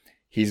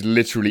 He's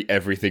literally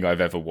everything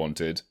I've ever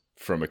wanted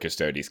from a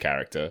Custodes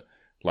character.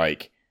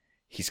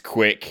 He's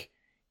quick,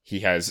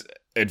 he has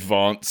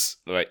advance,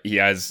 he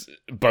has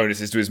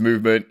bonuses to his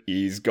movement,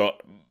 he's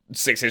got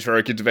 6-inch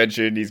heroic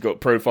intervention, he's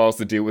got profiles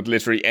to deal with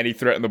literally any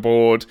threat on the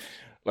board.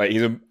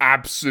 He's an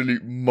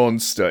absolute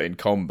monster in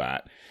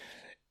combat.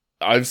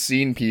 I've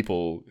seen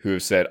people who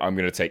have said, I'm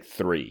going to take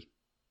 3,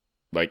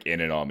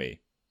 in an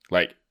army.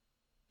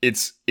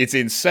 It's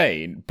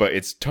insane, but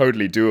it's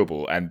totally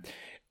doable. And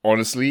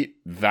honestly,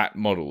 that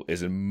model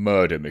is a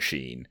murder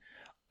machine.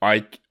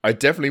 I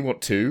definitely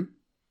want 2,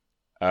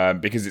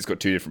 because it's got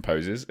 2 different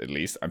poses, at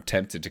least. I'm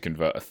tempted to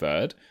convert a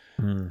 3rd.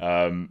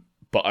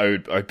 But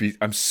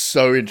I'm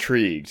so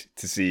intrigued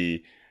to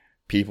see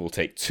people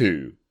take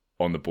 2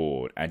 on the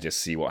board and just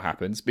see what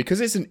happens.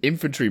 Because it's an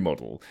infantry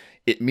model,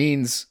 it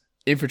means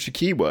infantry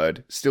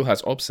keyword still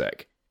has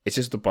OBSEC. It's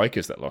just the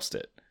bikers that lost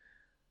it.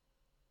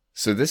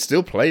 So there's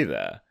still play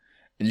there.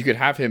 And you could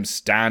have him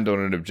stand on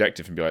an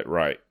objective and be like,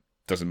 right,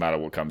 doesn't matter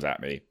what comes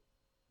at me,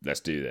 let's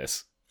do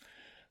this.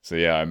 So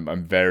yeah,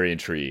 I'm very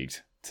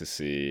intrigued to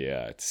see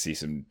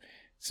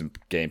some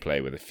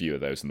gameplay with a few of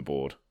those on the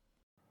board.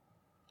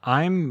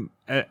 My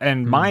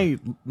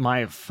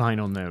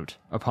final note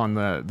upon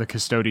the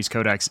Custodes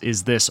Codex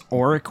is this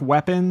auric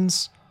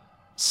weapons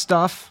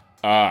stuff.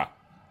 I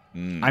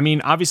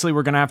mean, obviously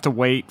we're going to have to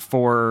wait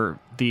for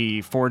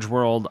the Forge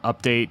World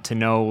update to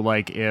know,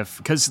 like,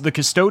 because the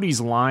Custodes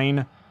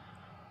line,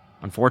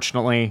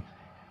 unfortunately,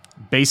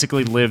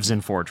 basically lives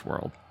in Forge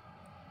World.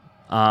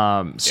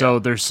 So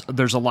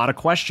there's a lot of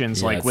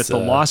questions, like with the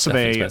loss of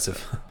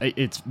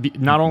it's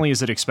not only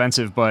is it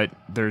expensive, but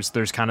there's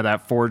kind of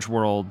that Forge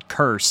World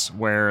curse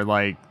where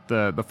like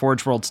the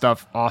Forge World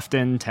stuff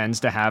often tends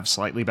to have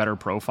slightly better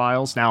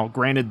profiles. Now,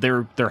 granted,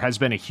 there has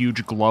been a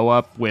huge glow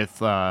up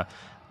with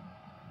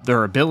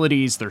their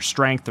abilities, their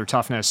strength, their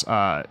toughness,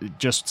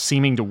 just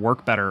seeming to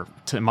work better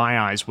to my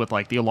eyes with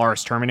like the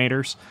Alaris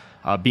Terminators.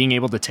 Being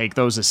able to take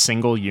those as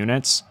single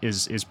units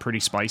is pretty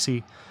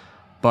spicy,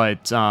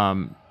 but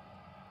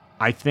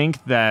I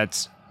think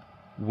that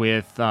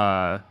with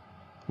the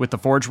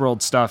Forge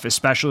World stuff,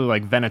 especially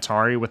like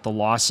Venatari, with the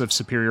loss of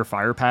superior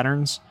fire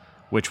patterns,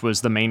 which was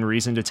the main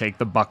reason to take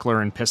the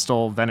buckler and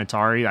pistol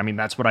Venatari. I mean,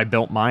 that's what I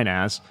built mine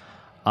as.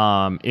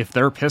 If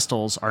their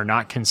pistols are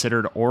not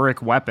considered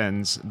auric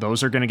weapons,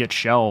 those are going to get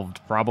shelved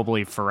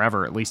probably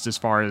forever, at least as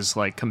far as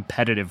like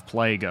competitive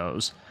play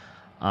goes.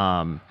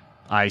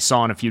 I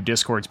saw in a few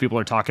Discords, people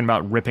are talking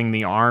about ripping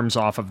the arms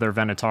off of their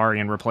Venatari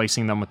and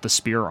replacing them with the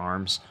spear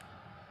arms.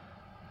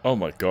 Oh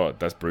my god,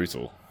 that's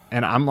brutal.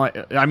 And I'm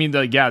like, I mean,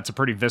 it's a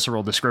pretty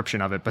visceral description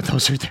of it, but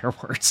those are their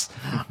words.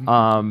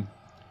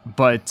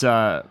 But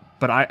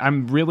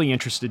I'm really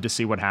interested to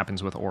see what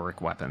happens with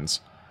auric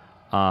weapons.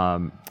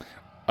 Yeah,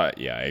 I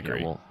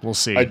agree. Yeah, we'll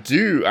see. I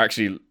do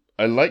actually.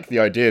 I like the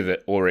idea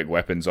that auric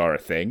weapons are a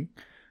thing.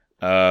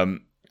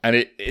 And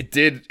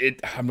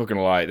it. I'm not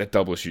gonna lie, that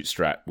double shoot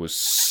strat was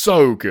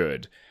so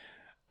good.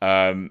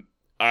 I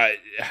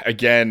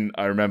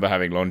remember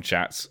having long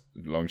chats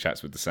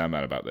with the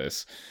Sandman about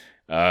this.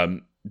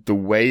 The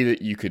way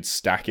that you could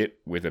stack it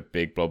with a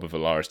big blob of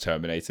Alaris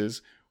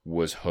Terminators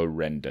was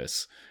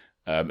horrendous.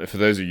 For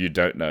those of you who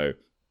don't know,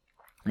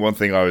 one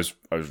thing I was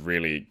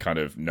really kind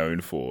of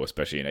known for,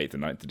 especially in 8th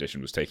and 9th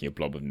edition, was taking a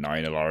blob of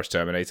 9 Alaris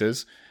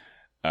Terminators.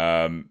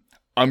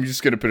 I'm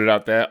just going to put it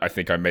out there. I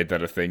think I made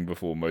that a thing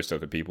before most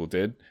other people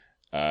did.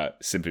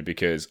 Simply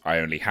because I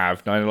only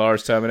have 9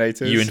 Alaris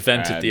Terminators. You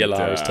invented the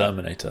Alaris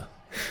Terminator.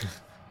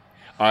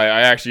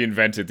 I actually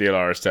invented the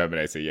Alaris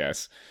Terminator,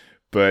 yes.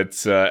 But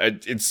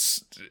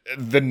it's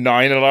the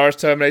 9 Alaris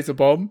Terminator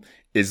bomb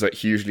is like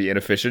hugely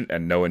inefficient,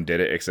 and no one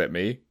did it except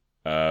me.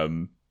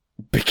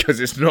 Because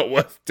it's not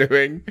worth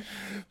doing.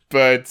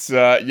 But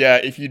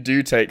if you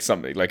do take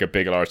something like a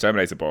big Alaris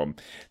Terminator bomb,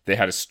 they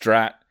had a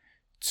strat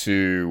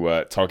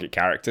to target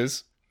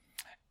characters,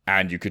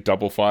 and you could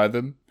double fire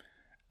them.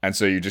 And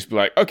so you just be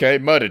like, okay,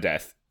 murder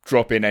death,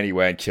 drop in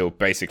anywhere and kill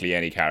basically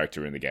any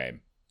character in the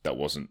game that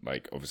wasn't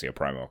like obviously a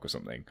Primarch or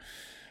something,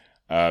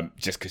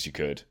 just because you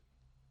could.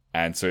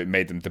 And so it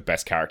made them the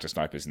best character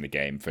snipers in the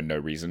game for no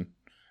reason.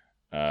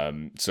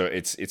 So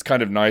it's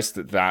kind of nice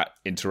that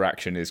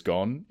interaction is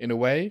gone in a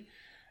way.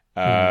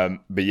 But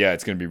yeah,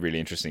 it's going to be really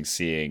interesting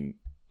seeing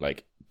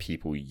like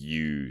people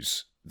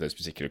use those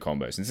particular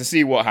combos and to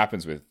see what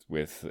happens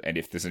with and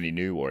if there's any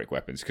new auric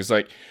weapons. Because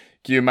like,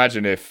 can you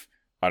imagine if,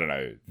 I don't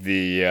know,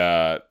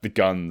 the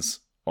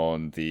guns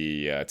on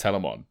the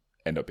Telemon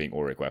end up being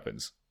auric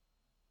weapons?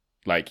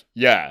 Like,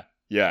 yeah,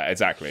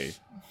 exactly.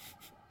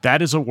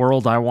 That is a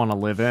world I want to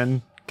live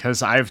in,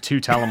 because I have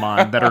 2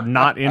 Telemon that are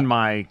not in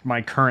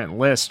my current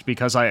list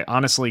because I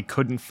honestly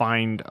couldn't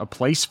find a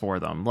place for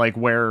them. Like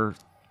where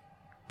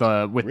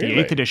the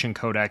 8th edition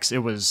codex,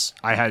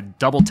 I had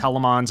double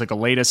Telemons, a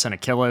Galatus and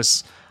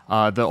Achilles,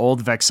 the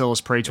old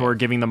Vexillus Praetor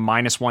giving them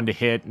 -1 to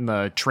hit, and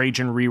the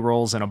Trajan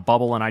rerolls and a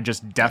bubble, and I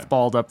just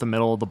deathballed up the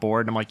middle of the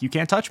board, and I'm like, you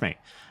can't touch me.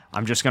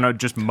 I'm just going to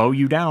just mow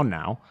you down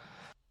now.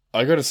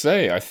 I gotta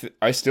say,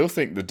 I still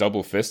think the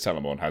double fist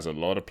Telemon has a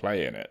lot of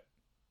play in it.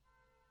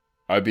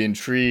 I'd be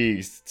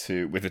intrigued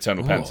to, with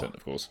Eternal Penitent,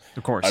 of course.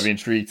 I'd be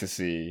intrigued to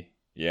see,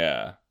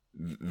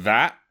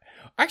 that.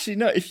 Actually,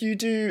 no, if you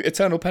do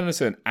Eternal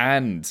Penitent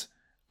and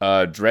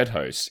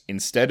Dreadhost,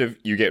 instead of,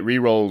 you get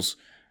rerolls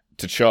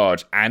to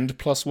charge and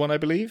 +1, I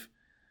believe.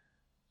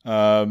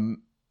 I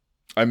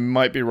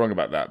might be wrong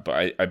about that,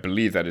 but I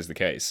believe that is the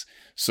case.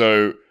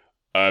 So,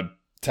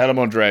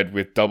 Telemon Dread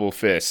with double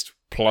fist,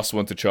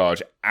 +1 to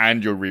charge,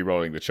 and you're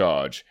rerolling the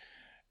charge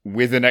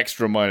with an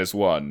extra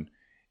 -1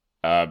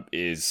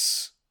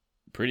 is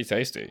pretty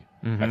tasty.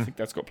 Mm-hmm. I think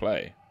that's got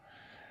play.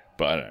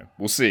 But I don't know.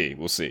 We'll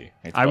see.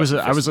 I was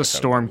a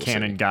storm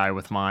cannon guy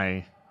with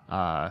my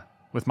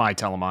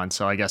Telemon,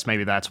 so I guess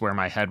maybe that's where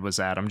my head was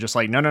at. I'm just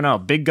like, no,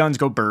 big guns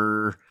go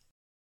burr.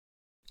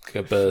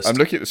 Go burst. I'm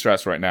looking at the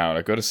strats right now, and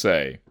I've got to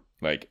say,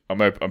 like,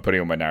 I'm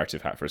putting on my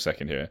narrative hat for a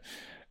second here.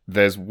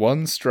 There's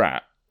one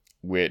strat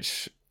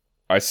which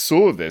I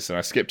saw this and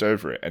I skipped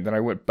over it, and then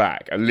I went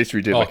back. I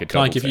literally did like a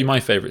double. Can I give you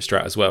my favourite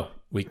strat as well?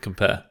 We can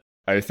compare.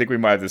 I think we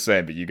might have the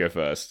same, but you go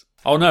first.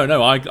 Oh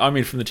no! I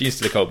mean from the Gene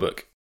Stealer Cult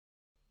book.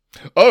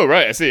 Oh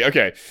right, I see.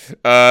 Okay,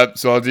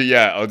 so I'll do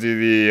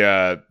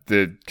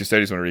the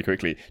Custodes one really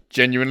quickly.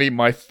 Genuinely,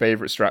 my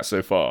favorite strat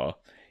so far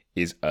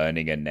is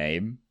earning a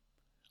name.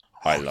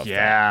 I love that.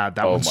 Yeah,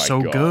 that Oh one's my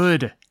so God.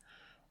 good.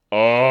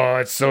 Oh,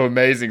 it's so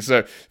amazing.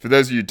 So, for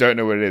those of you who don't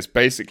know what it is,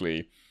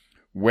 basically,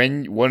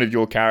 when one of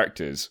your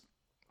characters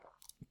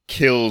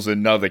kills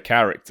another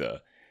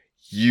character,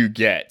 you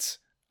get,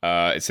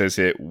 it says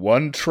here,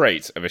 one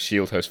trait of a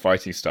shield host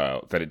fighting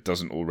style that it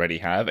doesn't already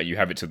have, and you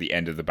have it till the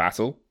end of the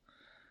battle.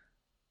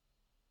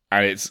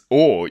 And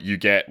or you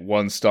get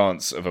one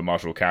stance of a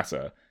martial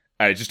kata,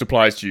 and it just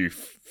applies to you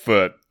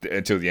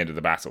until the end of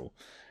the battle.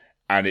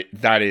 And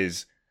that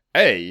is,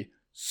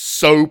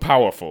 so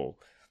powerful.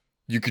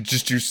 You could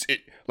just do it,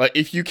 like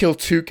if you kill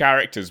two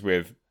characters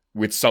with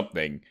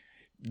something,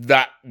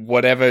 that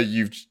whatever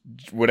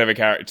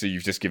character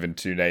you've just given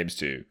two names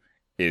to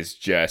is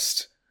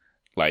just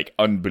like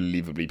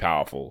unbelievably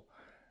powerful.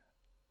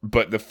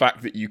 But the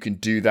fact that you can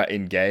do that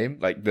in game,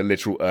 like the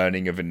literal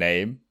earning of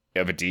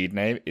a deed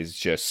name, is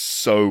just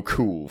so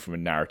cool from a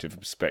narrative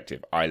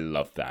perspective. I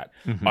love that.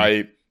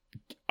 Mm-hmm.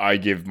 I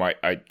give my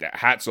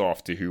hats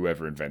off to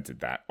whoever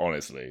invented that,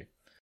 honestly.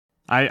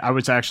 I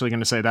was actually going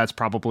to say that's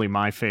probably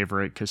my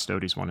favorite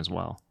Custodes one as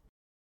well.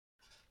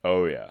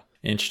 Oh, yeah.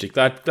 Interesting.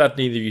 That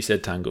neither of you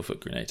said Tanglefoot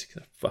Grenade,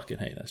 because I fucking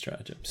hate that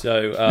stratagem.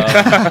 So,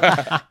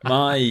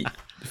 my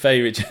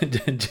favorite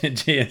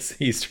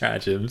GSC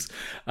stratagems,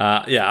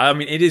 I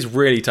mean, it is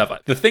really tough.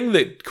 The thing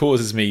that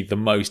causes me the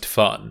most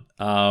fun,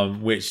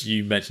 which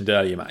you mentioned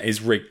earlier, Matt,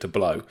 is Rig to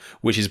Blow,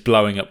 which is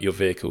blowing up your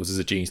vehicles as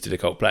a Gene Stealer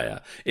Cult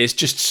player. It's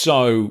just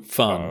so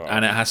fun,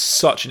 and it has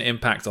such an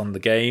impact on the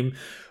game.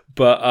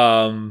 But,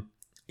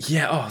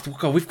 oh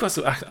God, we've got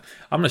some. I'm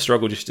going to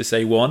struggle just to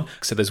say one.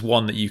 So there's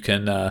one that you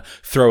can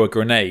throw a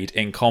grenade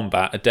in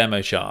combat, a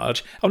demo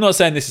charge. I'm not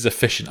saying this is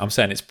efficient. I'm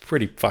saying it's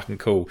pretty fucking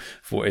cool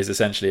for what is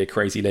essentially a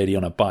crazy lady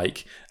on a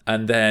bike.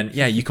 And then,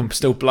 you can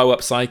still blow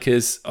up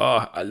psychers.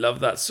 Oh, I love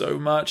that so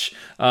much.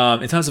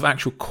 In terms of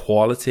actual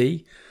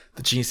quality,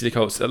 the Gene Stealer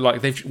Cults,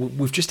 like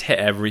we've just hit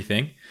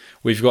everything.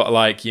 We've got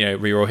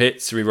reroll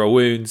hits, reroll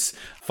wounds,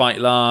 fight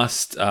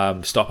last,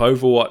 stop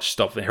Overwatch,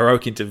 stop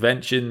heroic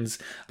interventions.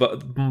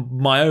 But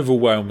my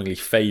overwhelmingly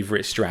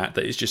favourite strat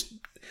that is just,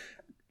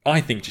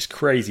 I think, just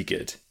crazy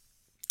good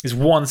is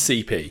 1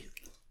 CP.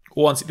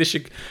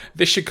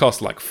 This should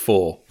cost like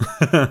 4.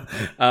 I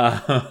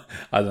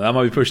don't know, I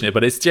might be pushing it,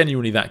 but it's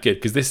genuinely that good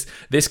because this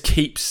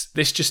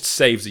just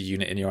saves a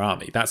unit in your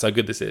army. That's how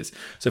good this is.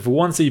 So for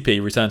 1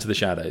 CP, return to the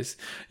shadows.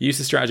 Use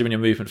the stratagem in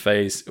your movement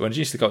phase. When a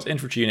Gene Stealer Cult's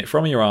infantry unit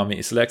from your army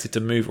is selected to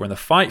move or in the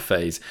fight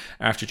phase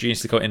after a Gene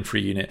Stealer Cult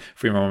infantry unit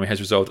from your army has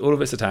resolved all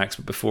of its attacks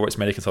but before its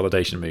melee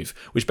consolidation move,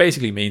 which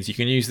basically means you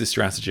can use this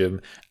stratagem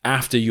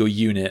after your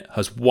unit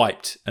has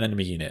wiped an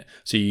enemy unit.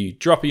 So you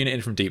drop a unit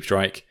in from Deep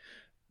Strike,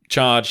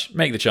 charge,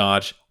 make the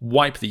charge,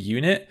 wipe the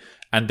unit,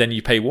 and then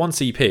you pay 1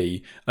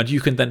 CP, and you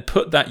can then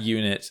put that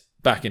unit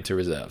back into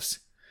reserves.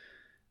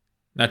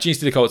 Now, Gene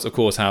Stealer Cults, of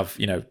course, have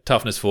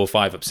toughness 4,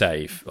 5 up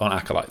save on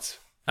acolytes,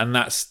 and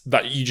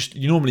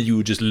you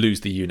would just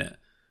lose the unit,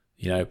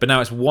 But now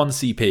it's 1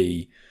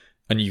 CP,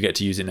 and you get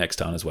to use it next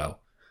turn as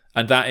well,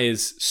 and that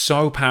is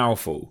so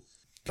powerful.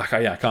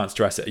 I can't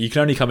stress it. You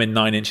can only come in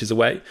 9 inches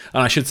away,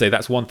 and I should say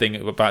that's one thing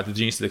about the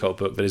Gene Stealer Cult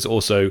book that is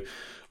also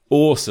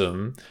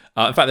awesome.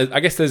 In fact, I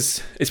guess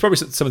it's probably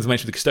something to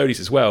mention with the Custodes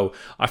as well.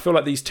 I feel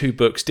like these two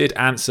books did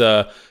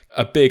answer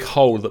a big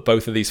hole that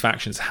both of these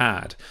factions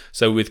had.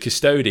 So with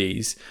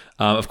Custodes,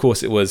 of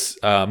course, it was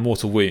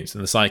mortal wounds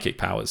and the psychic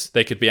powers.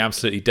 They could be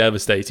absolutely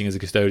devastating as a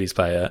Custodes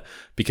player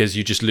because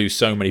you just lose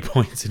so many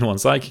points in one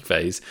psychic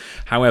phase.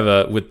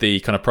 However, with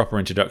the kind of proper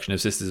introduction of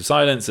Sisters of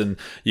Silence, and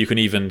you can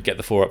even get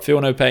the 4-up Feel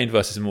No Pain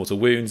versus mortal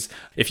wounds,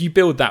 if you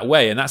build that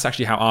way, and that's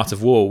actually how Art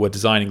of War were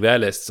designing their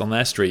lists on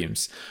their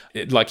streams,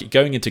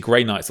 going into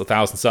Grey Knights or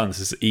Thousand Suns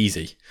is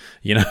easy.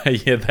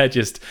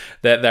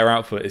 Their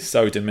output is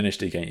so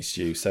diminished against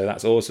you. So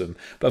that's awesome.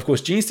 But of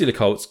course, Gene Stealer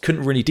Cults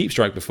couldn't really deep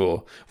strike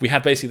before. We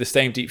had basically the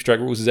same deep strike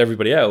rules as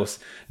everybody else.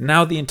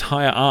 Now the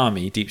entire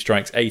army deep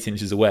strikes 8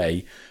 inches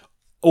away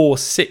or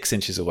 6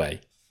 inches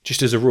away,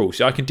 just as a rule.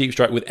 So I can deep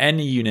strike with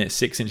any unit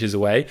 6 inches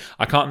away.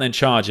 I can't then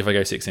charge if I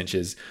go 6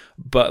 inches.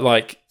 But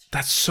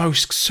that's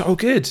so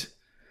good.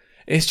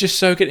 It's just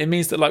so good. It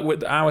means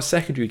that our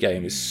secondary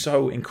game is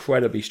so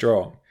incredibly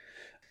strong.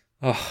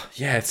 Oh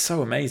yeah, it's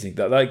so amazing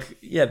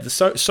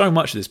that so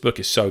much of this book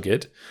is so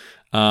good.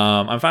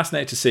 I'm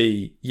fascinated to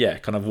see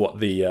kind of what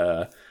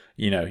the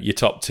your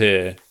top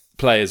tier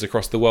players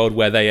across the world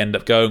where they end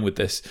up going with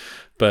this.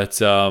 But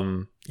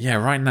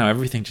right now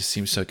everything just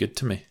seems so good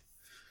to me.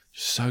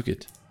 Just so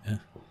good. Yeah.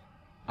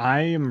 I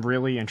am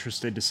really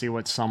interested to see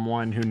what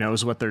someone who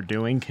knows what they're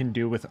doing can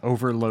do with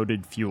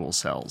overloaded fuel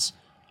cells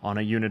on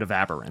a unit of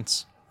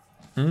aberrants.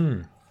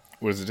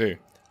 What does it do?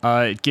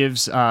 It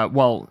gives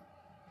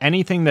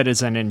anything that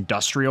is an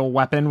industrial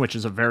weapon, which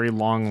is a very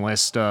long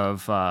list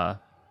of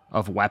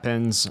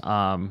weapons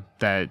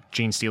that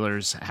Gene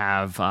Stealers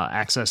have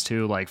access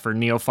to. Like for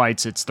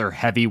neophytes, it's their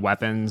heavy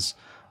weapons.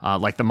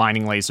 like the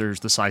mining lasers,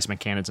 the seismic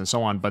cannons, and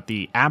so on. But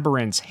the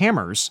Aberrant's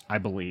hammers, I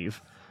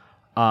believe,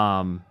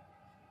 now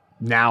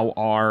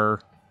are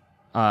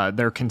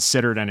they're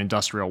considered an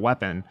industrial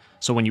weapon.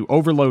 So when you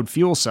overload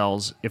fuel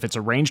cells, if it's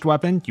a ranged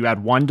weapon, you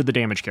add 1 to the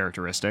damage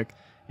characteristic.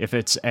 If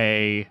it's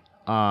a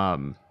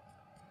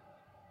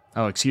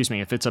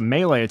if it's a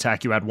melee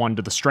attack, you add 1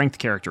 to the strength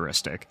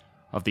characteristic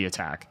of the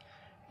attack.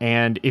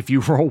 And if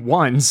you roll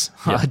ones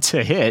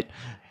to hit,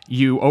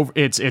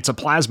 it's a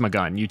plasma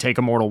gun. You take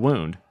a mortal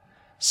wound.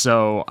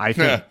 So I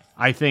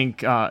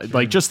think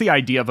like just the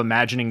idea of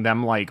imagining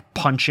them like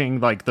punching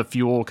like the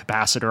fuel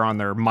capacitor on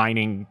their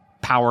mining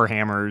power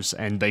hammers,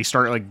 and they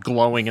start like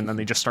glowing, and then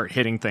they just start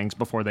hitting things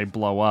before they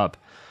blow up,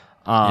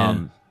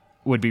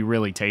 would be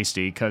really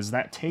tasty, because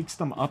that takes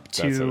them up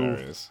to... That's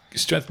hilarious.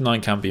 Strength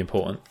 9 can be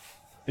important.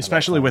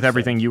 Especially with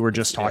everything you were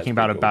just talking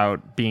cool.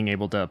 about being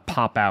able to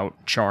pop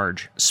out,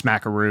 charge,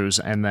 smackaroos,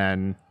 and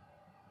then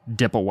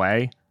dip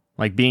away.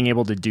 Like being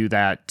able to do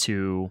that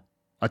to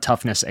a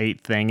toughness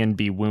 8 thing and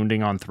be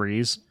wounding on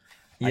 3s,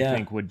 I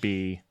think would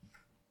be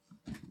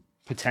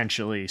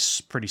potentially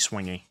pretty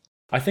swingy.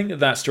 I think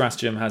that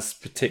stratagem has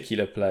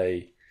particular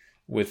play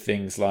with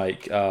things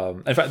like,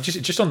 in fact,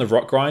 just on the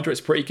rock grinder,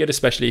 it's pretty good,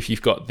 especially if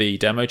you've got the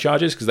demo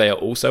charges, because they are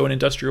also an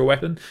industrial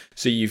weapon.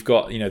 So you've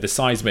got, the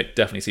seismic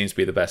definitely seems to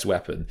be the best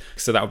weapon.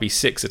 So that would be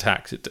 6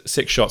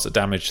 shots at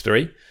damage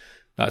 3.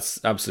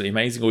 That's absolutely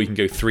amazing. Or you can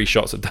go 3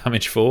 shots at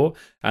damage 4.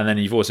 And then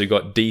you've also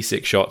got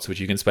D6 shots, which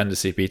you can spend a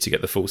CP to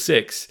get the full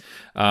 6.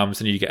 So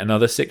you get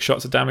another 6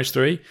 shots at damage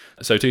 3.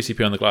 So 2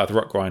 CP on the Goliath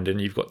rock grinder, and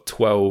you've got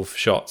 12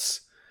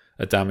 shots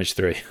at damage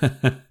 3.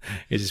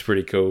 Which is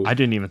pretty cool. I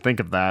didn't even think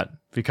of that,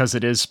 because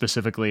it is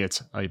specifically,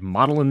 it's a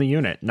model in the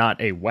unit, not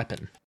a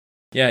weapon.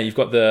 Yeah, you've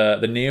got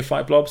the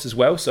neophyte blobs as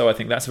well, so I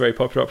think that's a very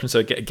popular option. So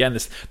again,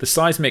 the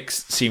seismic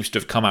seems to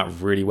have come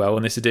out really well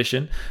in this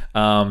edition.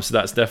 So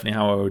that's definitely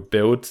how I would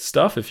build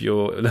stuff if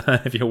you're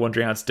if you're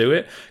wondering how to do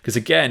it. Because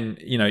again,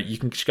 you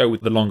can just go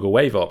with the longer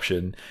wave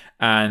option,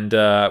 and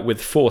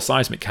with 4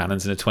 seismic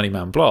cannons and a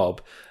 20-man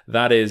blob,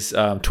 that is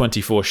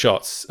 24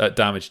 shots at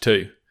damage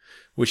 2.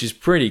 Which is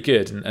pretty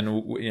good,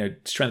 and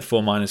strength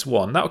 4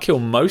 -1. That'll kill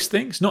most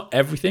things, not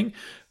everything,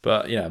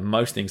 but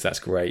most things. That's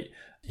great.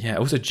 Yeah.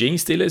 Also, Gene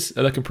Stealers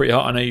are looking pretty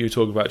hot. I know you were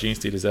talking about Gene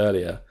Stealers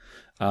earlier,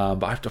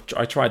 but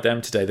I tried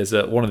them today. There's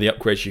one of the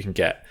upgrades you can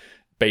get.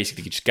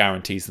 Basically, just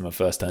guarantees them a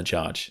first turn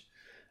charge,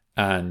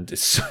 and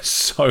it's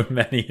so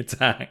many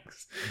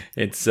attacks.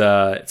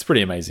 It's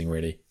pretty amazing,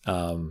 really.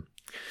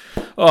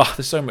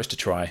 There's so much to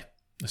try.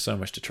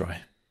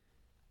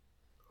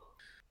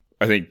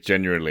 I think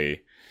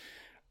genuinely,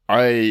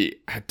 I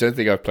don't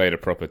think I've played a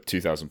proper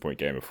 2,000 point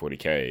game of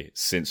 40k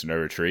since No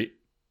Retreat.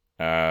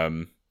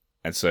 And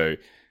so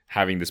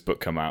having this book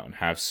come out and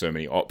have so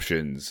many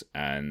options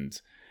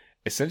and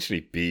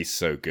essentially be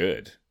so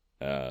good,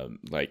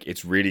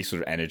 it's really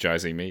sort of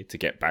energizing me to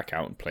get back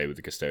out and play with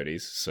the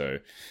Custodes. So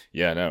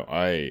yeah, no,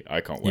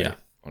 I can't wait,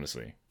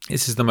 honestly.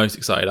 This is the most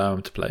excited I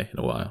am to play in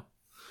a while.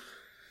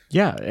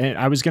 Yeah, and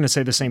I was going to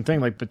say the same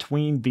thing. Like,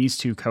 between these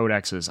 2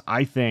 codexes,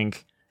 I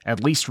think,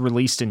 at least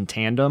released in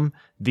tandem,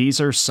 these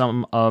are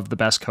some of the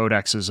best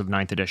codexes of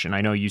 9th edition.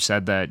 I know you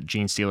said that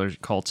Gene Stealer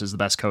Cults is the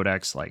best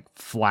codex, like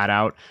flat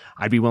out.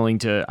 I'd be willing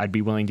to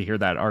hear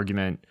that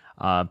argument.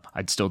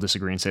 I'd still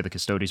disagree and say the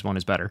Custodes one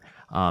is better.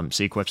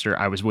 See, Quipster,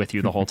 I was with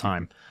you the whole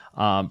time.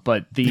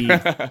 But the big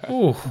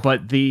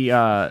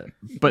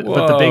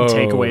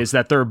takeaway is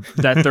that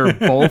they're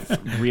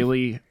both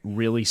really,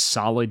 really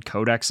solid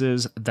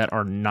codexes that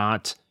are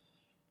not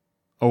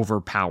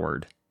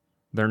overpowered.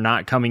 They're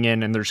not coming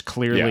in and there's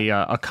clearly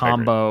a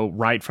combo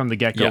right from the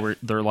get-go where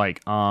they're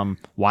like,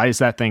 why is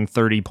that thing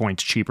 30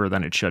 points cheaper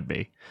than it should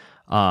be?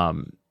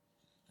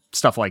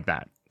 Stuff like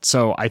that.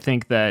 So I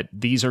think that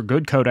these are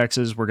good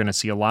codexes. We're going to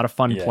see a lot of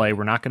fun play.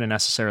 We're not going to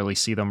necessarily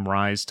see them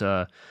rise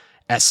to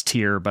S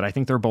tier, but I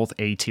think they're both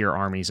A tier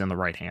armies in the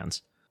right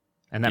hands.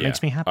 And that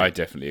makes me happy. I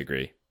definitely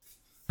agree.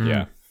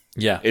 Yeah.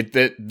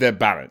 They're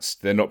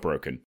balanced. They're not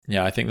broken.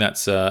 Yeah, I think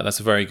that's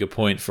a very good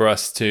point for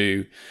us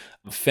to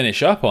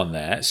finish up on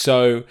there.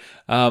 So,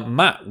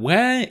 Matt,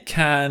 where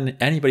can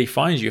anybody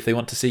find you if they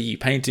want to see you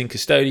painting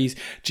Custodes,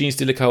 Gene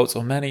Stealer Cults,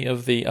 or many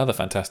of the other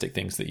fantastic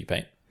things that you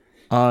paint?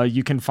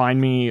 You can find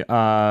me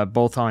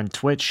both on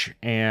Twitch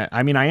and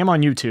I am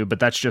on YouTube, but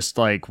that's just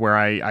like where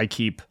I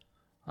keep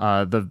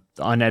the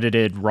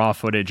unedited raw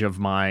footage of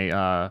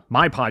my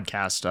my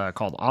podcast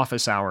called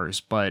Office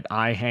Hours. But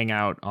I hang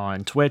out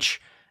on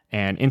Twitch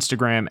and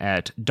Instagram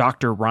at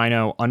Dr.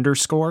 Rhino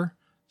 _.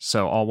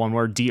 So all one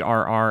word,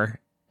 DRRHINO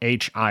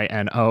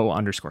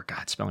 _.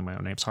 God, spelling my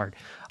own name's hard.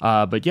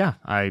 But yeah,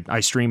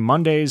 I stream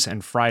Mondays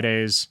and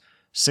Fridays,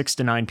 6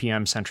 to 9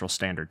 p.m. Central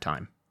Standard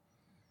Time.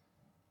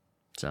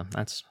 So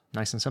that's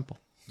nice and simple.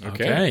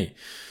 Okay.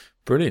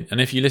 Brilliant. And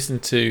if you listen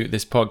to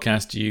this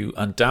podcast, you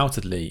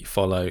undoubtedly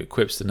follow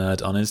Quips the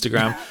Nerd on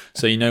Instagram,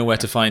 so you know where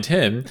to find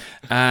him,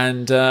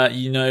 and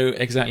you know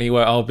exactly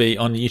where I'll be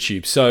on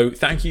YouTube. So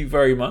thank you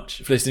very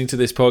much for listening to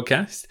this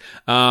podcast.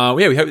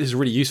 We hope this is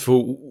really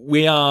useful.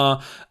 We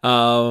are,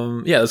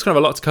 there's kind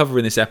of a lot to cover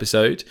in this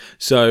episode.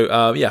 So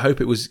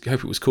hope it was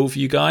cool for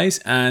you guys,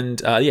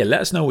 and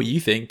let us know what you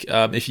think.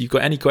 If you've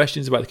got any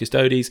questions about the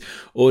Custodes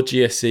or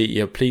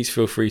GSC, please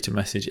feel free to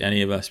message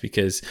any of us,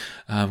 because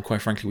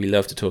quite frankly, we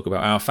love to talk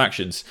about our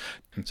factions.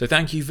 So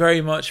thank you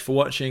very much for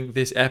watching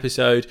this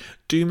episode.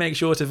 Do make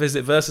sure to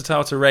visit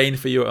Versatile Terrain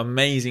for your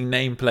amazing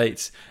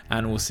nameplates,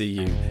 and we'll see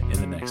you in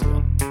the next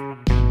one.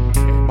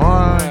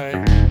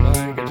 Bye.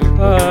 Bye.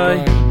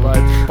 Bye.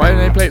 Bye. Bye.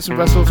 Nameplates from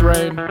Versatile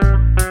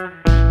Terrain.